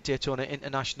of the Daytona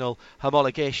International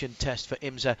homologation test for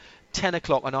IMSA, 10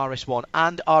 o'clock on RS1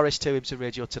 and RS2 IMSA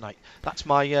Radio tonight. That's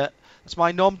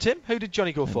my nom, Tim. Who did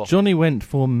Johnny go for? Johnny went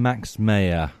for Max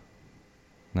Meyer.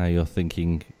 Now you're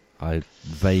thinking, I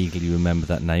vaguely remember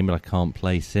that name, but I can't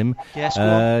place him. Yes,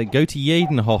 go to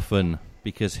Jadenhofen,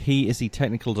 because he is the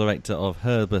technical director of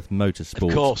Herbert Motorsport.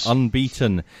 Of course.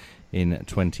 Unbeaten in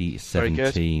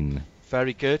 2017.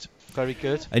 Very good. Very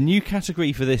good. A new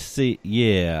category for this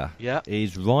year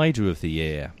is Rider of the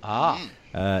Year.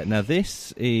 Now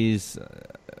this is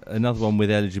another one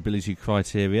with eligibility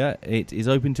criteria. It is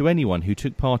open to anyone who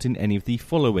took part in any of the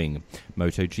following: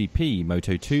 MotoGP,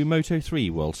 Moto2, Moto3,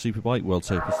 World Superbike, World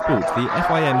Supersport, the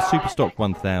FIM Superstock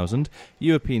 1000,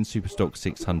 European Superstock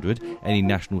 600, any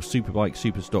national Superbike,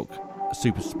 Superstock,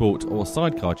 Supersport or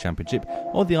Sidecar Championship,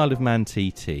 or the Isle of Man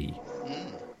TT.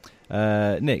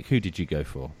 Nick, who did you go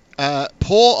for?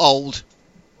 Poor old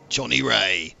Johnny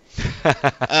Ray.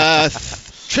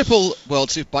 Triple World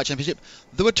Superbike Championship.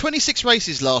 There were 26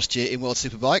 races last year in World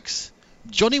Superbikes.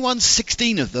 Johnny won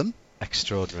 16 of them.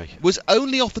 Extraordinary. Was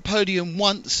only off the podium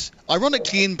once,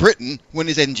 ironically in Britain, when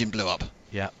his engine blew up.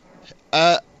 Yeah.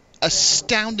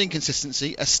 Astounding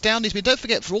consistency. Astounding speed. Don't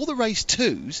forget, for all the race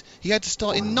twos, he had to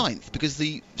start in 9th because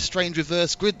the strange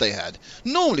reverse grid they had.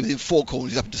 Normally within 4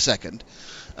 corners, he's up into 2nd.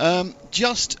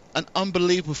 Just an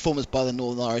unbelievable performance by the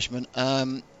Northern Irishman.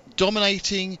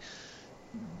 Dominating,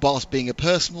 whilst being a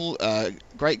personal,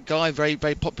 great guy, very,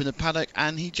 very popular in the paddock,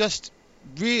 and he just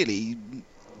really,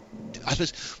 I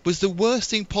suppose, was the worst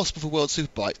thing possible for World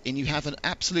Superbike, and you have an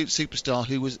absolute superstar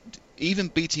who was even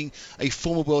beating a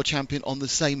former world champion on the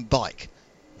same bike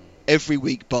every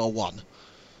week bar one.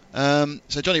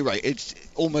 So Johnny Ray, it's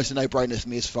almost a no-brainer for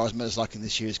me as far as motorcycling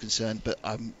this year is concerned, but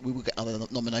we will get other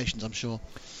nominations, I'm sure.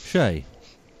 Shay.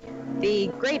 The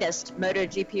greatest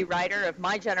MotoGP rider of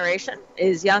my generation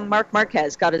is young Marc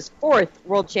Marquez. Got his 4th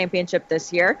World Championship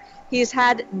this year. He's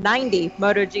had 90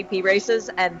 MotoGP races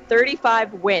and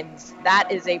 35 wins.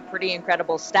 That is a pretty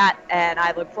incredible stat, and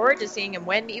I look forward to seeing him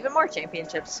win even more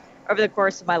championships over the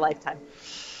course of my lifetime.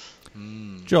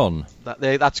 John.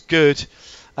 That's good.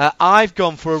 I've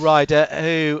gone for a rider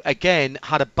who, again,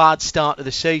 had a bad start to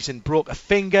the season. Broke a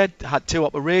finger, had 2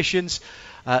 operations.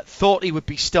 Thought he would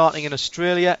be starting in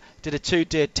Australia, did a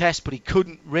 2-day test, but he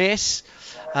couldn't race,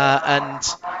 and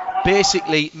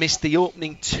basically missed the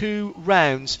opening 2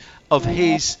 rounds of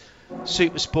his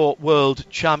Supersport World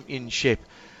Championship.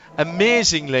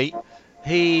 Amazingly,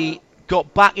 he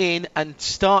got back in and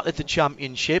started the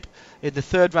championship in the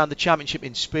 3rd round of the championship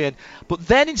in Spain. But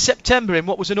then in September, in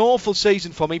what was an awful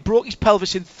season for him, he broke his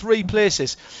pelvis in 3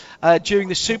 places during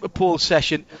the Superpole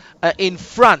session in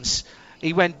France.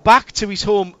 He went back to his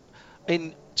home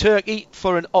in Turkey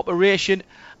for an operation,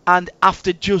 and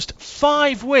after just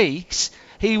 5 weeks,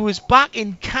 he was back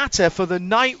in Qatar for the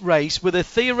night race with a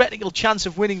theoretical chance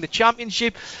of winning the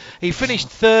championship. He finished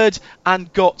 3rd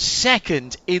and got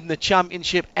 2nd in the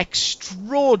championship.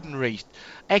 Extraordinary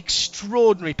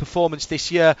performance this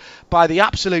year by the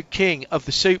absolute king of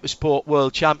the Supersport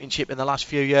World Championship in the last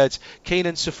few years,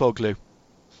 Kenan Sofuoglu.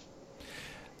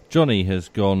 Johnny has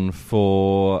gone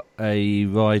for a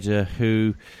rider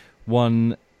who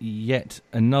won yet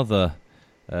another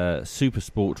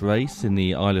Supersport race in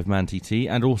the Isle of Man TT,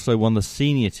 and also won the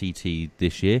Senior TT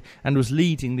this year, and was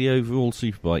leading the overall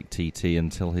Superbike TT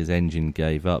until his engine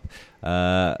gave up.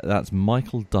 That's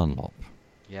Michael Dunlop.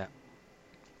 Yeah,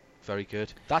 very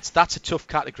good. That's a tough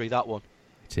category, that one.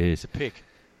 It is. To pick.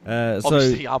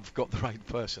 Obviously, I've got the right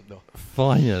person, though.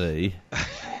 Finally...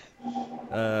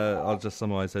 I'll just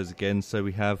summarise those again. So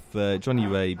we have Johnny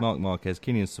Ray, Marc Marquez,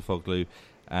 Kenan Sofuoglu,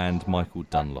 and Michael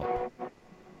Dunlop.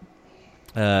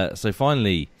 So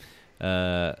finally,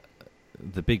 the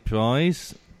big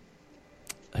prize.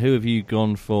 Who have you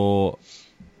gone for,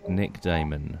 Nick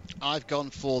Damon. I've gone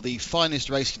for the finest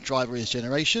racing driver of his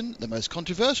generation, the most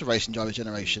controversial racing driver of his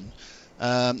generation.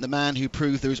 The man who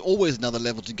proved there is always another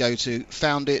level to go to,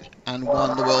 found it and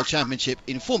won the World Championship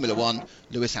in Formula One,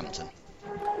 Lewis Hamilton.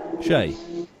 Shay.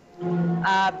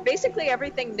 Basically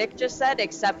everything Nick just said,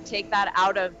 except take that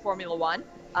out of Formula One.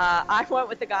 I went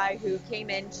with the guy who came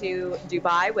into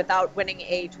Dubai without winning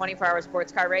a 24-hour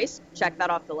sports car race. Check that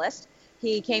off the list.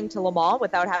 He came to Le Mans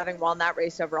without having won that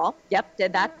race overall. Yep,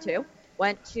 did that too.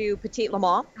 Went to Petit Le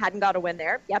Mans, hadn't got a win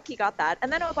there. Yep, he got that.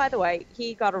 And then, oh, by the way,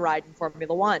 he got a ride in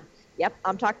Formula One. Yep,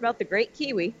 I'm talking about the great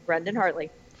Kiwi, Brendan Hartley.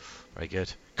 Very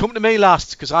good. Come to me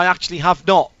last, because I actually have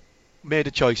not made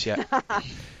a choice yet.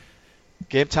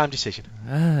 Game time decision.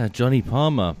 Johnny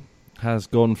Palmer has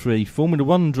gone for a Formula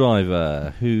One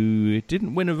driver who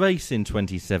didn't win a race in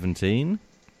 2017,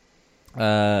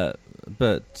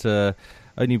 but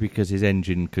only because his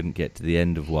engine couldn't get to the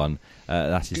end of one.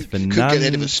 That is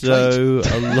Fernando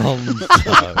Alonso.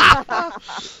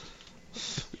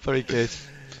 Very good.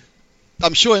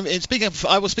 I'm sure.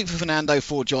 I will speak for Fernando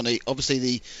for Johnny.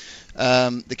 Obviously,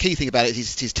 the key thing about it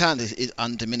is his talent is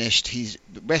undiminished. He's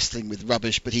wrestling with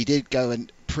rubbish, but he did go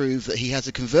and prove that he has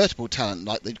a convertible talent,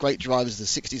 like the great drivers of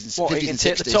the 60s and 50s he can and 60s.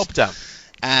 take the top down.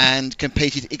 And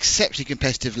competed exceptionally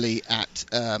competitively at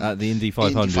the Indy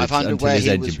 500 until his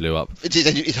engine blew up.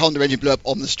 His Honda engine blew up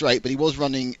on the straight, but he was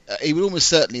running. He would almost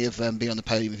certainly have been on the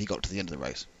podium if he got to the end of the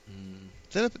race.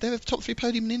 Did they have a top 3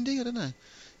 podium in Indy? I don't know.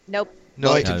 Nope.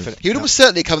 No, he didn't. He would almost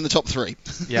certainly come in the top 3.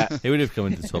 Yeah, he would have come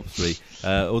in the top 3.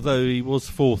 Although he was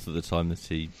 4th at the time that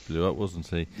he blew up, wasn't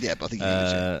he? Yeah, but I think he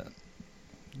was.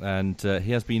 And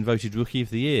he has been voted Rookie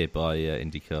of the Year by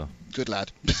IndyCar. Good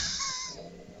lad.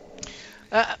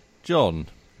 John,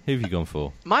 who have you gone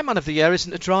for? My man of the year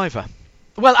isn't a driver.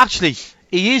 Well, actually,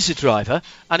 he is a driver,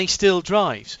 and he still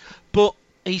drives. But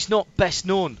he's not best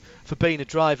known for being a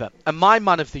driver. And my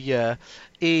man of the year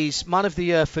is man of the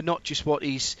year for not just what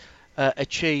he's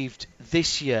achieved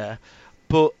this year,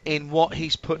 but in what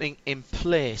he's putting in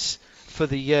place for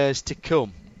the years to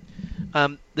come.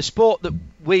 The sport that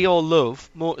we all love,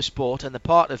 motorsport, and the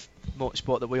part of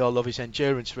motorsport that we all love is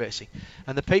endurance racing.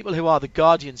 And the people who are the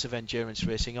guardians of endurance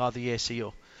racing are the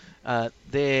ACO. What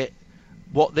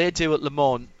they do at Le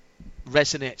Mans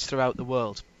resonates throughout the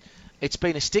world. It's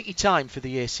been a sticky time for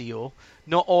the ACO,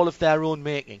 not all of their own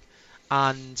making.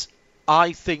 And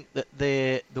I think that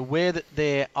the way that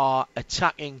they are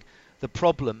attacking the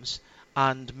problems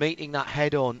and meeting that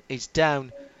head on is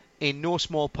down in no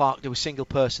small part to a single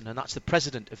person, and that's the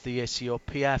president of the ACO,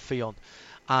 Pierre Fillon.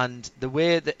 And the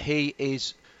way that he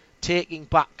is taking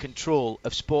back control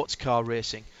of sports car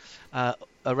racing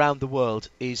around the world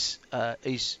is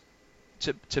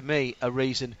to me a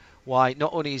reason why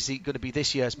not only is he going to be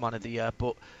this year's man of the year,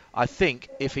 but I think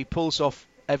if he pulls off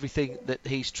everything that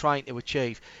he's trying to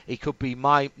achieve, he could be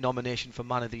my nomination for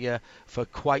man of the year for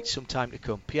quite some time to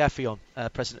come. Pierre Fillon,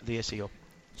 president of the ACO.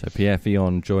 So Pierre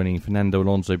Fillon joining Fernando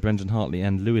Alonso, Brendan Hartley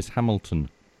and Lewis Hamilton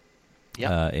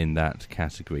in that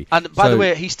category. And by the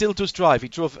way, he still does drive. He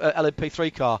drove an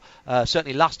LMP3 car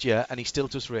certainly last year, and he still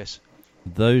does race.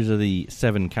 Those are the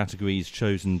 7 categories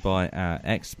chosen by our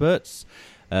experts.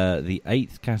 The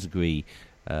 8th category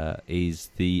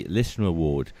is the Listener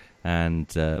Award,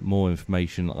 and more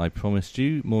information I promised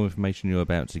you, more information you're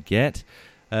about to get.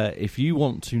 If you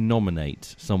want to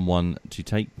nominate someone to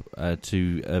take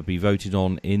to be voted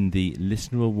on in the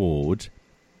Listener Award,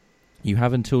 you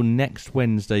have until next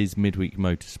Wednesday's Midweek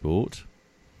Motorsport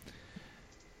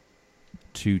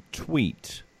to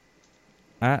tweet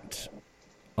at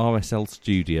RSL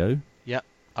Studio. Yep,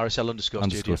 RSL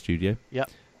 _ Studio.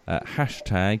 Yep.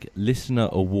 Hashtag Listener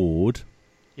Award.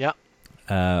 Yep.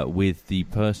 With the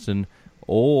person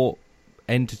or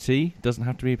entity, doesn't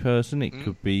have to be a person, it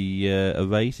could be a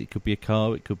race, it could be a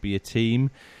car, it could be a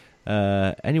team,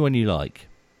 anyone you like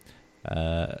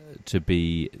to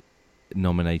be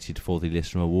nominated for the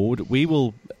Listener Award. We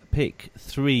will pick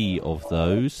 3 of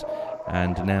those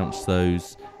and announce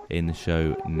those in the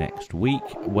show next week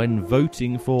when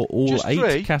voting for all just 8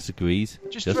 3? categories.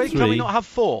 Just 3? Can we not have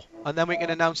 4? And then we can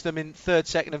announce them in 3rd,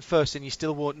 2nd and 1st, and you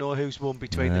still won't know who's won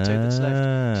between the 2 that's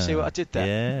left. Do you see what I did there?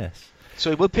 Yes.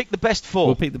 So we'll pick the best 4.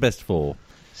 We'll pick the best 4.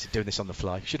 Doing this on the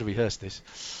fly. Should have rehearsed this.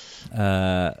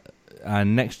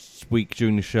 And next week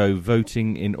during the show,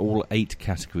 voting in all 8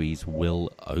 categories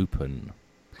will open.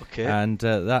 Okay. And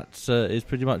that is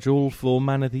pretty much all for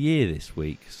Man of the Year this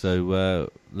week. So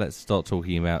let's start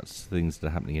talking about things that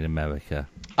are happening in America.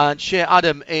 And Shea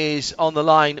Adam is on the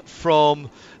line from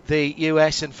the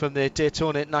US and from the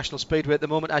Daytona International Speedway at the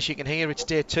moment. As you can hear, it's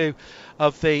day 2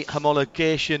 of the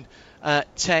homologation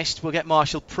test. We'll get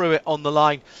Marshall Pruitt on the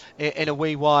line in a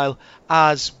wee while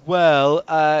as well.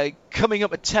 Coming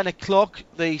up at 10 o'clock,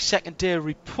 the second day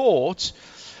report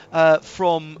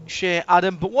from Shea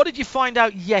Adam. But what did you find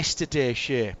out yesterday,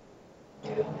 Shea?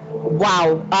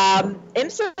 Wow.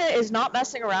 IMSA is not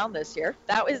messing around this year.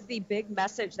 That was the big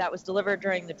message that was delivered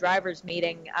during the drivers'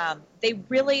 meeting. They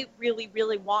really, really,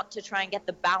 really want to try and get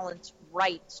the balance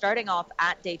right, starting off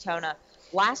at Daytona.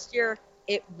 Last year,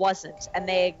 it wasn't, and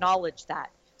they acknowledged that.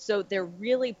 So they're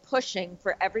really pushing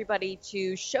for everybody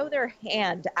to show their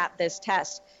hand at this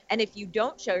test. And if you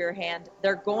don't show your hand,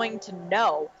 they're going to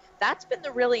know. That's been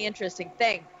the really interesting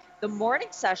thing. The morning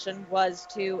session was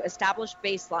to establish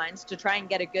baselines to try and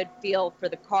get a good feel for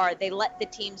the car. They let the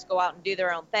teams go out and do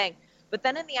their own thing. But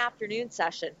then in the afternoon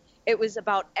session, it was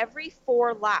about every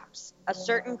 4 laps, a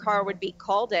certain car would be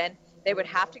called in. They would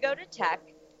have to go to tech,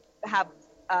 have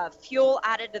fuel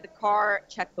added to the car,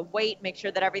 check the weight, make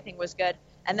sure that everything was good,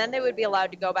 and then they would be allowed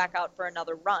to go back out for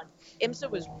another run. IMSA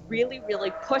was really,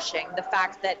 really pushing the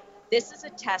fact that this is a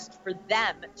test for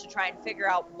them to try and figure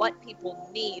out what people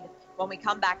need when we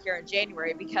come back here in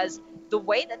January, because the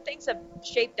way that things have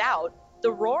shaped out,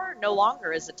 the Roar no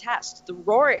longer is a test. The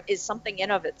Roar is something in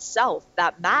of itself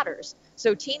that matters.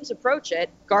 So teams approach it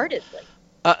guardedly.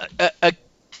 I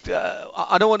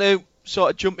don't want to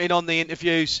sort of jump in on the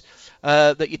interviews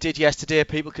that you did yesterday.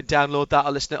 People can download that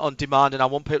or listen it on demand, and I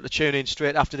want people to tune in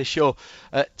straight after the show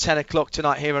at 10 o'clock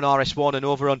tonight here on RS1 and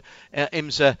over on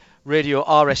IMSA Radio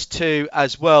RS2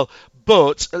 as well.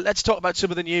 But let's talk about some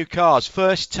of the new cars.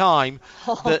 First time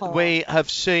that we have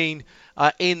seen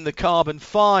in the carbon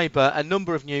fibre a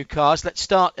number of new cars. Let's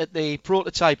start at the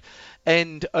prototype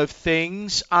end of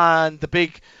things, and the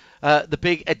big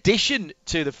addition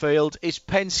to the field is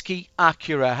Penske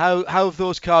Acura. How have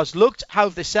those cars looked? How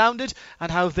have they sounded?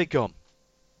 And how have they gone?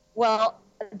 Well,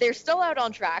 they're still out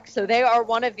on track, so they are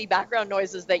one of the background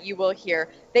noises that you will hear.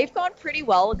 They've gone pretty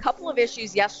well. A couple of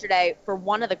issues yesterday for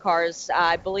one of the cars.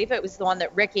 I believe it was the one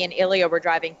that Ricky and Ilya were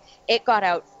driving. It got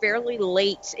out fairly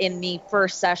late in the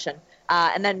first session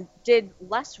and then did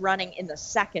less running in the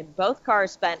second. Both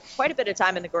cars spent quite a bit of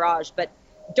time in the garage, but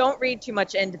don't read too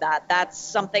much into that. That's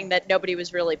something that nobody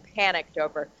was really panicked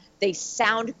over. They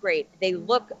sound great. They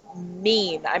look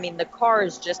mean. I mean, the car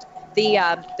is just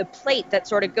the plate that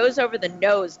sort of goes over the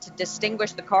nose to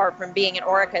distinguish the car from being an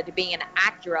Orica to being an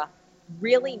Acura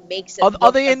really makes it.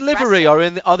 Are they in livery or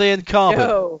are they in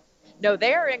carbon? No,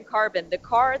 they are in carbon. The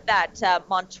car that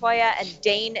Montoya and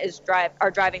Dane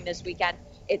are driving this weekend,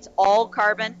 it's all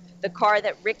carbon. The car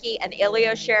that Ricky and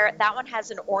Ilya share, that one has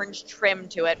an orange trim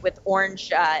to it with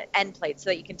orange end plates so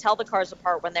that you can tell the cars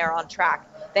apart when they're on track.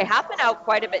 They have been out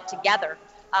quite a bit together.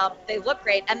 They look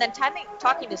great. And then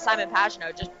talking to Simon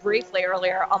Pagenaud just briefly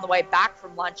earlier on the way back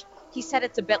from lunch, he said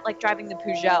it's a bit like driving the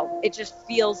Peugeot. It just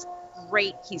feels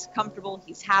great. He's comfortable.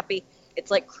 He's happy. It's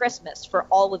like Christmas for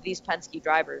all of these Penske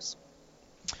drivers.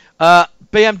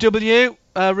 BMW,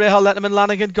 Rahal Letterman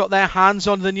Lanigan got their hands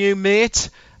on the new mate,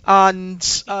 and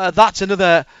that's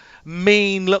another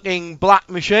mean-looking black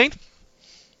machine.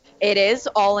 It is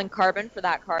all in carbon for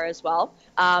that car as well.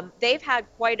 They've had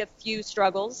quite a few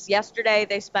struggles. Yesterday,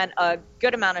 they spent a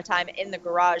good amount of time in the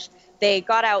garage. They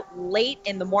got out late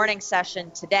in the morning session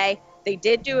today. They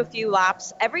did do a few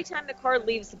laps. Every time the car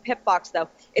leaves the pit box, though,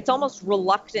 it's almost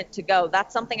reluctant to go.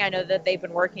 That's something I know that they've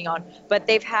been working on. But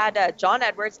they've had John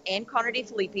Edwards and Connor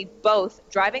DeFilippi both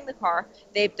driving the car.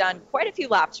 They've done quite a few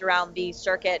laps around the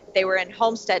circuit. They were in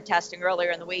Homestead testing earlier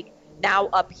in the week, now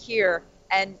up here,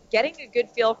 and getting a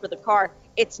good feel for the car.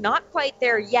 It's not quite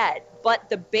there yet, but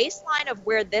the baseline of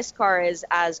where this car is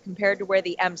as compared to where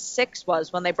the M6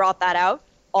 was when they brought that out,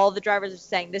 all the drivers are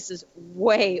saying this is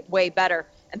way, way better.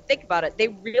 And think about it. They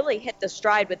really hit the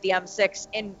stride with the M6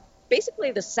 in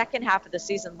basically the second half of the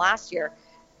season last year.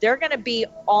 They're going to be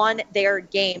on their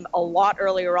game a lot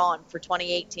earlier on for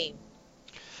 2018.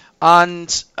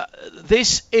 And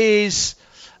this is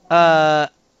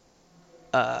not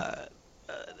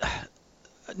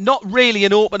really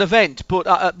an open event, but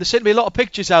there seem to be a lot of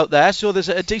pictures out there, so there's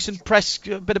a decent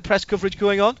bit of press coverage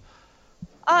going on.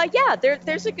 Yeah,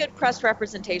 there's a good press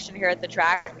representation here at the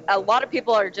track. A lot of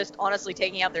people are just honestly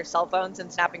taking out their cell phones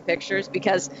and snapping pictures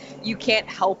because you can't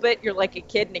help it. You're like a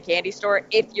kid in a candy store.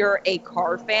 If you're a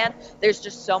car fan, there's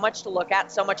just so much to look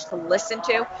at, so much to listen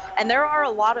to. And there are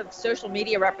a lot of social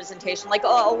media representation, like a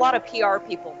lot of PR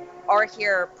people are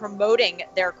here promoting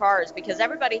their cars because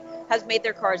everybody has made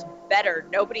their cars better.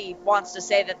 Nobody wants to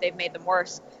say that they've made them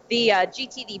worse. The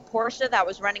GTD Porsche that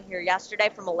was running here yesterday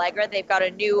from Allegra, they've got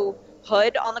a new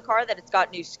hood on the car that it's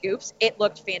got new scoops. It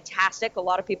looked fantastic. A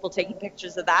lot of people taking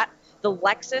pictures of that. The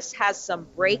Lexus has some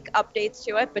brake updates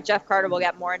to it, but Jeff Carter will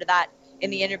get more into that in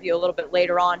the interview a little bit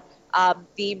later on.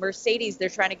 The Mercedes, they're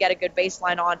trying to get a good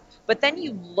baseline on. But then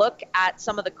you look at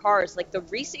some of the cars, like the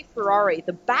Risi Ferrari,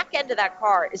 the back end of that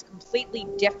car is completely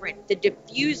different. The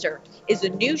diffuser is a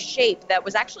new shape that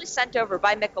was actually sent over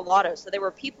by Michelotto. So there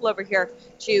were people over here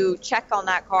to check on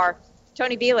that car.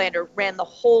 Tony Vielander ran the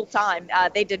whole time.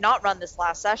 They did not run this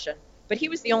last session, but he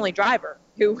was the only driver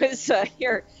who was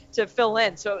here to fill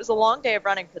in. So it was a long day of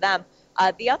running for them.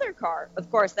 The other car,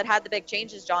 of course, that had the big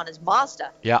changes, John, is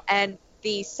Mazda. Yeah. And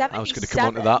the 77. I was going to come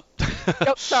on to that.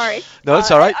 Oh, sorry. No,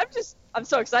 it's all right. I'm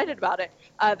so excited about it.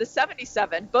 The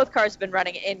 77, both cars have been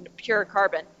running in pure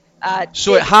carbon.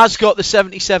 So it has got the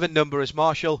 77 number, as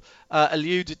Marshall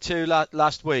alluded to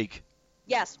last week.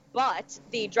 Yes, but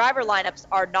the driver lineups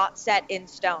are not set in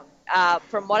stone.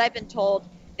 From what I've been told,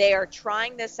 they are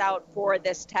trying this out for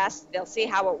this test. They'll see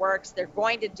how it works. They're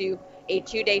going to do a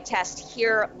 2-day test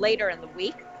here later in the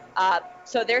week.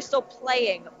 So they're still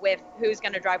playing with who's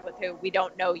going to drive with who. We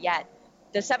don't know yet.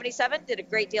 The 77 did a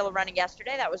great deal of running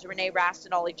yesterday. That was Renee Rast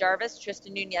and Ollie Jarvis.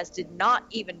 Tristan Nunez did not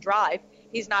even drive.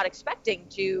 He's not expecting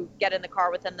to get in the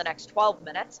car within the next 12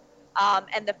 minutes.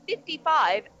 And the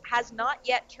 55 has not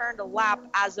yet turned a lap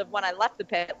as of when I left the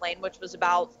pit lane, which was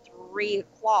about 3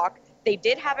 o'clock. They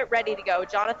did have it ready to go.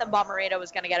 Jonathan Bomarito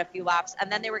was going to get a few laps,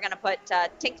 and then they were going to put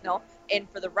Tinknell in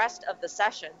for the rest of the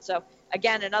session. So,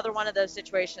 again, another one of those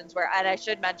situations where, and I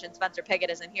should mention Spencer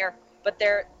Piggott isn't here, but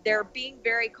they're being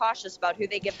very cautious about who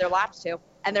they give their laps to,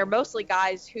 and they're mostly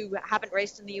guys who haven't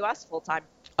raced in the U.S. full time.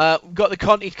 We've got the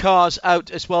Conti cars out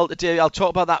as well today. I'll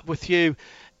talk about that with you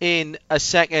in a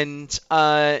second.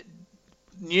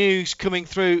 News coming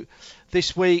through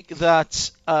this week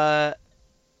that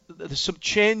there's some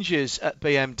changes at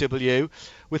BMW,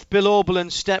 with Bill Oberlin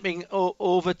stepping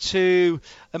over to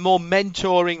a more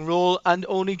mentoring role and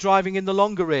only driving in the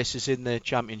longer races in the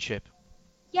championship.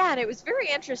 Yeah, and it was very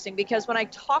interesting because when I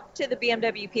talked to the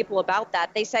BMW people about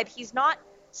that, they said he's not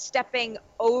stepping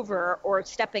over or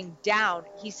stepping down.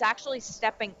 He's actually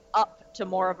stepping up to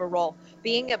more of a role.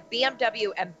 Being a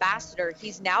BMW ambassador,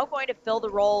 he's now going to fill the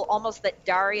role almost that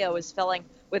Dario is filling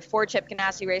with Ford Chip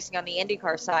Ganassi Racing on the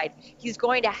IndyCar side. He's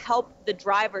going to help the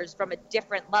drivers from a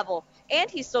different level, and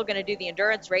he's still going to do the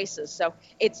endurance races. So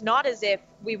it's not as if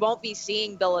we won't be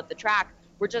seeing Bill at the track.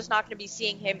 We're just not going to be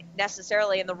seeing him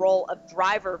necessarily in the role of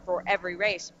driver for every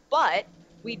race. But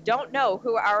we don't know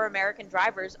who our American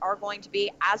drivers are going to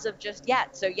be as of just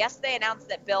yet. So yes, they announced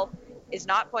that Bill is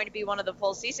not going to be one of the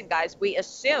full season guys. We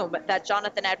assume that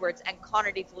Jonathan Edwards and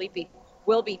Connor DeFilippi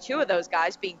will be two of those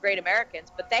guys, being great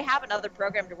Americans, but they have another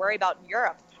program to worry about in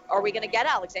Europe. Are we going to get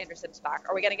Alexander Sims back?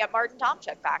 Are we going to get Martin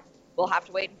Tomczyk back? We'll have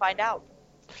to wait and find out.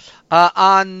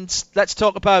 And let's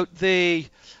talk about the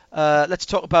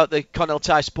Continental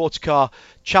Tire Sports Car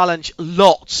Challenge.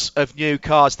 Lots of new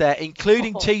cars there,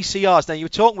 including TCRs. Now, you were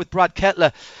talking with Brad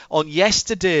Kettler on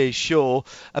yesterday's show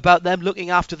about them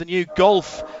looking after the new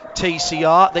Golf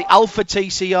TCR, the Alpha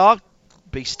TCR.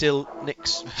 Be still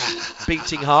Nick's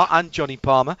beating heart, and Johnny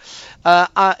Palmer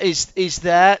is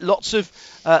there. Lots of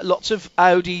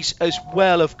Audis as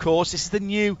well, of course. This is the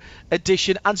new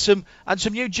addition, and some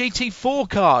new GT4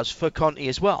 cars for Conti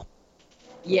as well.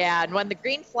 Yeah, and when the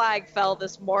green flag fell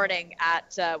this morning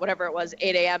at whatever it was,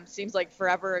 8 a.m., seems like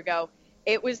forever ago,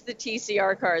 it was the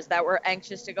TCR cars that were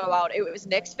anxious to go out. It was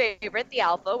Nick's favorite. The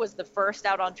Alpha was the first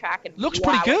out on track, and looks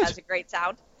pretty good. It has a great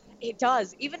sound. It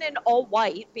does, even in all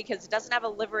white, because it doesn't have a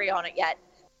livery on it yet.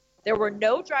 There were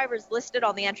no drivers listed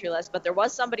on the entry list, but there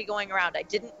was somebody going around. I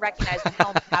didn't recognize the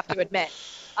helmet, I have to admit.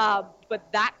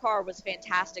 But that car was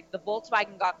fantastic. The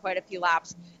Volkswagen got quite a few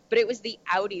laps, but it was the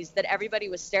Audis that everybody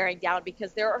was staring down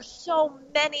because there are so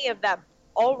many of them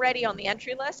already on the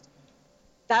entry list.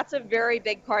 That's a very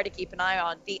big car to keep an eye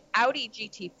on. The Audi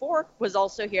GT4 was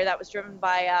also here. That was driven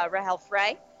by Rahel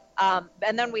Frey.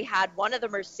 And then we had one of the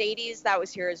Mercedes that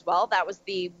was here as well. That was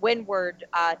the Windward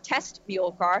test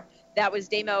mule car. That was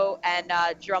Damo and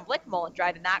Jerome Blickmullen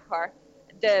driving that car.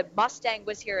 The Mustang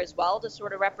was here as well to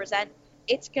sort of represent.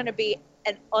 It's going to be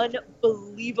an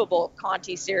unbelievable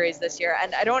Conti series this year.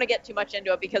 And I don't want to get too much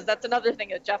into it because that's another thing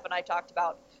that Jeff and I talked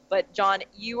about. But, John,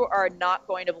 you are not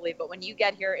going to believe it. When you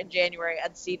get here in January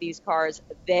and see these cars,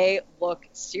 they look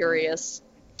serious.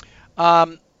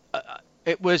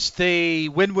 It was the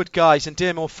Windward guys, and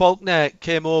Damo Faulkner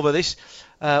came over. This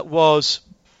was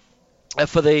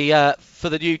for the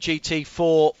new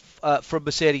GT4 from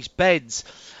Mercedes-Benz.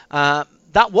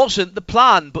 That wasn't the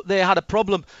plan, but they had a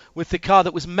problem with the car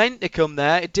that was meant to come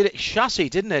there. It did its chassis,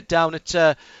 didn't it, down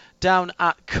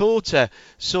at Kota.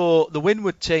 So the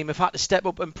Windward team have had to step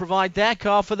up and provide their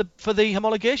car for the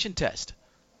homologation test.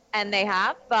 And they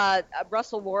have.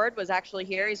 Russell Ward was actually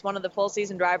here. He's one of the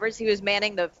full-season drivers. He was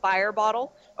manning the fire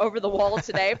bottle over the wall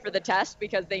today for the test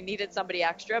because they needed somebody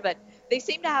extra. But they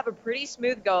seem to have a pretty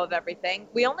smooth go of everything.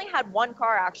 We only had one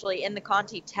car, actually, in the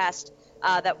Conti test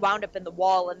that wound up in the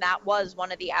wall, and that was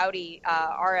one of the Audi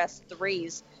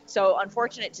RS3s. So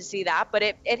unfortunate to see that, but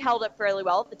it held up fairly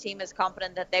well. The team is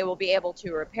confident that they will be able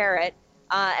to repair it.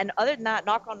 And other than that,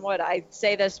 knock on wood, I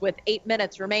say this with 8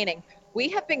 minutes remaining, we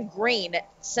have been green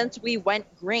since we went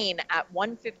green at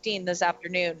 1:15 this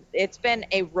afternoon. It's been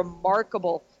a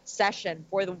remarkable session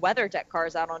for the WeatherTech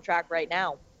cars out on track right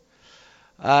now.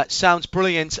 Sounds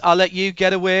brilliant. I'll let you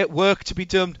get away. Work to be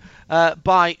done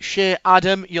by Shea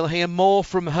Adam. You'll hear more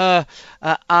from her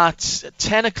at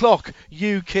 10 o'clock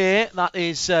UK. That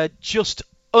is just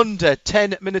under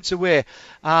 10 minutes away.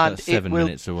 And that's 7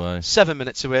 minutes away. 7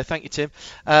 minutes away. Thank you, Tim.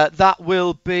 That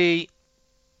will be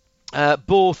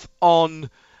both on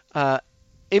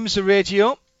IMSA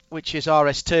Radio, which is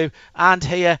RS2, and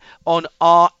here on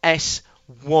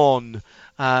RS1.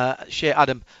 Shea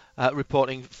Adam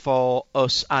reporting for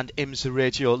us and IMSA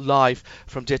Radio live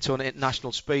from Daytona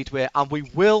International Speedway. And we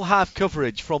will have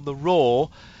coverage from the Raw,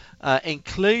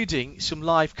 including some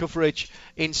live coverage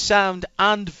in sound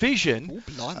and vision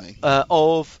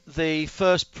of the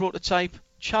first prototype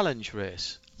challenge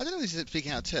race. I don't know if this is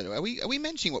speaking out of turn. Are we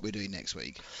mentioning what we're doing next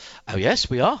week? Oh, yes,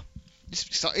 we are.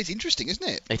 It's interesting, isn't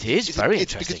it? It is very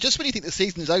interesting. Because just when you think the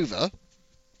season is over,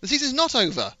 the season's not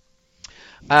over.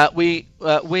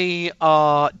 We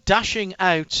are dashing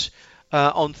out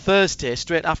on Thursday,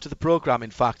 straight after the programme,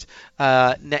 in fact,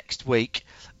 next week.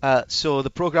 So the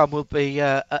programme will be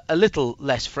a little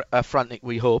less frantic,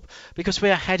 we hope, because we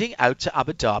are heading out to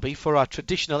Abu Dhabi for our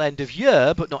traditional end of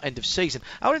year, but not end of season.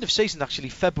 Our end of season is actually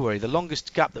February. The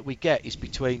longest gap that we get is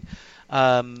between...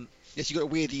 yes, you've got a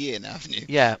weird year now, haven't you?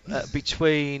 Yeah,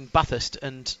 between Bathurst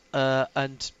and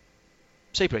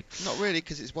Sebring. Not really,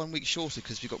 because it's 1 week shorter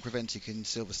because we've got Preventic in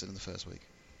Silverstone in the first week.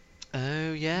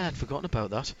 Oh, yeah, I'd forgotten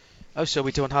about that. Oh, so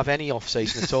we don't have any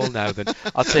off-season at all now, then.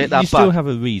 I'll take that back. You still have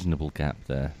a reasonable gap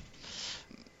there.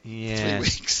 Yeah. 3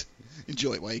 weeks.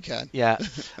 Enjoy it while you can. Yeah.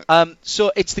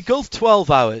 So it's the Gulf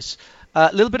 12 hours.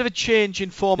 A little bit of a change in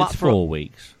format. It's 4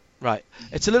 weeks. Right.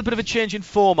 It's a little bit of a change in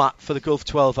format for the Gulf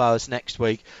 12 hours next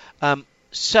week.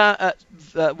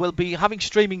 We'll be having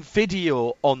streaming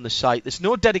video on the site. There's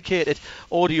no dedicated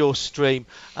audio stream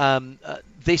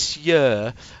this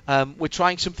year. We're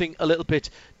trying something a little bit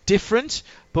different,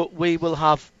 but we will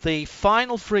have the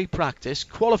final free practice,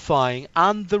 qualifying,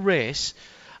 and the race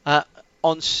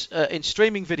in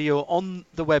streaming video on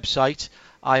the website.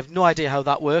 I have no idea how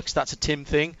that works. That's a Tim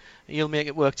thing. You'll make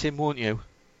it work, Tim, won't you?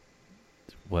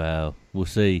 Well, we'll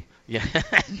see. Yeah.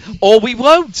 Or we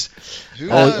won't.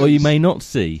 Or you may not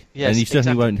see. Yes, and you certainly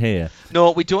exactly. won't hear.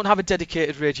 No, we don't have a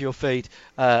dedicated radio feed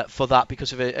for that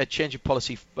because of a change of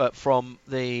policy from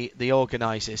the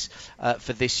organisers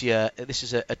for this year. This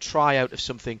is a tryout of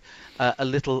something a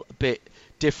little bit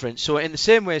different. So in the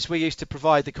same way as we used to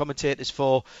provide the commentators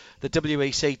for the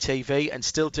WEC TV and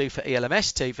still do for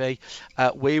ELMS TV,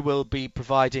 we will be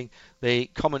providing the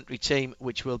commentary team,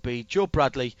 which will be Joe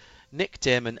Bradley, Nick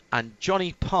Damon and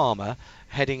Johnny Palmer,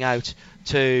 heading out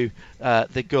to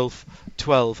the Gulf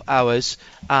 12 hours,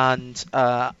 and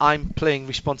I'm playing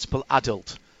responsible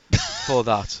adult for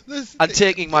that. And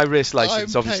taking my race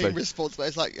licence, obviously. I'm playing responsible.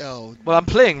 It's like, oh. Well, I'm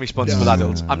playing responsible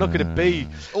adult. I'm not going to be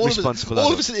responsible adult.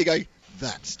 All of a sudden you go,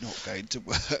 that's not going to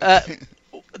work.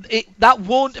 That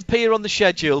won't appear on the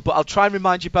schedule, but I'll try and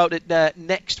remind you about it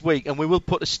next week, and we will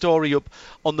put a story up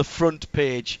on the front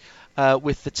page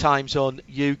with the times on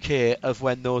UK of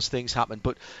when those things happen.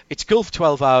 But it's Gulf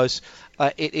 12 hours.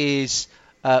 It is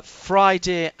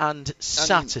Friday and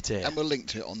Saturday. And we'll link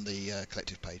to it on the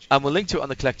collective page. And we'll link to it on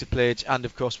the collective page, and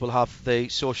of course we'll have the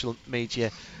social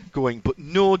media going, but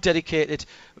no dedicated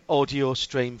audio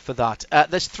stream for that.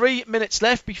 There's 3 minutes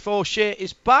left before Shea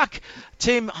is back.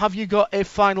 Tim, have you got a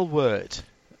final word?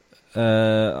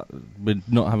 We're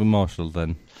not having Marshall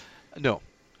then? No.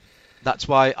 That's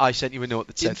why I sent you a note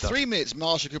that said that. In 3 minutes,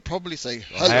 Marshall could probably say,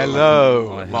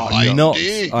 hello.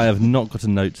 I have not got a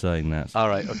note saying that. All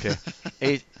right, okay.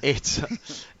 It's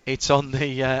on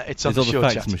the it's on the show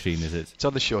fax chat machine, is it? It's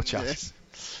on the show chat. Yes.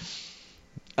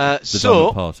 That I'm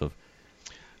a part of.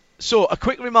 So a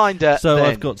quick reminder. So then.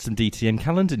 I've got some DTM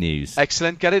calendar news.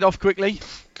 Excellent. Get it off quickly.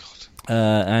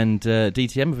 And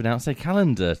DTM have announced their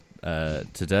calendar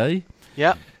today.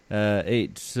 Yeah.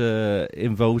 It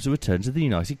involves a return to the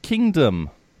United Kingdom.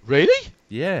 Really?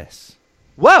 Yes.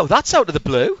 Wow, that's out of the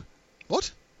blue.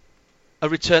 What? a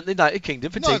return to the United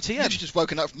Kingdom for No, I've DTM. literally just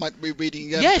woken up from reading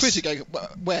Yes. Twitter going,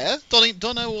 where?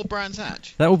 Dono or Brands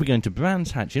Hatch? That will be going to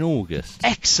Brands Hatch in August.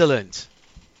 Excellent.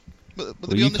 Will Well,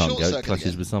 they be you on the can't short go. It circuit clashes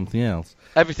again? with something else.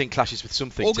 Everything clashes with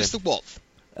something. August Tim. the what?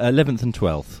 11th and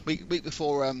 12th. Week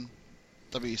before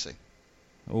WEC.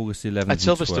 August 11th At and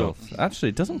Silverstone. 12th. Actually,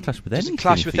 it doesn't clash with anything. Doesn't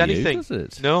clash with for anything. You, does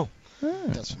it? No.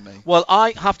 That's for me. Well,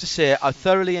 I have to say I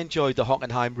thoroughly enjoyed the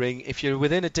Hockenheim Ring. If you're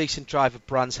within a decent drive of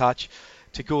Brands Hatch,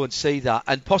 to go and see that,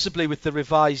 and possibly with the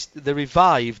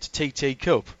revived TT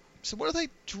Cup. So what have they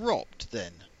dropped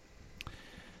then?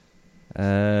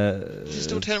 Does it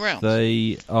still turn around?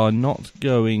 They are not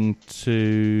going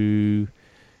to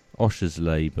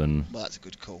Oschersleben. Well, that's a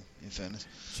good call, in fairness.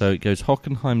 So it goes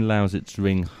Hockenheim, Lausitz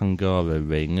Ring, Hungaro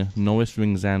Ring, Norris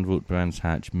Ring, Zandvoort, Brands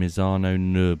Hatch, Misano,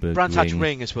 Nürburgring, Brands Hatch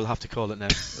Ring, as we'll have to call it now.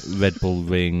 Red Bull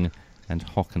Ring, and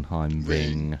Hockenheim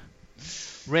Ring.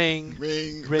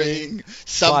 Ring.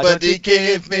 Somebody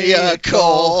give me a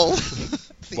call.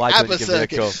 Why don't you give me a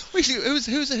call? Actually,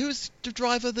 who's the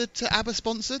driver that ABBA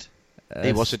sponsored?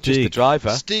 He wasn't just the driver.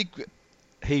 Stig.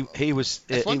 He was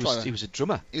driver. he was a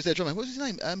drummer. He was their drummer. What was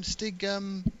his name? Stig.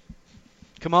 Come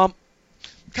on.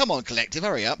 Come on, collective,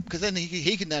 hurry up, because then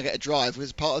he can now get a drive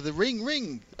as part of the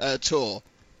Ring tour.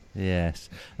 Yes.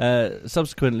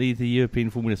 Subsequently, the European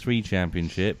Formula 3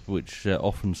 Championship, which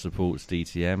often supports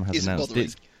DTM, has Isn't announced bothering.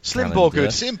 its Slim calendar.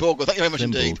 Borgood. Sim Borgood, thank you very much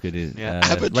indeed. Borgood is,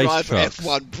 ABBA race driver trucks.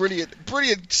 F1,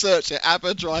 brilliant search there.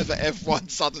 ABBA driver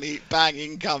F1, suddenly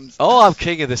banging comes. Oh, I'm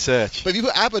king of the search. But if you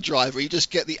put ABBA driver, you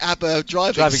just get the ABBA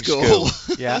driving school.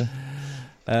 Yeah.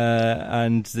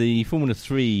 And the Formula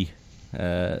 3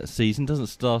 season doesn't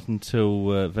start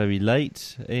until very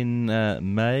late in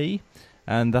May,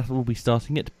 and that will be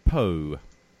starting at Po.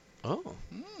 Oh.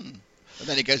 And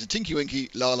then it goes to Tinky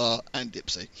Winky, La La, and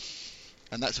Dipsy.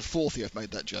 And that's the fourth year I've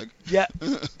made that joke. Yeah,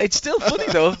 it's still funny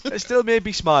though. It still made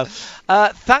me smile.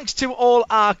 Thanks to all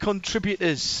our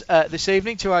contributors this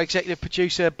evening, to our executive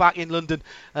producer back in London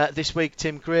this week,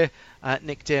 Tim Gray,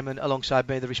 Nick Damon, alongside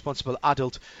me. The responsible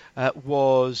adult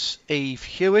was Eve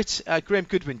Hewitt. Graham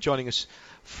Goodwin joining us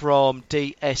from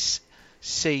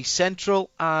DSC Central,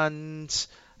 and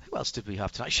who else did we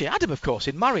have tonight? Shea Adam, of course,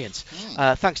 in Marion's.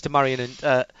 Thanks to Marion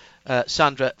and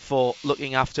Sandra for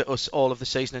looking after us all of the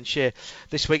season, and Shea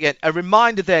this weekend. A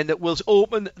reminder then that we'll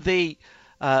open the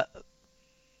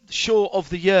Show of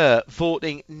the Year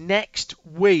voting next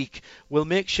week. We'll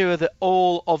make sure that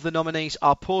all of the nominees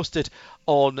are posted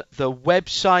on the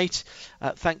website.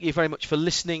 Thank you very much for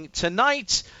listening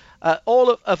tonight.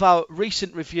 All of our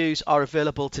recent reviews are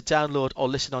available to download or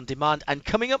listen on demand. And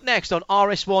coming up next on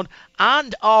RS1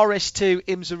 and RS2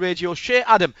 IMSA Radio, Shea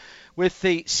Adam with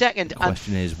the second and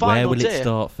Question is, final where will day. it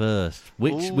start first?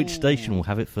 Which station will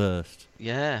have it first?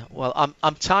 Yeah, well,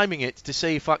 I'm timing it to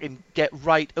see if I can get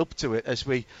right up to it as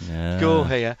we go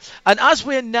here. And as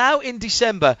we're now in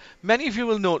December, many of you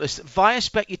will notice via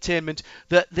Specutainment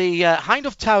that the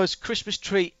Hindhoff Towers Christmas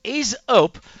tree is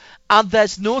up, and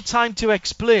there's no time to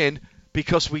explain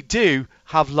because we do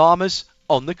have llamas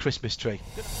on the Christmas tree.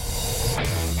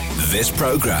 This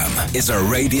programme is a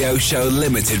Radio Show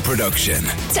Limited production.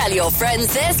 Tell your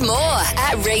friends there's more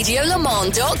at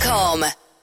radiolemans.com.